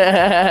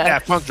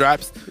 Daft Punk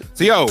drops.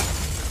 So, yo.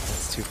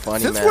 It's too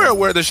funny, since man.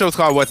 we're the show's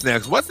called What's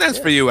Next? What's next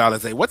for you,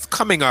 Alize? What's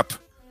coming up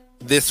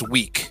this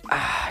week?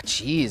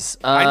 Jeez.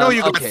 I know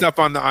you got okay. stuff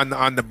on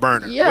the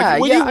burner. Yeah,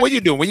 What yeah,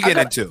 you doing? What you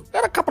getting into?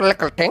 Got a couple of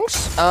little things.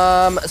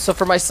 So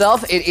for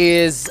myself, it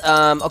is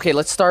okay.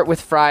 Let's start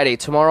with Friday.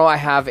 Tomorrow, I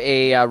have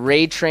a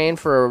raid train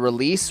for a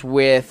release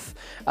with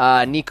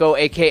Nico,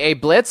 aka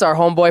Blitz, our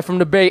homeboy from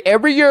the Bay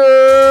every year.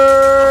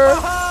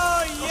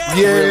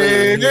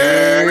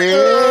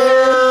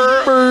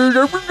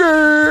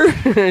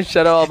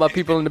 Shout out all my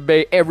people in the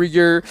Bay every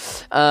year.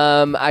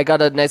 I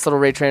got a nice little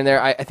raid train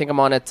there. I think I'm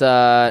on at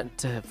I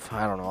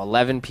don't know,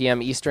 11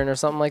 p.m. Eastern or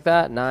something like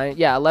that.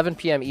 11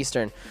 p.m.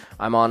 Eastern.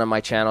 I'm on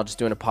my channel just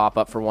doing a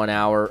pop-up for 1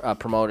 hour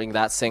promoting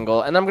that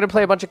single. And I'm going to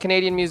play a bunch of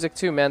Canadian music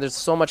too, man. There's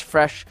so much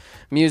fresh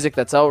music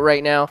that's out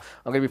right now.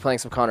 I'm going to be playing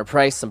some Connor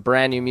Price, some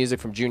brand new music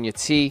from Junior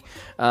T.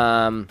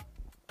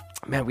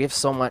 Man, we have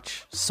so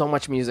much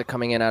music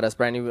coming in at us.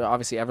 Brand new,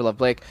 obviously, Everlove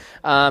Blake.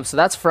 So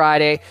that's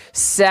Friday.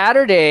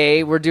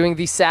 Saturday, we're doing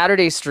the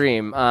Saturday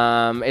stream.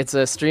 It's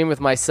a stream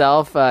with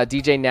myself,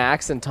 DJ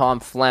Nax, and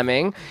Tom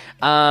Fleming.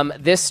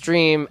 This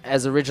stream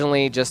is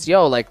originally just,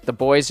 like the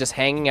boys just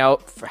hanging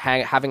out,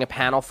 having a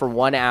panel for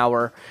 1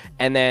 hour,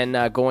 and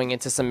then going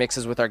into some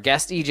mixes with our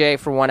guest DJ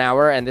for 1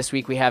 hour. And this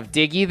week we have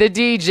Diggy the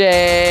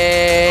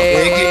DJ.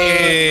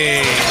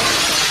 Diggy!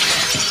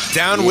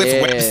 Down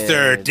with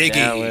Webster, Diggy.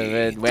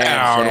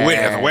 Down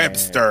with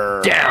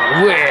Webster.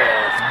 Down with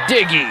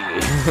Diggy.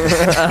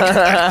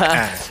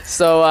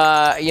 So,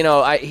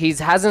 he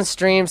hasn't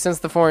streamed since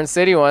the Foreign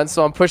City one,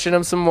 so I'm pushing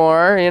him some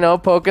more,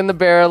 poking the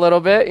bear a little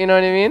bit, you know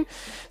what I mean?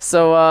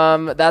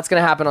 So that's going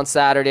to happen on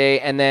Saturday.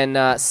 And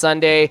then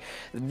Sunday,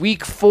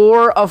 week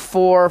 4 of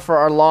 4 for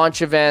our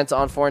launch event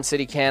on Foreign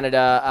City,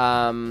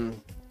 Canada.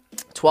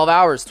 12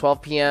 hours,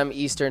 12 p.m.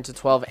 Eastern to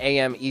 12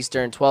 a.m.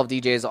 Eastern, 12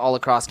 DJs all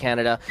across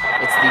Canada.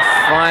 It's the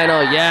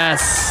final,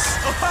 yes,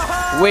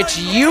 which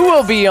you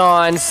will be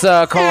on,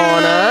 Sir Corners.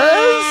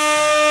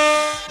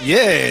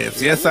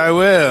 Yes, I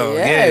will.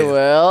 Yeah, I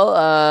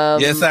will.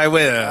 Yes, I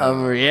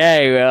will. Yeah,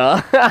 I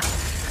will.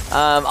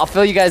 I'll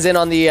fill you guys in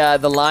on the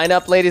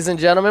lineup, ladies and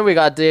gentlemen. We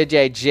got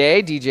DJ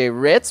J, DJ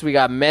Ritz, we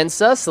got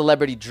Mensa,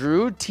 Celebrity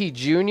Drew, T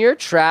Junior,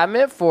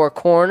 Trapmit, Four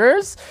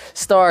Corners,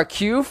 Star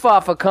Q,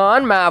 Fafa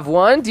Khan,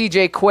 Mav1,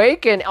 DJ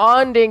Quake, and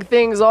ending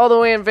things all the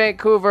way in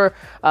Vancouver,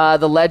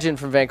 the legend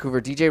from Vancouver,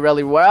 DJ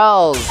Relly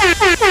Wells.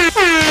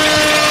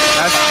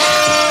 That's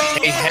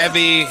a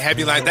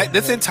heavy line.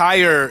 This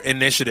entire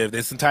initiative,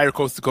 this entire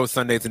Coast to Coast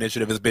Sundays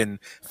initiative has been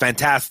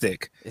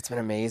fantastic. It's been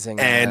amazing.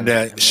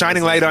 And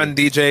shining light on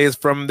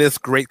DJs from this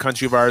great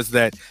country of ours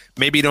that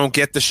maybe don't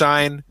get the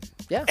shine.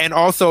 Yeah. And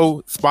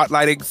also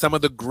spotlighting some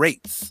of the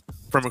greats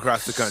from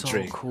across the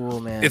country. So cool,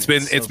 man. It's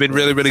been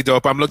really, really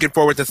dope. I'm looking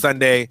forward to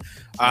Sunday,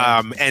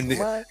 and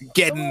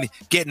getting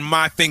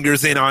my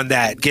fingers in on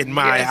that. Getting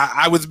my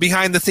I was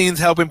behind the scenes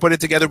helping put it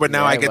together, but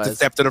now I get to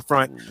step to the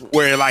front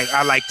where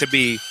I like to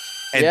be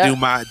and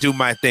do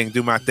my thing.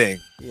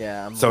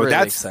 Yeah, I'm so really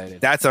that's excited.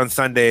 That's on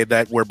Sunday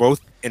that we're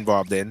both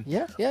involved in.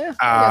 Yeah.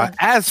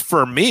 As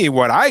for me,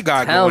 what I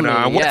got going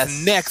on,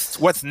 what's next?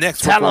 What's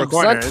next for Four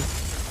Corners?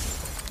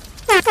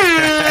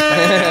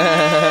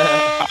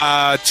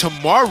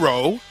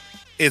 Tomorrow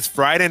is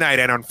Friday night,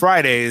 and on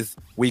Fridays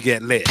we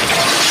get lit.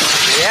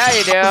 Yeah,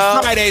 you do.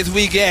 On Fridays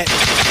we get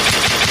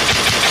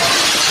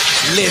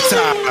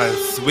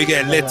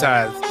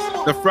litas.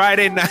 The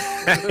Friday night.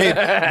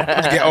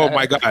 Oh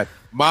my God,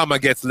 Mama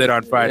gets lit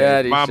on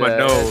Friday. Yeah, Mama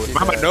knows.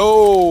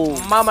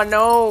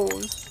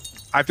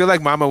 I feel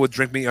like Mama would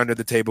drink me under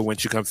the table when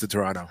she comes to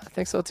Toronto. I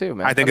think so too,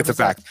 man. I think 100%. It's a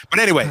fact. But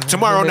anyway,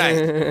 tomorrow night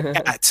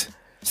at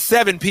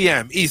 7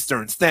 p.m.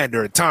 Eastern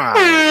Standard Time,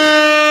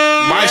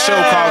 my show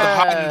called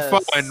Hot and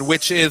Fun,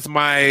 which is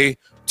my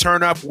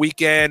turn-up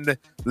weekend,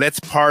 let's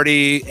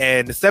party,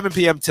 and 7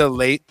 p.m. till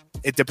late.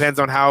 It depends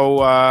on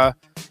how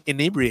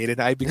inebriated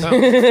I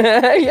become.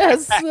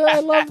 Yes, I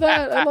love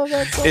that. I love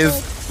that so is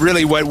much.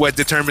 Really what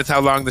determines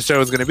how long the show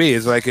is going to be.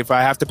 Is like if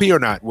I have to pee or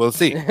not. We'll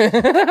see. That's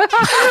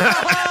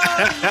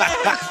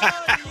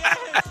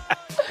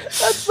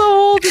the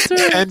whole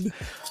determinant.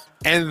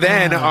 And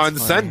then on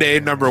Sunday,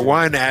 number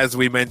 1, as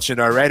we mentioned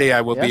already,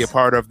 I will be a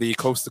part of the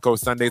Coast to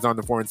Coast Sundays on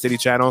the Foreign City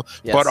channel.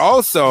 Yes. But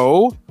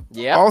also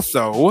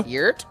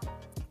Yurt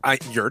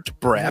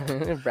Brep.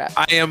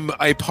 I am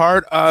a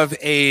part of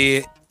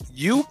a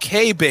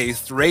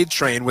UK-based raid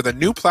train with a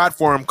new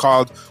platform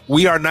called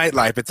We Are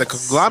Nightlife. It's a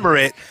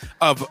conglomerate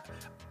of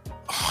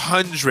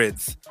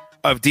hundreds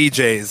of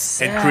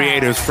DJs and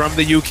creators from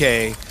the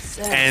UK,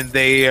 and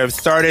they have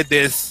started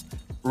this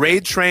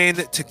raid train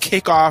to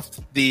kick off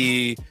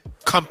the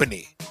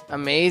company.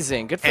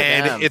 Amazing. Good for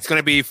them. them. It's going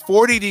to be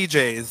 40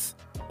 DJs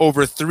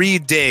over 3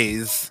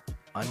 days.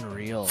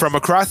 Unreal. From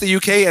across the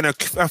UK and a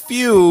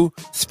few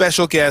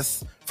special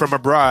guests from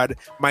abroad,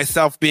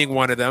 myself being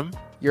one of them.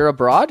 You're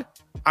abroad?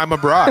 I'm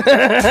abroad. Sorry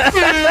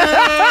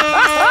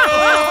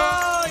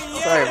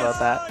about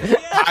that.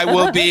 I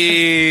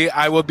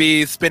will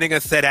be spinning a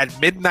set at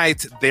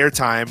midnight their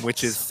time,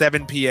 which is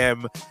 7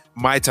 p.m.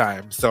 my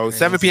time. So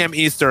 7 p.m.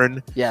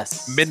 Eastern.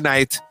 Yes.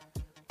 Midnight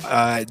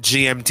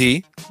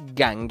GMT.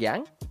 Gang.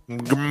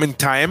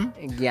 Time.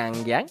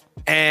 Gang.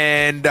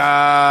 And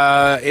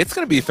it's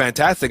gonna be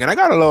fantastic. And I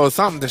got a little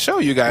something to show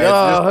you guys.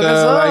 Yo, hook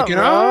us up, like, you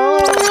know.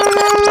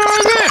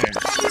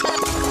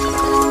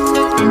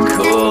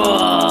 Cool.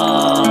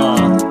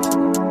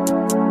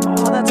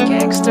 Oh, that's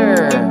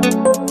gangster.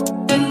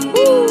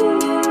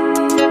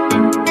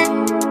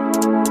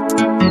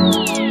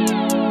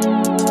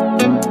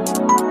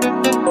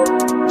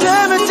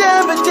 Jam it,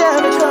 jam it,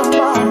 jam it, come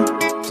on.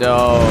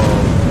 Dope.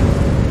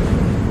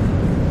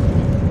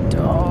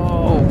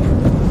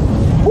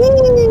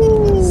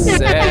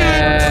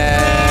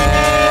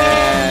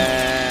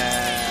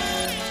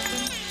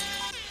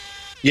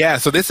 Yeah,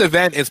 so this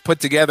event is put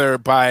together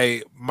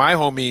by my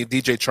homie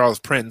DJ Charles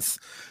Prince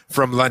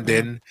from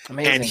London.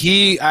 Amazing. And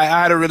I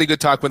had a really good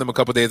talk with him a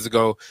couple days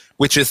ago,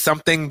 which is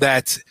something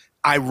that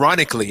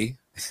ironically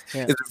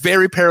is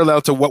very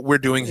parallel to what we're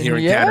doing here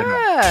in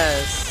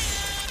Canada.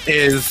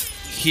 Is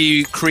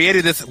he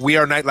created this We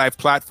Are Nightlife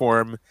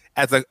platform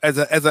as a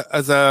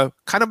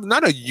kind of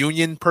not a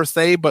union per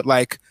se, but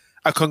like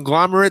a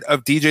conglomerate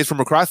of DJs from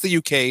across the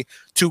UK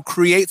to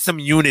create some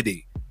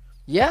unity.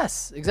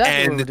 Yes,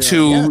 exactly. And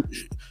to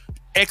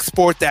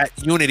export that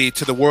unity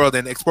to the world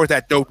and export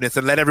that dopeness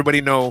and let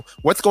everybody know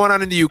what's going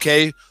on in the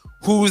UK,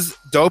 who's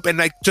dope, and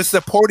like just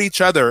support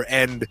each other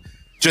and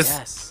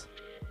just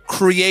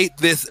create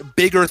this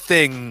bigger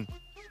thing.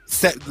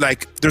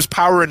 Like there's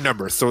power in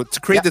numbers, so to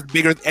create this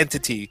bigger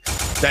entity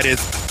that is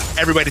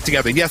everybody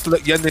together. Yes,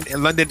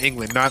 London,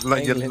 England, not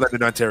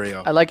London,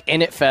 Ontario. I like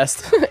In It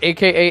Fest,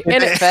 aka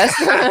In It Fest.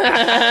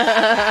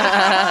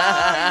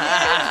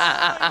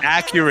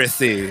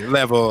 Accuracy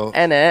level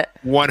In It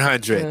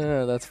 100.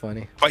 Oh, that's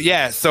funny. But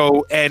yeah,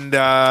 so and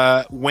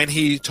when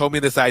he told me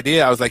this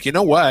idea, I was like, you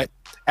know what?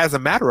 As a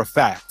matter of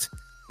fact,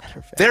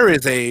 there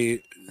is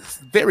a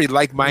very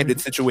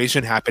like-minded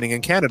situation happening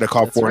in Canada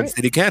called Foreign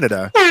City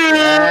Canada.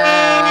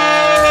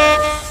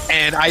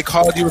 And I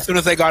called you as soon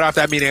as I got off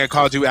that meeting. I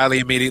called you, Ali,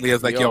 immediately. I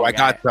was like, yo, I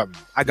got something.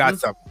 I got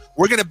something.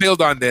 We're going to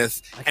build on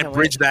this and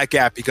bridge that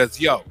gap because,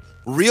 yo,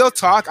 real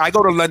talk, I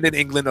go to London,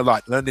 England a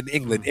lot. London,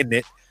 England, isn't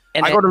it?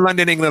 I go to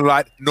London, England a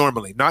lot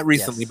normally. Not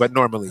recently, but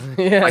normally.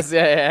 Yes,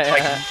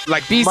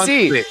 Like BC.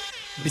 monthly.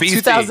 BC.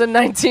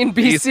 2019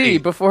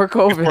 BC, before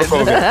COVID.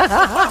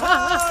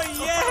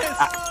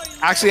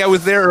 Actually, I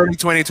was there early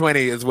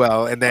 2020 as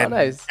well, and then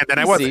I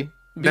wasn't.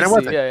 Then I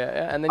wasn't.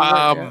 Yeah. And then you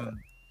weren't,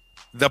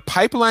 the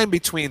pipeline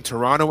between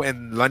Toronto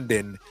and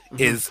London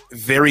is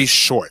very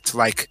short.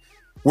 Like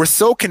we're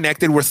so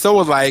connected, we're so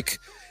alike,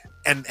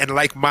 and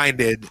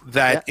like-minded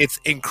that it's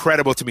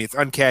incredible to me. It's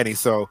uncanny.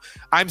 So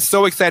I'm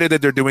so excited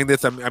that they're doing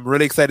this. I'm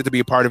really excited to be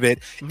a part of it,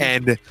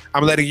 and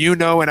I'm letting you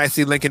know. And I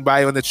see Lincoln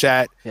Bio in the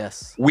chat.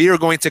 Yes, we are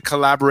going to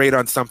collaborate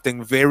on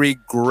something very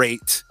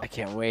great. I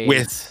can't wait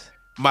with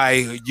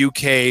my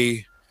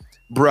UK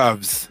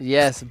bruvs.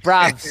 Yes,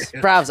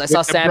 Bravs. I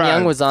saw Sam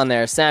Young was on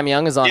there. Sam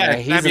Young is on there.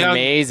 He's an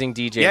amazing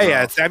DJ.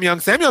 Yeah, Sam Young.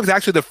 Sam Young's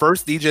actually the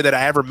first DJ that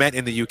I ever met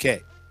in the UK.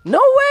 No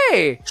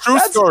way. True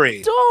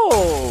story.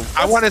 Dope.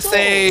 I want to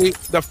say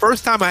the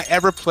first time I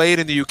ever played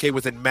in the UK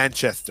was in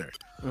Manchester.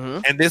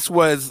 And this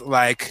was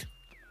like,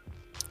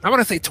 I want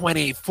to say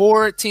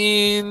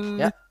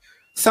 2014,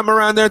 somewhere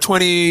around there,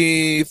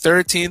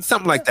 2013,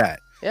 something like that.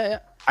 Yeah.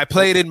 I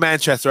played in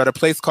Manchester at a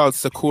place called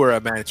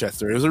Sakura,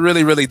 Manchester. It was a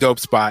really, really dope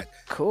spot.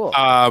 Cool.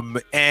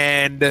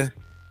 And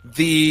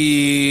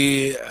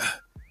the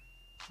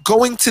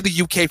going to the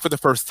UK for the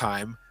first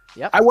time,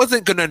 I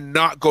wasn't going to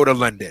not go to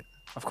London.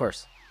 Of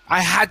course.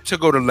 I had to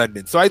go to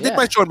London. So I did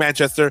my show in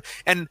Manchester,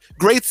 and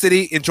great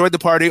city, enjoyed the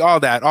party, all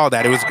that.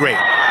 It was great.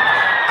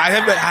 I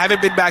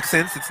haven't been back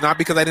since. It's not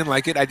because I didn't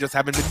like it. I just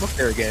haven't been booked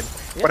there again.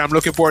 But I'm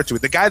looking forward to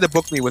it. The guy that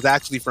booked me was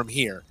actually from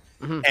here.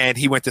 And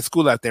he went to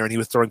school out there and he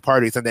was throwing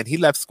parties, and then he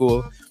left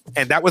school,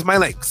 and that was my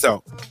link.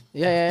 So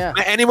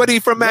anybody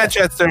from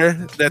Manchester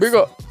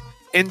that's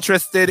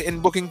interested in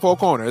booking Four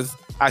Corners,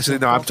 actually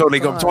no, I'm totally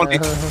going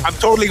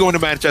to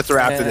Manchester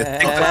after this.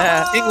 Thing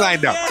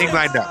lined up.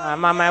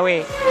 I'm on my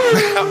way.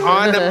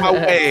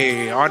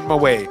 on my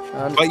way.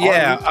 But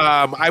yeah,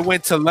 I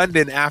went to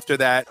London after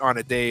that on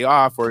a day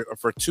off, or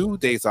for 2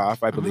 days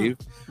off, I believe,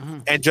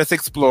 and just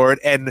explored.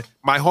 And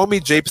my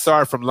homie Jape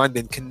Sar from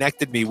London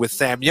connected me with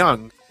Sam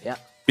Young.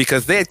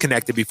 Because they had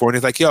connected before, and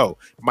he's like, yo,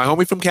 my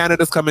homie from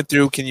Canada's coming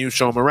through, can you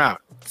show him around?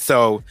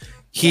 So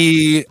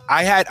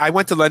I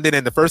went to London,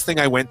 and the first thing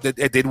I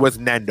did was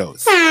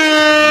Nando's.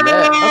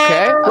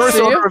 Okay. First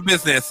order of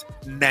business,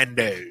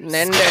 Nando's. So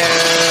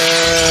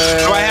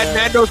I had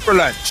Nando's for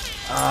lunch.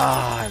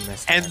 I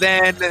missed And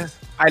then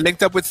I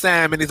linked up with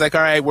Sam, and he's like,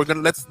 all right,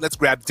 let's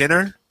grab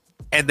dinner,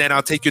 and then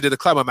I'll take you to the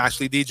club. I'm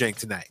actually DJing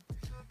tonight.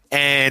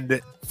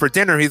 And for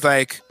dinner, he's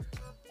like,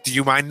 do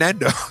you mind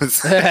Nando's?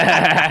 So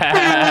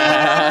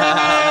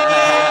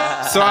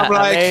I'm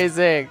like,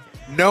 amazing.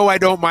 No, I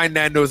don't mind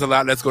Nando's a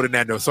lot. Let's go to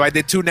Nando's. So I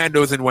did 2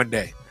 Nando's in one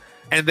day.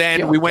 And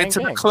then we went to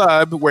the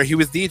club where he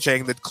was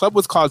DJing. The club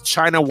was called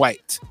China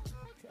White.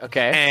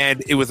 Okay.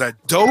 And it was a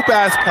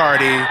dope-ass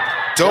party,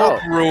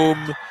 dope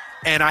room,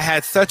 and I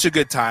had such a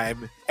good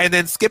time. And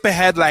then skip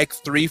ahead like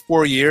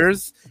 3-4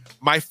 years,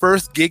 my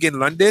first gig in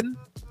London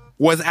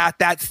was at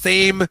that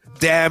same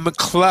damn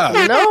club.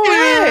 No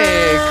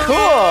way.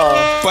 Cool.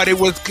 But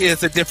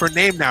it's a different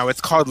name now. It's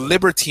called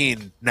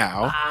Libertine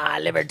now. Ah,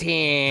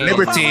 Libertine.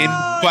 Libertine.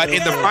 But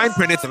in the fine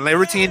print, it's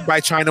Libertine by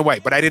China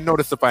White. But I didn't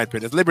notice the fine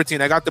print. It's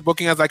Libertine. I got the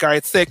booking. I was like, all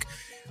right, sick.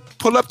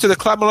 Pull up to the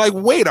club. I'm like,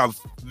 wait a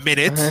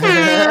minute.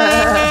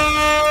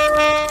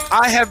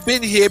 I have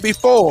been here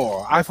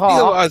before. I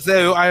feel as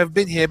though I have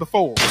been here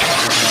before.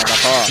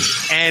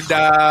 And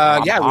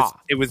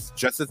it was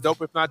just as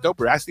dope, if not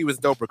doper. Actually, it was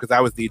doper because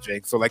I was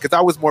DJing. So like, it's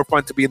always more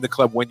fun to be in the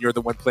club when you're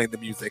the one playing the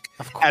music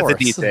as a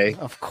DJ.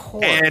 Of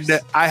course. And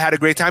I had a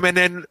great time. And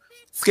then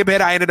skip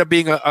ahead, I ended up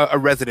being a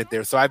resident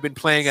there. So I've been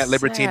playing at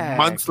Libertine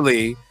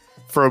monthly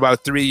for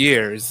about 3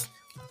 years,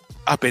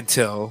 up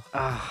until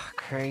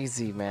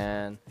crazy,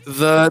 man.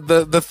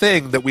 The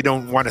thing that we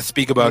don't want to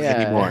speak about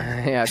anymore.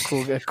 Yeah,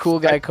 cool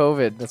guy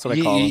COVID. That's what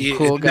I call him.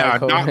 Cool guy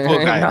COVID. Not cool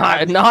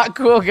guy. not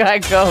cool guy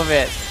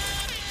COVID.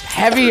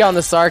 Heavy on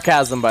the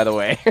sarcasm, by the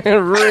way.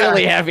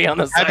 Really heavy on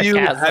the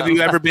sarcasm. Have you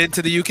ever been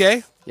to the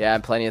UK? Yeah,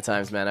 plenty of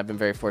times, man. I've been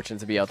very fortunate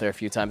to be out there a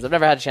few times. I've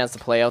never had a chance to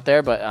play out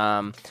there, but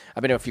I've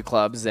been to a few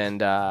clubs,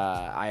 and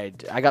I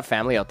got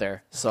family out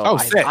there. So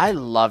I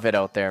love it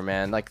out there,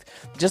 man. Like,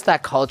 just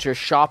that culture.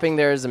 Shopping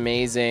there is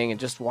amazing, and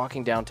just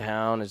walking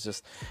downtown is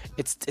just,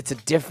 it's a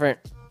different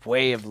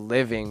way of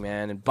living,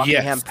 man. And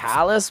Buckingham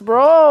Palace,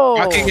 bro.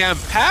 Buckingham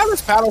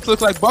Palace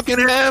looks like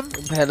Buckingham.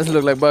 Palace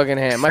look like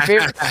Buckingham. My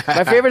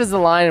favorite is the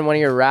line in one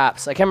of your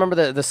raps. I can't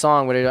remember the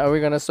song. But are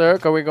we gonna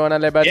Cirque? Are we going to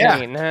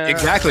Libertine? Yeah,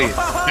 exactly.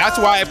 That's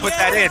why I put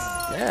that in.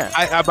 Yeah.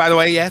 I by the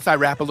way, yes, I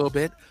rap a little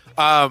bit.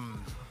 That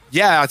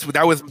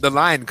was the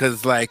line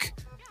because like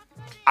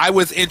I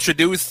was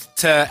introduced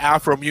to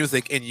Afro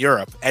music in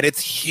Europe, and it's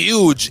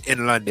huge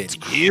in London.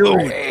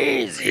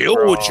 Huge.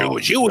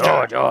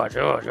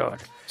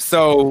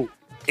 So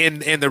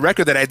in the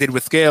record that I did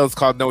with Scales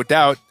called No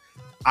Doubt,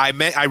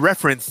 I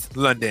referenced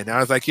London. I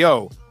was like,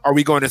 yo, are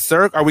we going to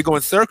Cirque? Are we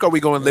going Cirque? Or are we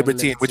going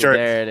Libertine? Which are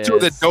two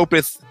of the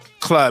dopest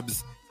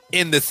clubs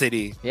in the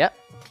city. Yep.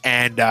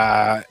 And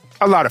a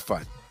lot of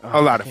fun.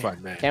 A lot of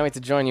fun, man. Can't wait to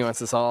join you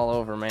once it's all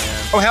over, man.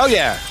 Oh, hell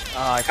yeah.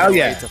 Oh, I can't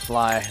wait to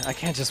fly. I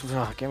can't just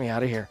get me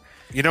out of here.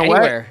 You know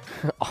what?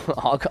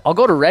 I'll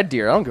go to Red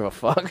Deer. I don't give a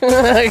fuck.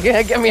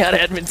 Get me out of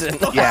Edmonton.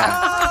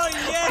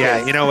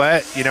 Yeah, you know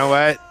what?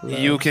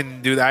 You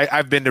can do that.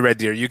 I've been to Red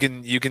Deer. You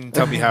can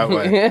tell me how it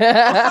went.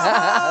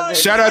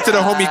 Shout out to the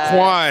homie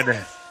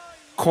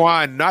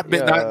Quan, not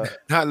little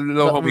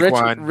homie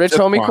Quan. Rich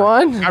homie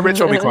Quan? Not rich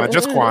homie Quan,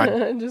 just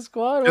Quan. Just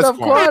Quan. What up,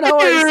 Quan? How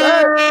are you,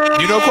 sir?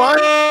 You know Quan?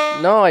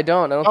 No, I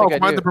don't. I don't think I do.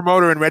 Quan's the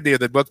promoter in Red Deer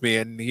that booked me,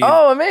 and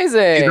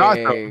amazing. He's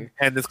awesome.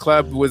 And this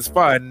club was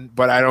fun,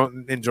 but I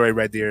don't enjoy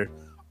Red Deer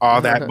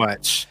all that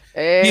much.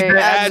 Hey, he's the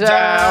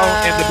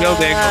agile in the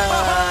building.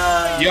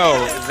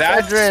 Yo,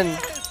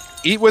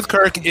 Eat with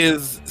Kirk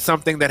is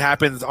something that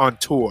happens on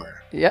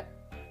tour. Yep.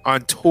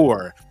 On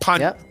tour.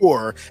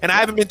 Tour. And I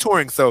haven't been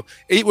touring, so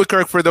Eat with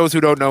Kirk, for those who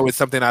don't know, is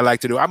something I like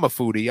to do. I'm a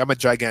foodie. I'm a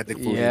gigantic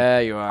foodie. Yeah,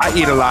 you are. I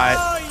eat a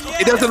lot.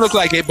 It doesn't look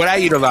like it, but I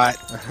eat a lot.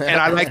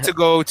 And I like to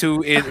go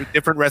to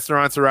different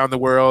restaurants around the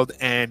world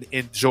and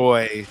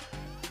enjoy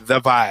the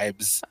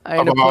vibes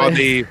of all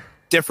the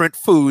different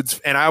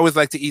foods. And I always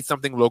like to eat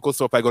something local.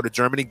 So if I go to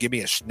Germany, give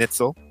me a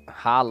schnitzel.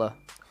 Holla.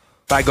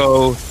 If I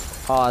go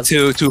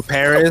to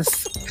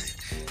Paris,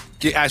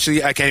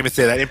 actually, I can't even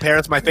say that. In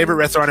Paris, my favorite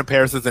restaurant in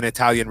Paris is an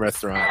Italian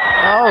restaurant.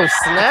 Oh,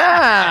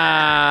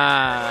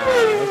 snap.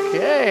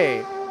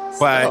 Okay.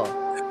 But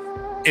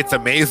it's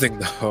amazing,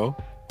 though.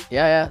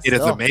 Yeah. It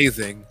is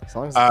amazing.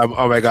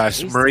 Oh, my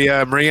gosh.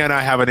 Maria and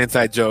I have an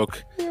inside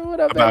joke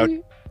about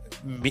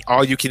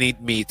all you can eat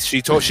meat.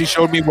 She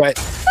showed me what...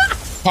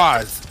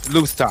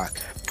 Loose talk.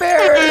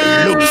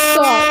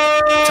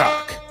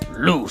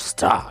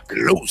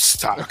 Loose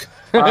talk.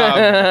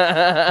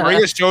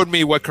 Maria showed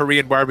me what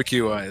Korean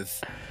barbecue was.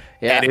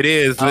 Yeah. And it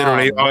is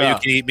literally all you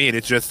can eat meat.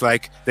 It's just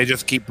like they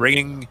just keep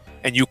bringing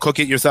and you cook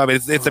it yourself.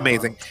 It's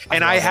amazing.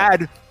 And I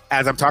had,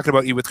 as I'm talking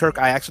about Eat with Kirk,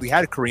 I actually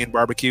had a Korean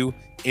barbecue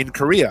in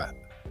Korea.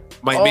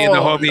 Me and my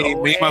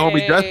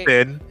homie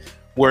Justin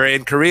were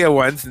in Korea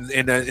once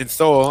in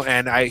Seoul,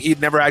 and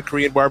he'd never had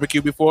Korean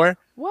barbecue before.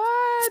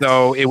 What?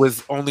 So it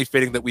was only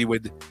fitting that we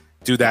would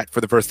do that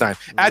for the first time.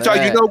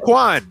 Agile, you know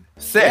Quan.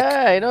 Sick.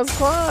 Yeah, he knows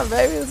Quan,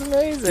 baby. It's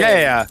amazing.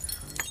 Yeah.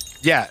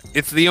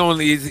 It's the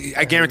only,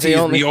 I guarantee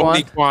he's the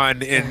only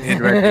Quan in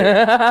Red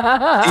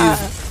Deer.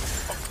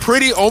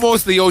 He's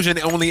almost the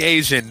only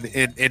Asian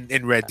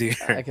in Red Deer.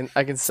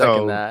 I can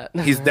second that.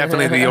 He's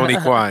definitely the only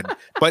Quan.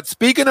 But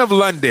speaking of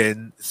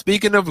London, I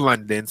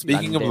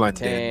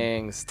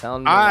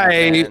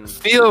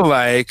feel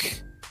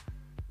like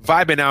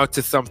vibing out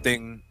to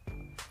something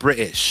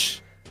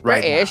British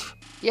right now.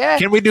 Yeah.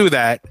 Can we do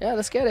that? Yeah,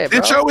 let's get it, bro.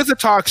 This show is a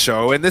talk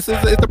show, and it's a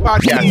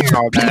podcast and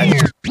all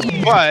that.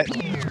 But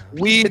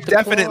we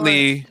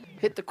definitely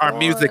are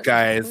music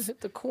guys,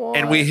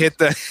 and we hit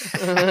the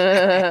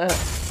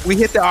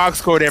aux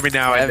chord every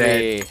now and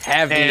then.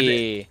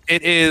 Heavy.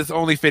 And it is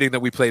only fitting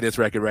that we play this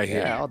record right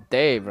here. Yeah, all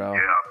day, bro.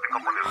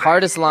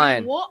 Hardest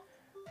line.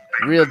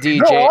 Real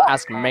DJ,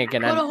 ask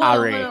Megan and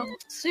Ari. Hold on.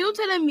 So you're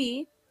telling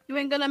me you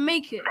ain't gonna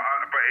make it?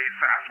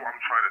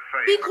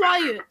 Be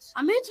quiet.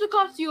 I'm here to look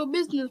after your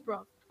business,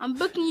 bro. I'm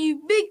booking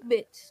you big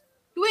bits.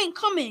 You ain't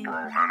coming. Did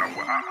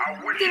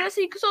I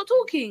say you can start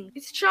talking?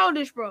 It's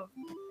childish, bro.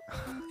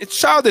 It's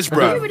childish, Are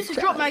bro. you ready to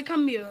drop my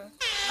cambio?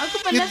 I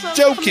could You're Vanessa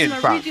joking, come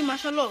in bro. and redo my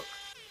Sherlock.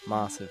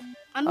 Massive.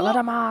 And A what? lot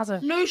of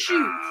massive. No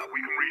shoot.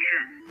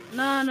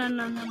 No.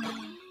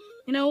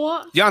 You know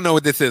what? Y'all know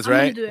what this is, I'm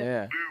gonna right? do it.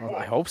 Yeah. Well,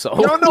 I hope so.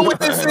 Y'all know what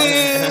this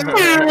is.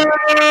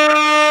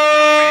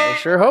 I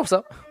sure hope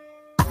so.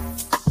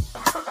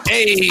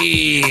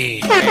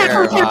 Hey.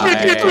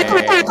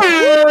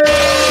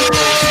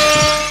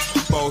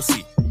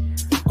 Bossy.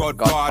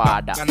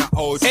 Godfather. And a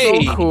OG.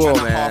 Hey. So cool, man.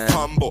 man. Half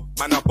humble.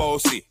 Man a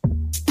bossy.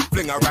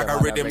 Fling a rag a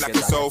rhythm like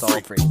it's all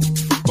free.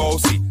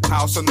 Bossy.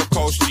 House on the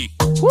coast G.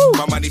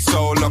 My money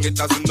so long it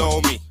doesn't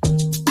know me.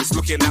 It's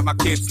looking at my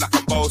kids like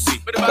I'm bossy.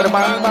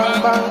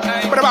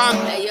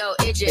 Hey, yo,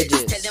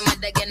 Idris. Tell them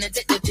what they're gonna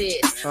take the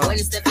piss. When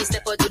Steffi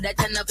step out to that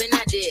turn up in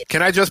a dick.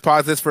 Can I just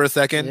pause this for a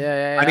second?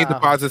 Yeah. I need to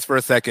pause this for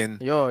a second.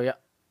 Yeah.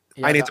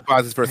 I need to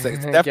pause this for a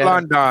second.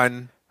 Stefflon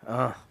Don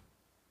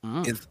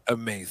is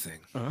amazing.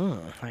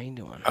 How you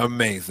doing?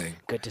 Amazing.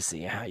 Good to see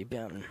you. How you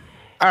been?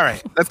 All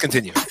right, let's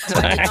continue. I'm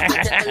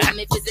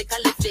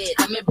physically fit.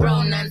 I'm a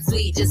brown and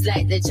sweet, just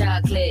like the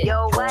chocolate.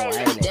 Yo,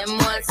 them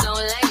ones don't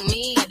like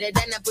me. Other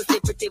than a pussy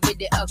pretty with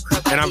the okra.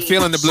 And I'm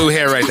feeling the blue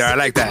hair right there. I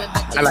like that.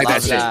 I like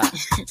that shit.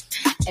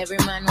 Every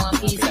man want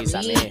piece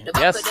of me.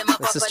 Yes,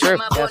 this is true.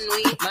 Yes.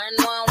 Man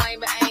want wine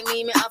behind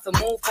me. Me have to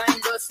move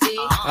kind dusty.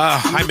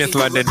 I miss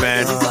London,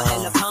 man.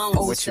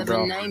 With you,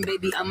 bro.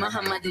 Baby, I'm a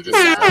hammer.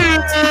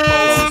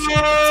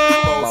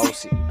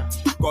 Bossy.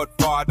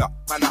 Godfather,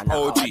 man a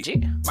OG,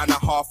 man a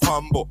half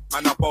humble,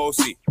 man a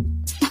bossy.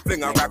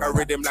 Fling a rag a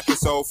rhythm like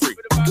it's all free.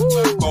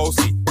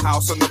 Bossy,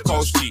 house on the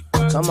coast G.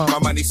 My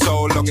money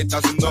so long it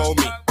doesn't know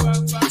me.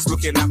 It's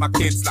looking at my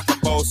kids like a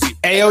bossy.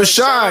 Ayo,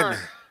 Sean.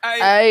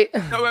 Hey.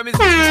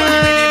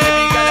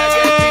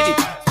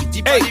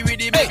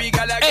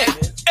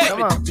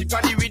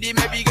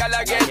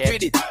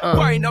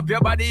 Wind up your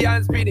body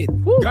and spin it.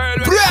 Girl, when you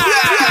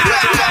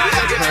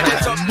turn it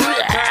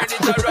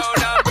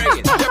around and bring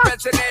it. You're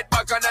pressing it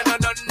back on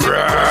and on.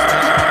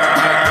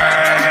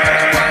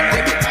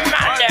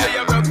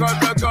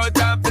 Broke out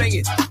and fling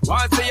it.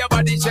 Once your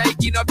body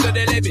shaking up to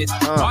the limit.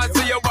 Once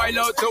you wild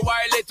out to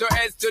wild it to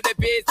S to the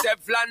base of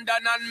London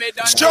and mid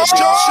and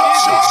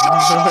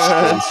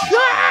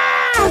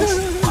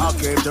I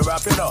came to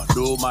rap it up,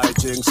 do my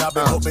thing.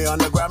 Sabi put me on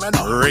the gram and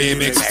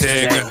remix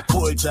thing.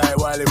 Pull Jai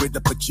Wiley with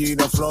the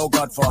Pacino flow.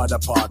 Godfather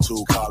part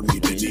 2, call me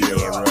the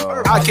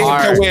hero. I came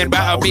to win,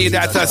 but me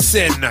that's a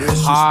sin.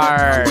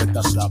 Hard.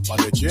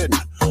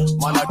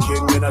 Man a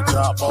king in a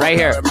top. Right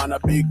here. Man a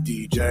big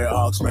DJ,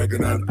 Ox,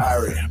 Megan and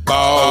Harry.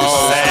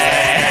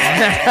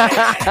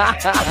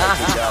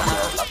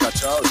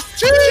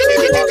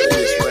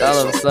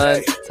 Tell him,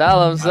 son.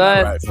 Tell him,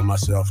 son. Right for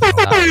myself.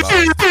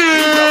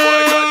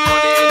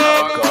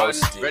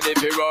 Ready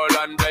to roll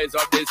and blaze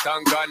up this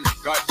tankan.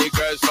 Got the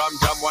girls from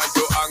Jamwan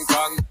to Hong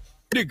Kong.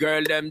 The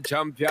girl them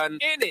champion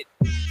in it.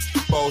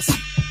 Bossy.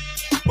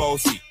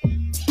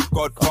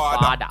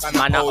 Godfather,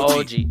 man a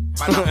OG.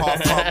 Man a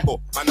half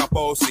humble, man a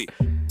bossy.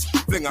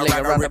 Fling a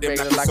rag a rhythm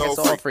like it's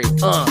all free.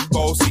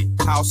 Bossy,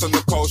 house on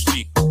the coast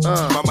G.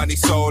 My money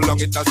so long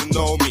it doesn't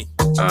know me.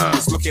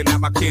 It's looking at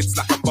my kids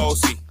like I'm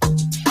bossy.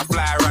 I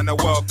fly around the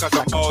world cause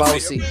I'm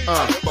bossy.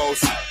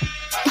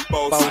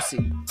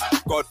 Bossy.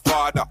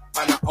 Godfather,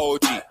 man a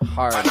OG.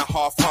 Man a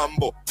half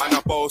humble, man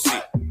a bossy.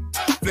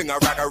 Fling a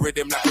rag a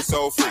rhythm like it's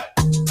all free.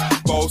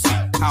 Bossy,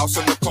 house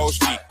on the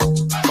coast G.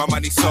 My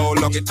money so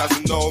long it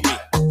doesn't know me.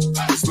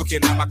 It's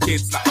looking at my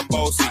kids like I'm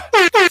bossy. I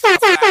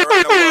fly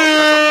around the world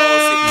cause I'm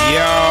bossy. Yo,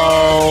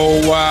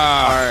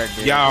 wow. Hard,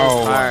 dude. Yo.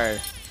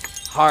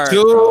 Hard.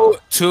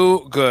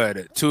 Too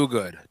good.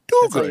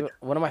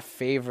 One of my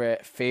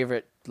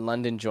favorite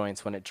London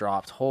joints when it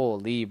dropped.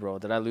 Holy, bro.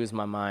 Did I lose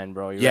my mind,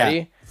 bro? You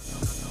ready?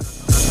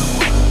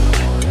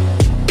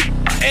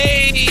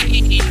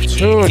 Hey.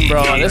 Tune,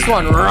 bro. This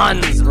one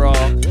runs, bro.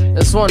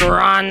 This one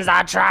runs.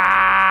 I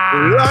try.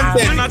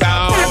 London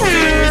town.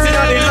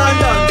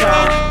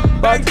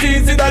 Bad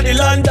cheese in the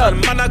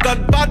London. Man, I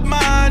got bad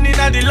man in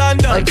the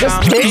London. Like,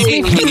 just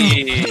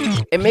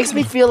it makes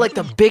me feel like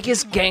the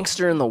biggest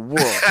gangster in the world.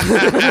 You know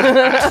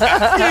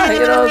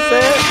what I'm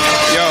saying?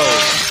 Yo,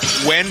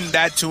 when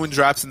that tune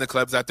drops in the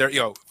clubs out there,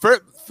 yo,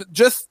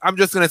 I'm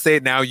just gonna say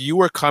it now. You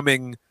are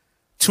coming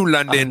to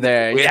London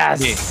there. with Yes.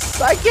 me.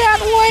 I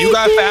can't wait. You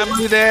got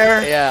family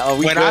there. Yeah. Oh,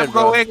 when I'm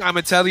going, I'm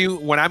gonna tell you.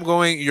 When I'm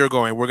going, you're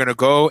going. We're gonna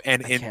go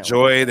and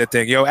enjoy the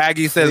thing. Yo,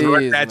 Aggie says,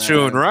 "Run that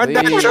tune. Run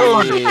that tune.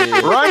 Run that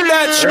tune. Run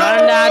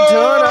that tune.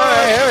 All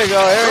right, here we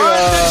go.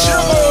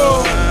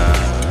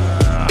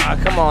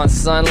 Come on,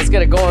 son. Let's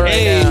get it going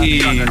right now.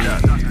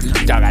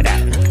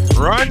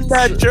 Run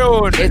that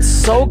tune. It's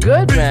so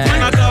good, man.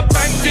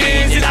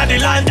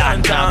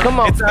 Come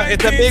on.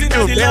 It's a big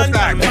tune.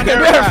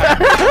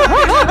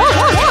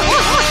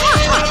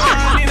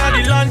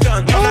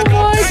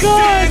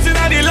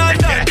 Oh my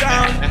God.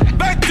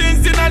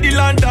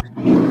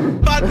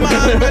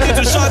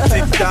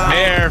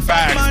 Bare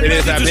facts. It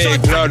is a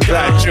big blood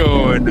clot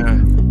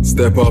tune.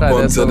 Step up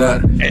onto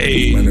that.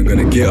 Hey. Man, I'm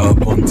gonna get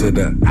up onto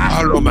that.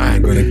 Hello, man.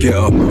 I'm gonna get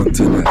up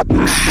onto that. Man,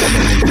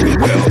 I'm gonna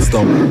get up,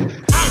 stomp.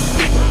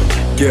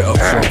 Get up,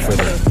 strong for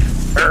that.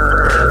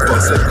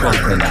 Bust it,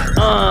 conquer that.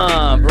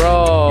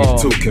 Bro.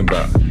 What you talking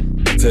about?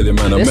 Tell you,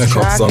 man, I This make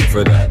up track- song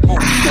for that.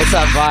 What's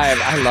that vibe?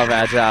 I love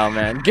Agile,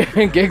 man.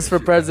 Gigs for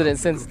president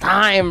since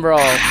time, bro.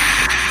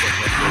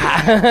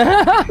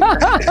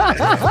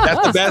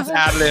 That's the best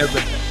ad-lib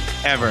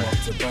ever.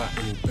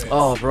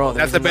 Oh, bro.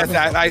 That's the best.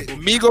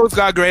 Migos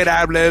got great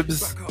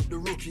ad-libs.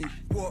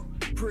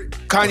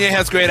 Kanye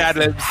has great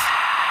ad-libs.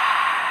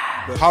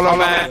 Hollow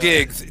Man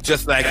gigs,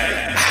 just like...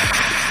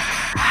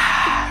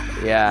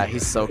 Yeah,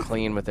 he's so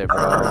clean with it, bro.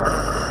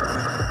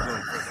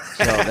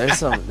 Yo, there's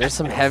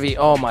some heavy.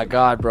 Oh my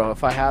god, bro.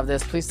 If I have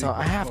this, please don't.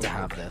 I have to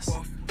have this.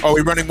 Oh,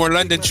 we're running more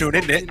London tune,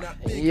 isn't it?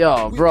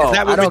 Yo, bro. Is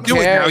that what I we're don't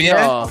doing care. now,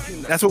 yeah? Yo.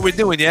 That's what we're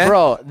doing, yeah?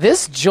 Bro,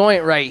 this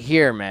joint right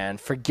here, man.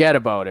 Forget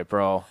about it,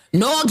 bro.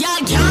 No girl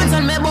can't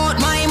tell me about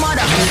my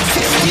mother.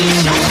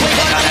 16 shots, we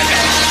got a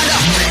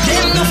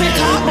them no fit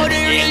talk about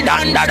the real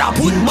dandada.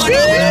 Put money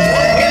in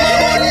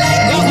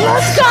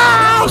let's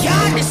go!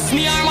 Can't diss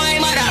me or my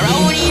mother.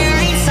 Round here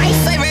ain't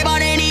safe,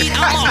 everybody need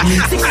ammo.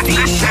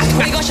 16 shots,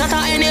 we got shot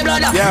at any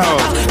blood.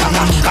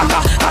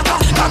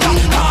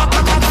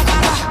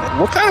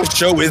 What kind of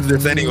show is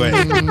this anyway?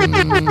 Yeah,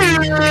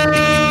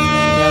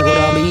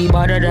 gotta be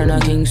better than a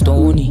King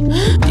Stony.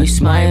 This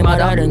my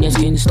mother, then your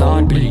skin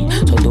start bleed.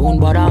 So don't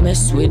bother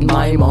mess with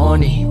my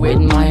money, with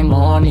my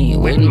money,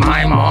 with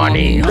my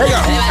money. Bro,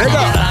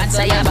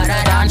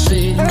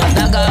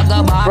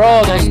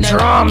 those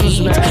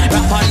drums, man.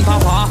 Rap and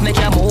pop off, make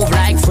you move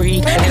like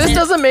freak. If this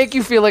doesn't make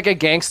you feel like a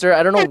gangster,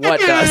 I don't know what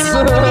does.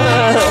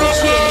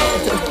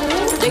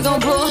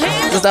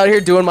 Just out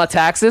here doing my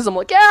taxes. I'm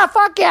like, yeah,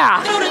 fuck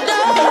yeah.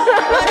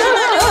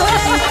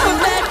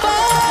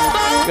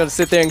 You gonna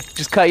sit there and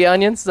just cut your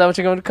onions? Is that what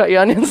you're going to cut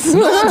your onions?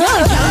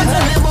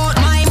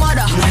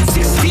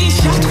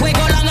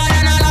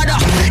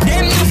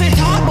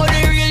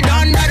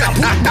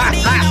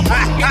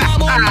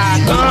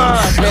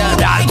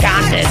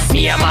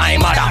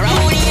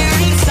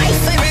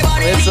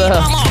 It's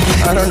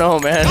I don't know,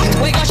 man.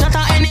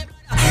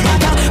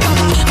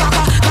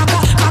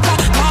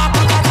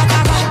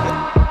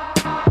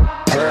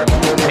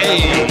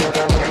 Hey,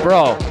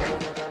 bro.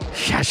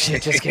 That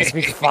shit just gets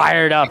me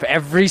fired up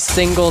every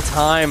single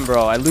time,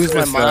 bro. I lose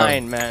my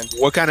mind, man.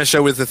 What kind of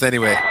show is this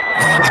anyway?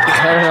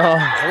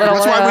 I don't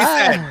know.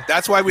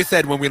 That's why we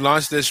said when we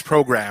launched this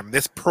program,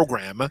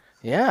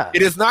 yeah,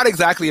 it is not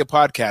exactly a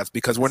podcast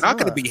because we're not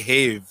going to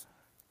behave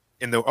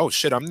in the. Oh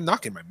shit! I'm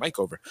knocking my mic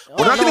over.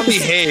 We're not going to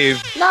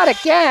behave. Not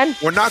again.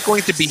 We're not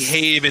going to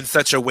behave in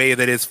such a way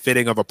that is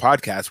fitting of a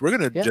podcast. We're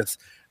going to just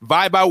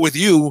vibe out with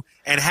you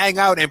and hang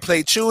out and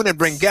play tune and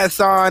bring guests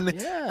on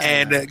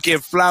and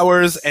give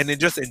flowers and then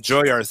just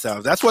enjoy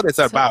ourselves. That's what it's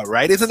about,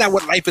 right? Isn't that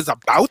what life is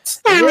about?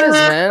 It is,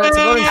 man. It's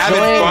about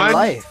enjoying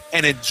life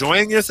and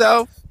enjoying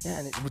yourself. Yeah,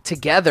 and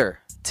together.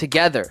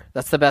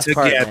 That's the best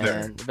part,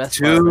 man. The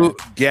best part, man.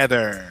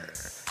 Together.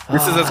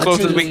 This is as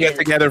close as we can get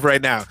together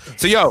right now.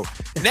 So, yo,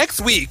 next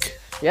week.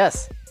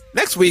 Yes.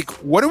 Next week,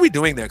 what are we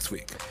doing next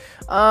week?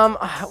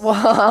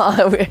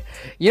 Well,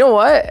 you know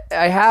what?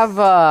 I have,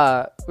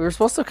 we were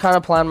supposed to kind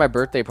of plan my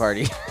birthday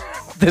party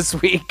this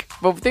week,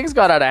 but things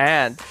got out of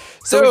hand.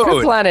 So we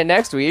could plan it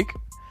next week.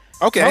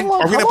 Okay.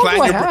 Are we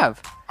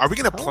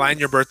going to plan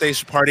your birthday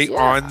party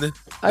on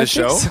the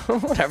show? So.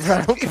 Whatever.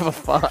 I don't give a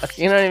fuck.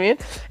 You know what I mean?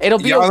 It'll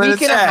be Y'all a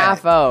week and a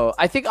half out.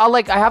 I think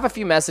I have a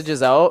few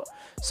messages out.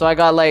 So I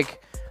got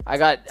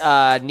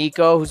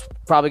Nico, who's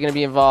probably going to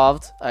be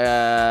involved.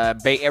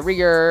 Bay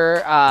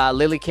Area,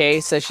 Lily K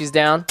says she's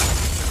down.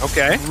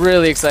 Okay.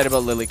 Really excited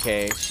about Lily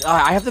K.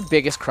 I have the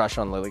biggest crush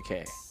on Lily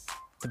K.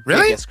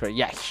 Really?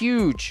 Yeah,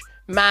 huge,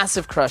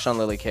 massive crush on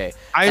Lily K.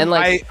 I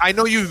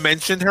know you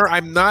mentioned her.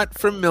 I'm not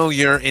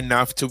familiar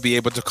enough to be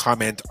able to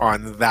comment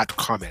on that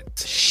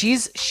comment. She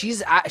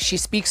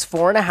speaks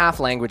 4.5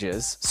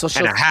 languages. So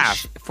she'll,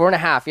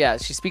 4.5. Yeah,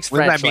 she speaks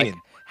French. What does that mean?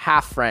 Like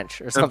half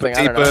French or something.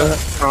 I don't know.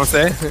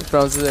 Francais?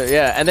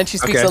 Yeah, and then she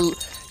speaks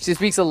she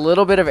speaks a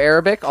little bit of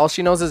Arabic. All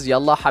she knows is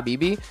Yalla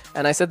Habibi,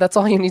 and I said that's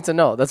all you need to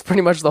know. That's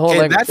pretty much the whole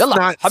language.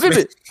 Yalla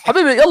Habibi,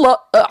 Habibi, Yalla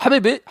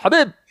Habibi,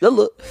 Habib,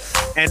 Yalla.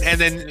 And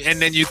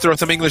then you throw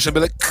some English and be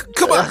like,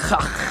 come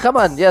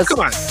on, yes, come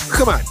on.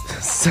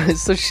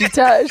 So she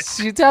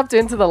tapped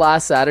into the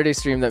last Saturday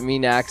stream that me,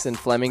 Nax, and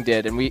Fleming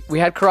did, and we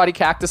had Karate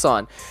Cactus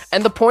on.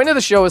 And the point of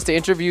the show was to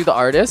interview the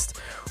artist.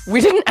 We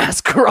didn't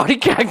ask Karate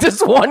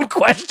Cactus one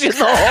question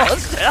the whole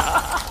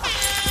time.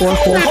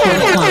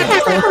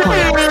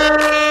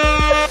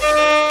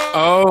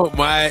 Oh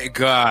my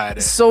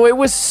god. So it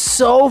was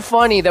so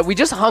funny that we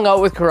just hung out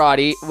with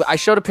Karate. I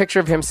showed a picture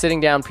of him sitting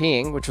down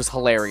peeing, which was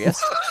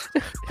hilarious.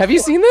 Have you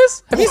seen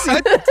this? Have you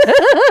seen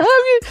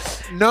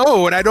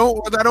No, and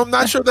I'm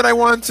not sure that I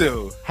want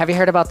to. Have you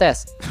heard about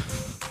this?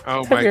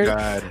 Oh my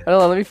God.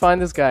 Hold on, let me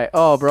find this guy.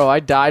 Oh, bro,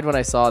 I died when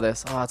I saw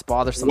this. Oh, it's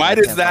bothersome. Why I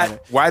does can't find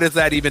it. Why does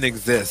that even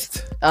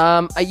exist?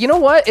 You know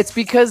what? It's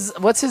because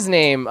what's his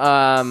name?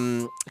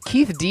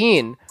 Keith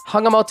Dean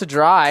hung him out to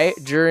dry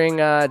during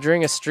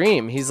a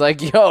stream. He's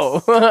like,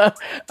 "Yo,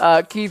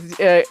 Keith,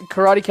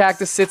 Karate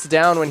Cactus sits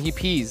down when he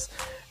pees,"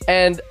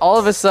 and all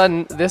of a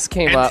sudden this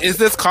came up. Is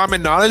this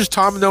common knowledge?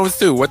 Tom knows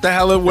too. What the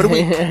hell? What do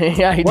we?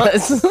 Yeah, he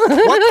does.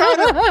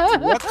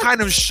 What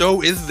kind of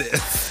show is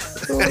this?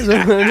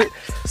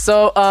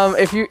 So,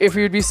 if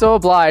you'd be so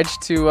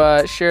obliged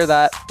to share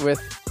that with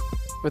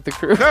the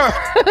crew.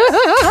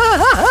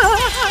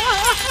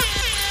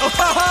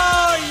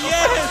 Oh,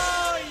 yes!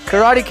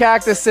 Karate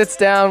Cactus sits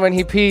down when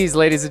he pees,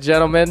 ladies and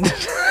gentlemen.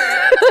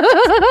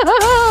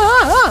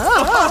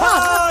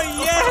 Oh,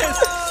 yes!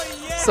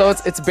 So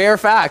it's bare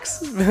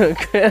facts. What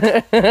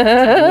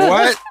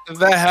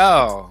the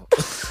hell?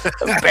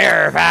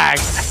 Bare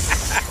facts.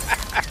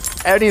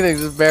 Anything's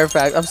just bare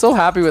facts. I'm so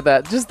happy with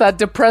that. Just that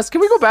depressed.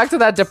 Can we go back to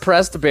that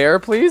depressed bear,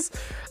 please?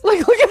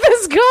 Like, look at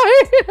this guy.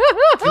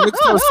 He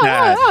looks so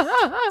sad.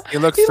 He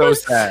looks so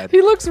sad.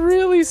 He looks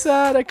really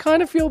sad. I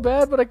kind of feel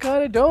bad, but I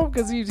kind of don't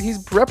because he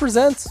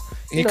represents.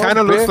 He kind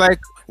of looks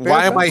like,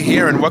 why am I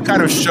here and what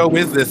kind of show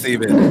is this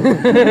even?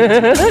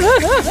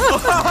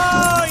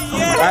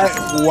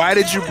 Why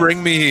did you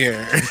bring me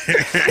here?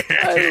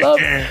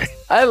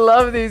 I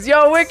love these.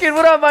 Yo, Wicked,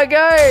 what up, my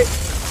guy?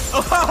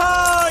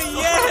 Oh,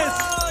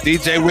 yes!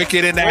 DJ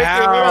Wicked in the Wicked,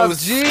 house. What up,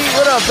 G?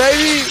 What up,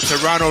 baby?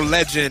 Toronto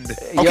legend.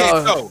 Okay,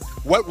 Yo. so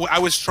what I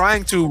was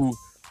trying to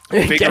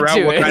figure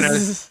out what kind of. I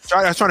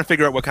was trying to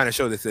figure out what kind of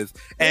show this is,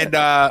 and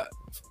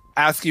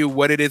ask you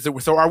what it is.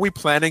 So, are we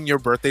planning your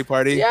birthday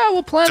party? Yeah,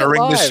 we'll plan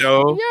during it live. the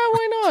show. Yeah,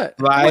 why not?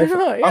 Live. Why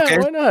not? Yeah, okay.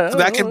 why not? So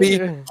that can be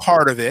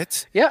part of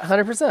it. Yeah,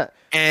 100%.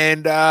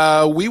 And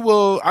we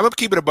will. I'm gonna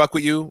keep it a buck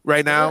with you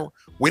right now. Yeah.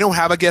 We don't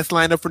have a guest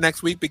lined up for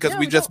next week because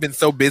we've just been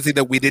so busy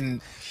that we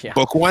didn't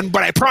book one.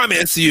 But I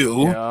promise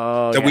you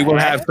that we will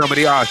have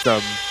somebody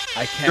awesome.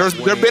 I can't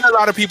There have been a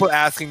lot of people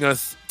asking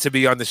us to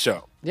be on the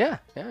show. Yeah.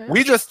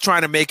 We just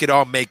trying to make it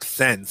all make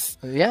sense.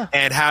 Yeah.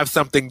 And have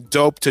something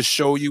dope to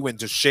show you and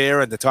to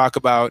share and to talk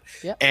about.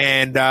 Yeah.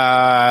 And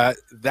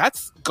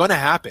that's gonna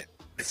happen.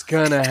 It's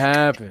gonna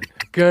happen.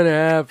 Gonna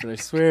happen. I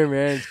swear,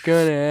 man. It's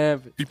gonna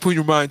happen. You put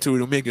your mind to it,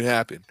 it'll make it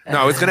happen.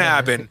 No, it's gonna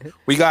happen.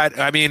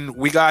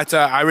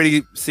 I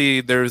already see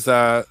there's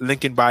a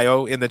link in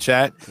bio in the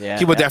chat. Yeah.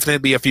 He will definitely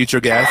be a future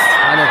guest.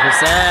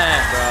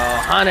 100%, bro.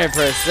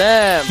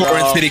 100%, bro.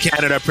 Foreign City,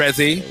 Canada,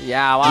 Prezi.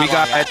 Yeah, we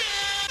got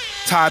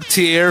Top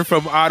Tier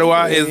from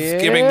Ottawa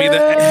is giving me the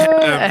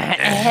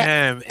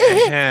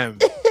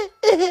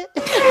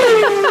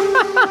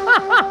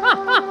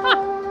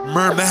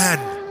Merman.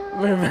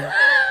 You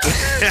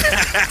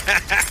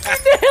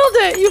nailed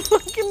it. You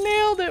fucking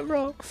nailed it,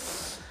 bro.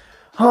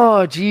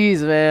 Oh, jeez,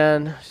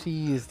 man.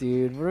 Jeez,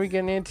 dude. What are we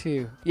getting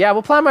into? Yeah,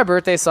 we'll plan my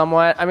birthday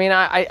somewhat. I mean,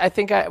 I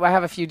think I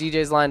have a few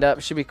DJs lined up.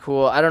 It should be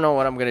cool. I don't know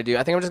what I'm going to do.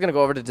 I think I'm just going to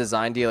go over to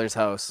Design Dealer's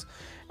house.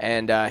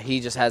 And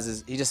he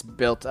just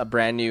built a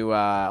brand new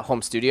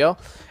home studio.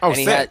 Oh, and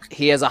sick.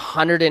 He has a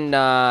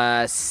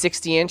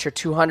 160-inch or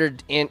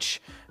 200-inch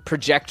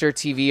projector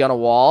TV on a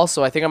wall.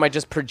 So I think I might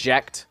just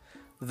project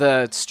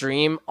the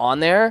stream on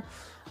there.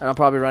 And I'll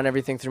probably run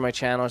everything through my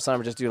channel or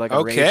something. Or just do like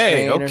a rage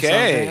train or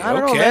something. I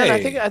don't know, man.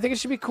 I think it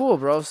should be cool,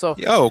 bro. So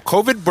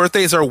COVID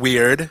birthdays are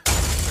weird,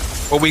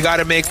 but we got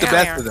to make the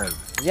best of them.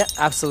 Yeah,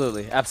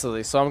 absolutely.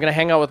 So I'm gonna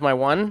hang out with my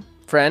one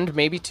friend,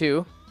 maybe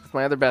two, with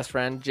my other best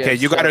friend. Okay,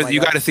 you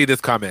gotta see this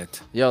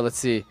comment. Yo, let's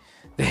see.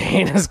 They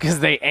hate us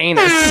because they ain't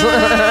us.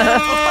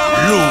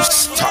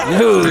 Loose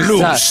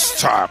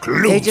talk.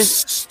 They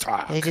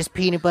just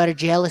peanut butter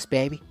jealous,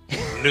 baby.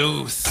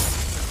 Loose.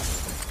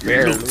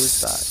 Very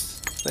loose talk.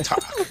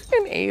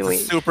 An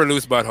alien. Super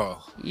loose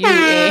butthole. You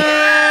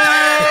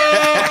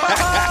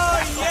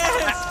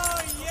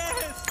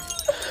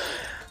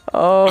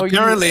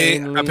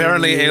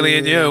apparently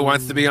Alien You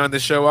wants to be on the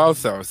show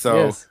also.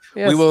 So yes.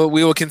 we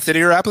will consider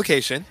your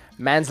application.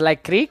 Man's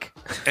like Creek.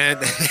 And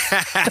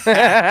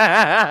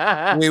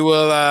we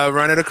will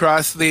run it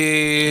across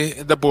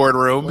the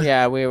boardroom.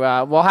 Yeah,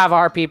 we'll have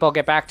our people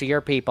get back to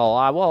your people.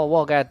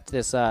 We'll get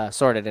this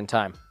sorted in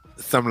time.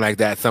 Something like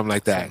that.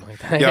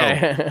 Yo,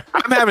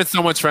 I'm having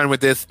so much fun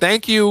with this.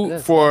 Thank you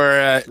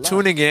for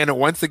tuning in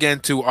once again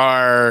to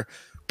our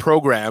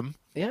program.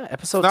 Yeah,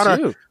 episode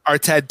 2. Our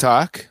TED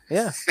Talk.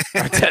 Yeah,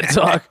 our TED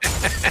Talk.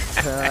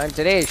 On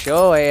today's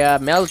show, I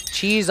melt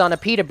cheese on a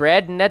pita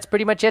bread, and that's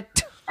pretty much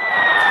it.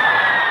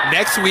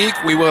 Next week,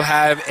 we will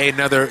have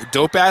another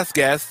dope-ass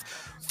guest.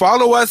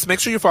 Follow us. Make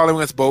sure you're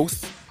following us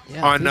both.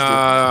 Yeah,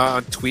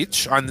 on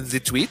Twitch, on the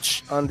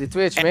Twitch,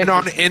 and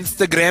on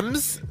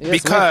Instagrams,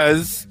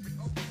 because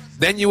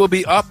then you will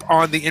be up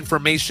on the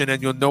information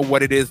and you'll know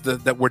what it is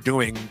that we're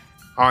doing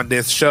on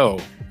this show.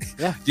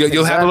 Yeah,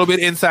 you'll have a little bit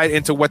insight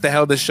into what the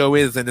hell this show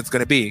is and it's going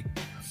to be.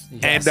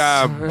 Yes.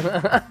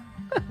 And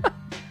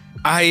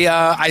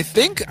I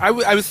think I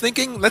was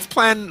thinking let's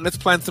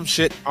plan some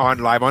shit on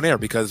live on air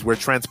because we're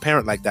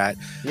transparent like that.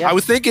 Yeah. I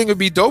was thinking it'd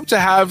be dope to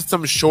have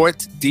some short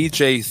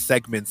DJ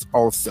segments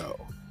also.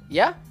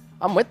 Yeah,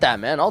 I'm with that,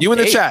 man. You in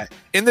the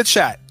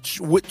chat.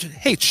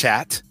 Hey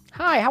chat.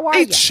 Hi, how are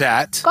Hey you?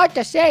 chat. Good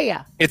to see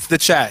ya. It's the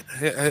chat.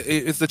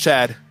 It's the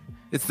Chad.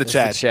 It's the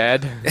Chad.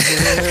 Chad.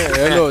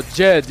 Hello,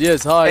 Chad.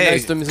 Yes, hi. Hey,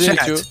 Nice to meet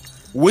chat. you.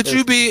 Would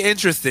you be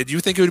interested? You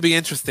think it would be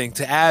interesting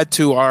to add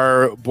to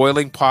our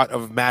boiling pot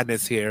of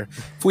madness here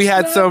if we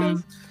had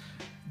some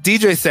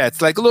DJ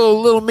sets, like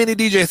little mini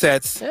DJ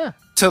sets,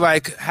 to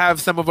like have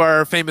some of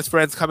our famous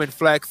friends come and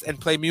flex and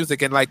play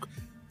music and like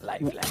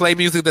play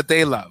music that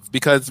they love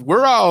because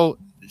we're all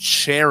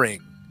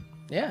sharing.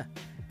 Yeah.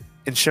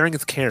 And sharing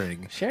is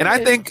caring. Sharing and I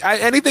is- think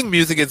anything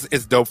music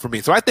is dope for me.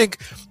 So I think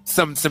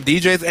some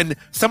DJs and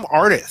some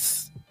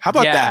artists. How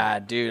about that? Yeah,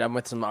 dude, I'm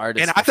with some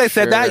artists. And as I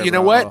said that, sure, you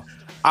know bro. what?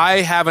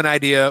 I have an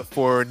idea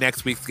for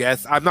next week's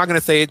guest. I'm not going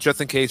to say it just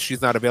in case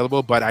she's not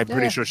available, but I'm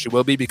pretty sure she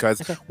will be because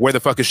where the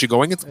fuck is she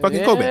going? It's fucking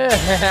COVID.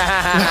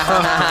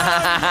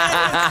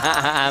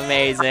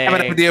 Amazing. I have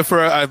an idea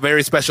for a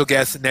very special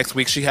guest next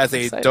week. She has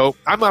a Excited. dope.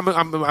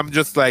 I'm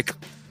just like,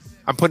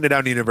 I'm putting it out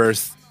in the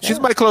universe. She's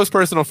my close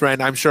personal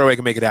friend. I'm sure I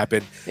can make it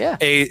happen. Yeah.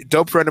 A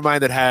dope friend of mine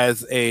that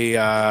has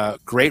a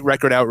great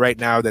record out right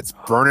now that's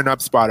burning up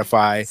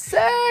Spotify. Sick.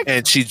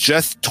 And she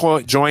just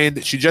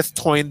joined. She just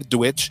joined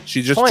Twitch.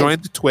 She just Toined.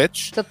 joined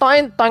Twitch.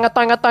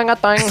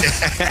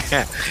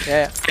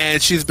 Yeah.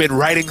 And she's been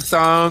writing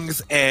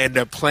songs and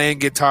playing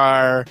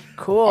guitar.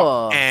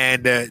 Cool.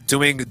 And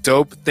doing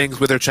dope things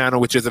with her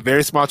channel, which is a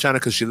very small channel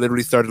because she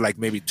literally started like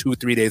maybe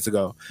 2-3 days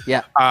ago.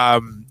 Yeah.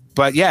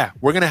 But yeah,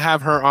 we're gonna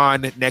have her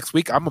on next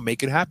week. I'm gonna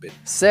make it happen.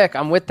 Sick.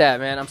 I'm with that,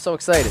 man. I'm so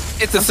excited.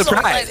 It's a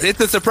surprise. It's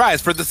a surprise.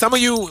 For some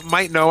of you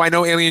might know. I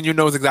know Alien, you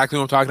knows exactly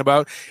what I'm talking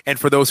about. And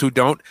for those who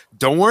don't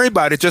worry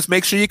about it. Just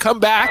make sure you come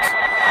back.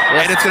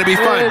 Yes. And it's gonna be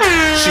fun.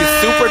 She's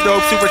super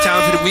dope, super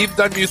talented. We've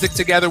done music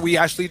together. We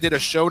actually did a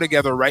show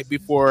together right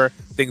before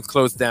things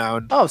closed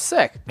down. Oh,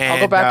 sick. I'll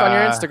go And, back on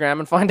your Instagram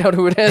and find out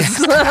who it is.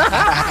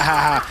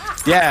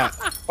 Yeah.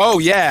 Oh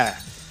yeah.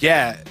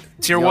 Yeah.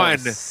 Tier Yo, 1.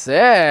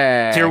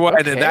 Sick. Tier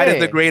 1. And that is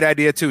Okay. a great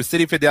idea too.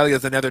 City Fidelia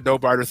is another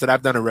dope artist that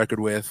I've done a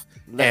record with.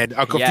 And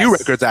a Yes. few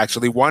records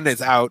actually. One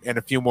is out and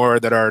a few more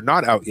that are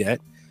not out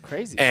yet.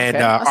 Crazy. And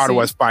Okay, I see.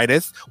 Ottawa's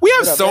finest. We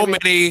have What up, so baby?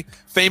 many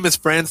famous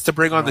friends to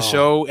bring on the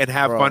show and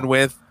have fun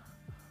with.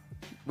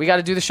 We got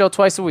to do the show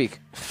twice a week.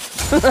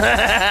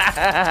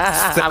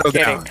 I'm Settle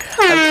kidding. down. I'm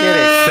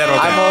kidding. Settle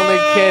I'm down. only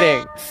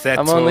kidding.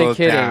 I'm only Settle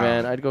kidding, down.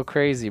 man. I'd go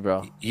crazy,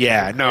 bro.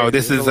 Yeah, no, Crazy.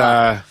 this It's is a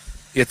lot.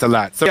 it's a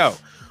lot. So yo,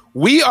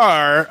 we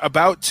are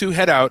about to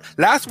head out.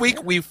 Last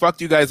week we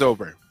fucked you guys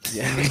over.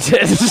 Yeah, we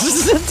did.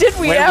 Did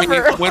we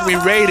ever? When we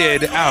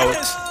raided out,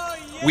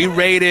 we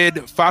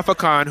raided Fafa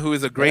Khan, who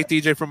is a great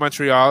DJ from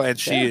Montreal, and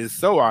she is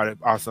so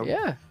awesome.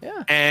 Yeah,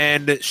 yeah.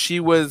 And she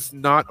was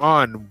not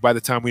on by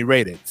the time we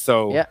raided.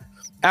 So, Yeah.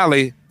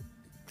 Ali,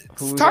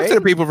 Who talk to the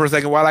raided? people for a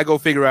second while I go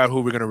figure out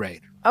who we're gonna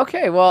raid.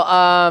 Okay, well,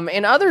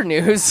 in other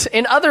news,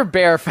 in other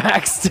bear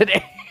facts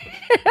today,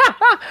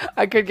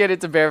 I could get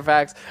into bear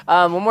facts.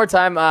 One more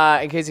time,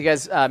 in case you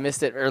guys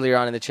missed it earlier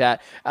on in the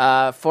chat.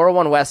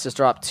 401 West just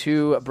dropped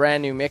 2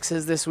 brand new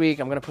mixes this week.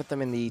 I'm going to put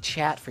them in the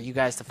chat for you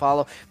guys to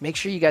follow. Make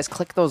sure you guys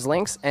click those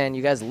links and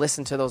you guys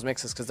listen to those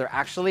mixes because they're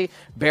actually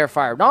bear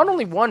fire. Not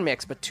only 1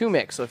 mix, but 2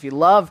 mix. So if you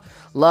love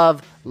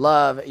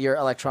your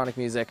electronic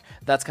music,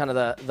 that's kind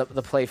of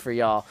the play for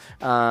y'all.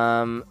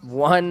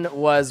 One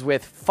was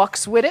with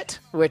Fucks With It,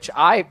 which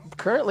I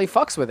currently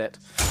fucks with it.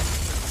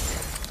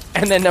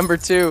 And then number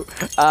 2,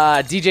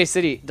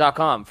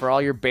 DJCity.com. For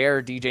all your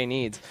bear DJ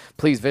needs,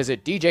 please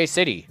visit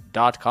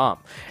DJCity.com.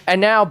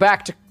 And now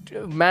back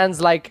to Mans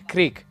Like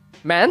Creek.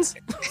 Mans?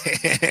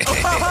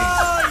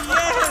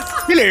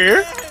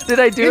 Hello. Did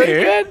I do it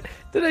Hello. good?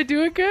 Did I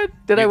do it good?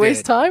 Did I You waste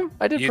did. time?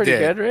 I did You pretty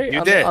did. good, right? You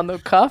on did. The, on the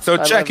cuff. So I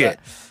check love it. that.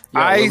 Yo,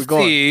 where I we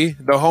going? see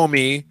the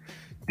homie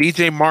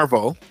DJ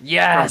Marvel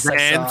Yes, from I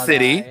Grand saw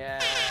City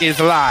that, is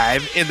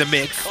live in the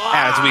mix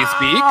as we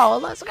speak. Oh,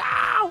 let's go.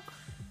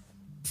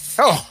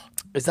 Oh,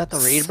 Is that the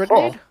Raid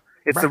Brigade?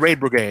 it's the Raid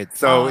Brigade.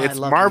 So Oh, I it's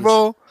love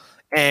Marvel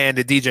and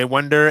DJ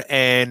Wonder,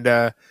 and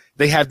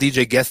they have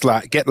DJ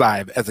Get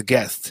Live as a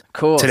guest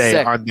Cool, today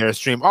sick. on their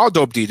stream. All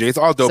dope DJs,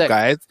 all dope Sick.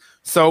 guys.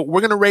 So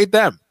we're gonna raid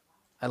them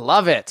I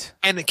love it.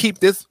 and keep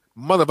this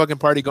motherfucking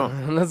party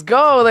going. Let's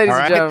go, ladies All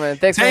and right? gentlemen.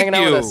 Thanks for hanging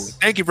out with us.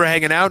 Thank you for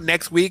hanging out.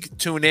 Next week,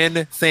 tune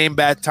in. Same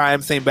bad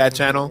time, same bad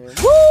channel.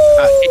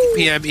 8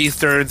 p.m.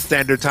 Eastern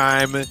Standard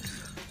Time.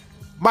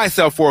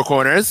 Myself, Four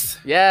Corners.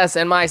 Yes,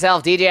 and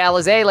myself, DJ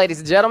Alizé, ladies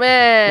and gentlemen.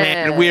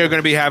 And we are going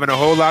to be having a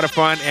whole lot of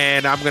fun.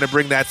 And I'm going to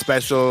bring that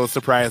special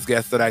surprise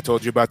guest that I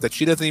told you about that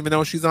she doesn't even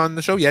know she's on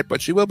the show yet,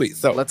 but she will be.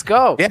 So let's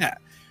go. Yeah.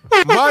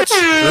 Much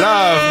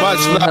love, much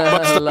love,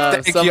 much love. Love,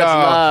 Thank so much y'all.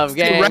 love,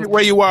 Stay gang. right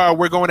where you are.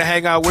 We're going to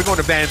hang out. We're going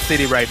to Van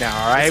City right now.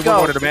 All right. Let's We're go.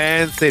 going to the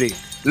Van City.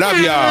 Love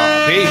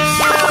y'all.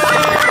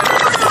 Peace.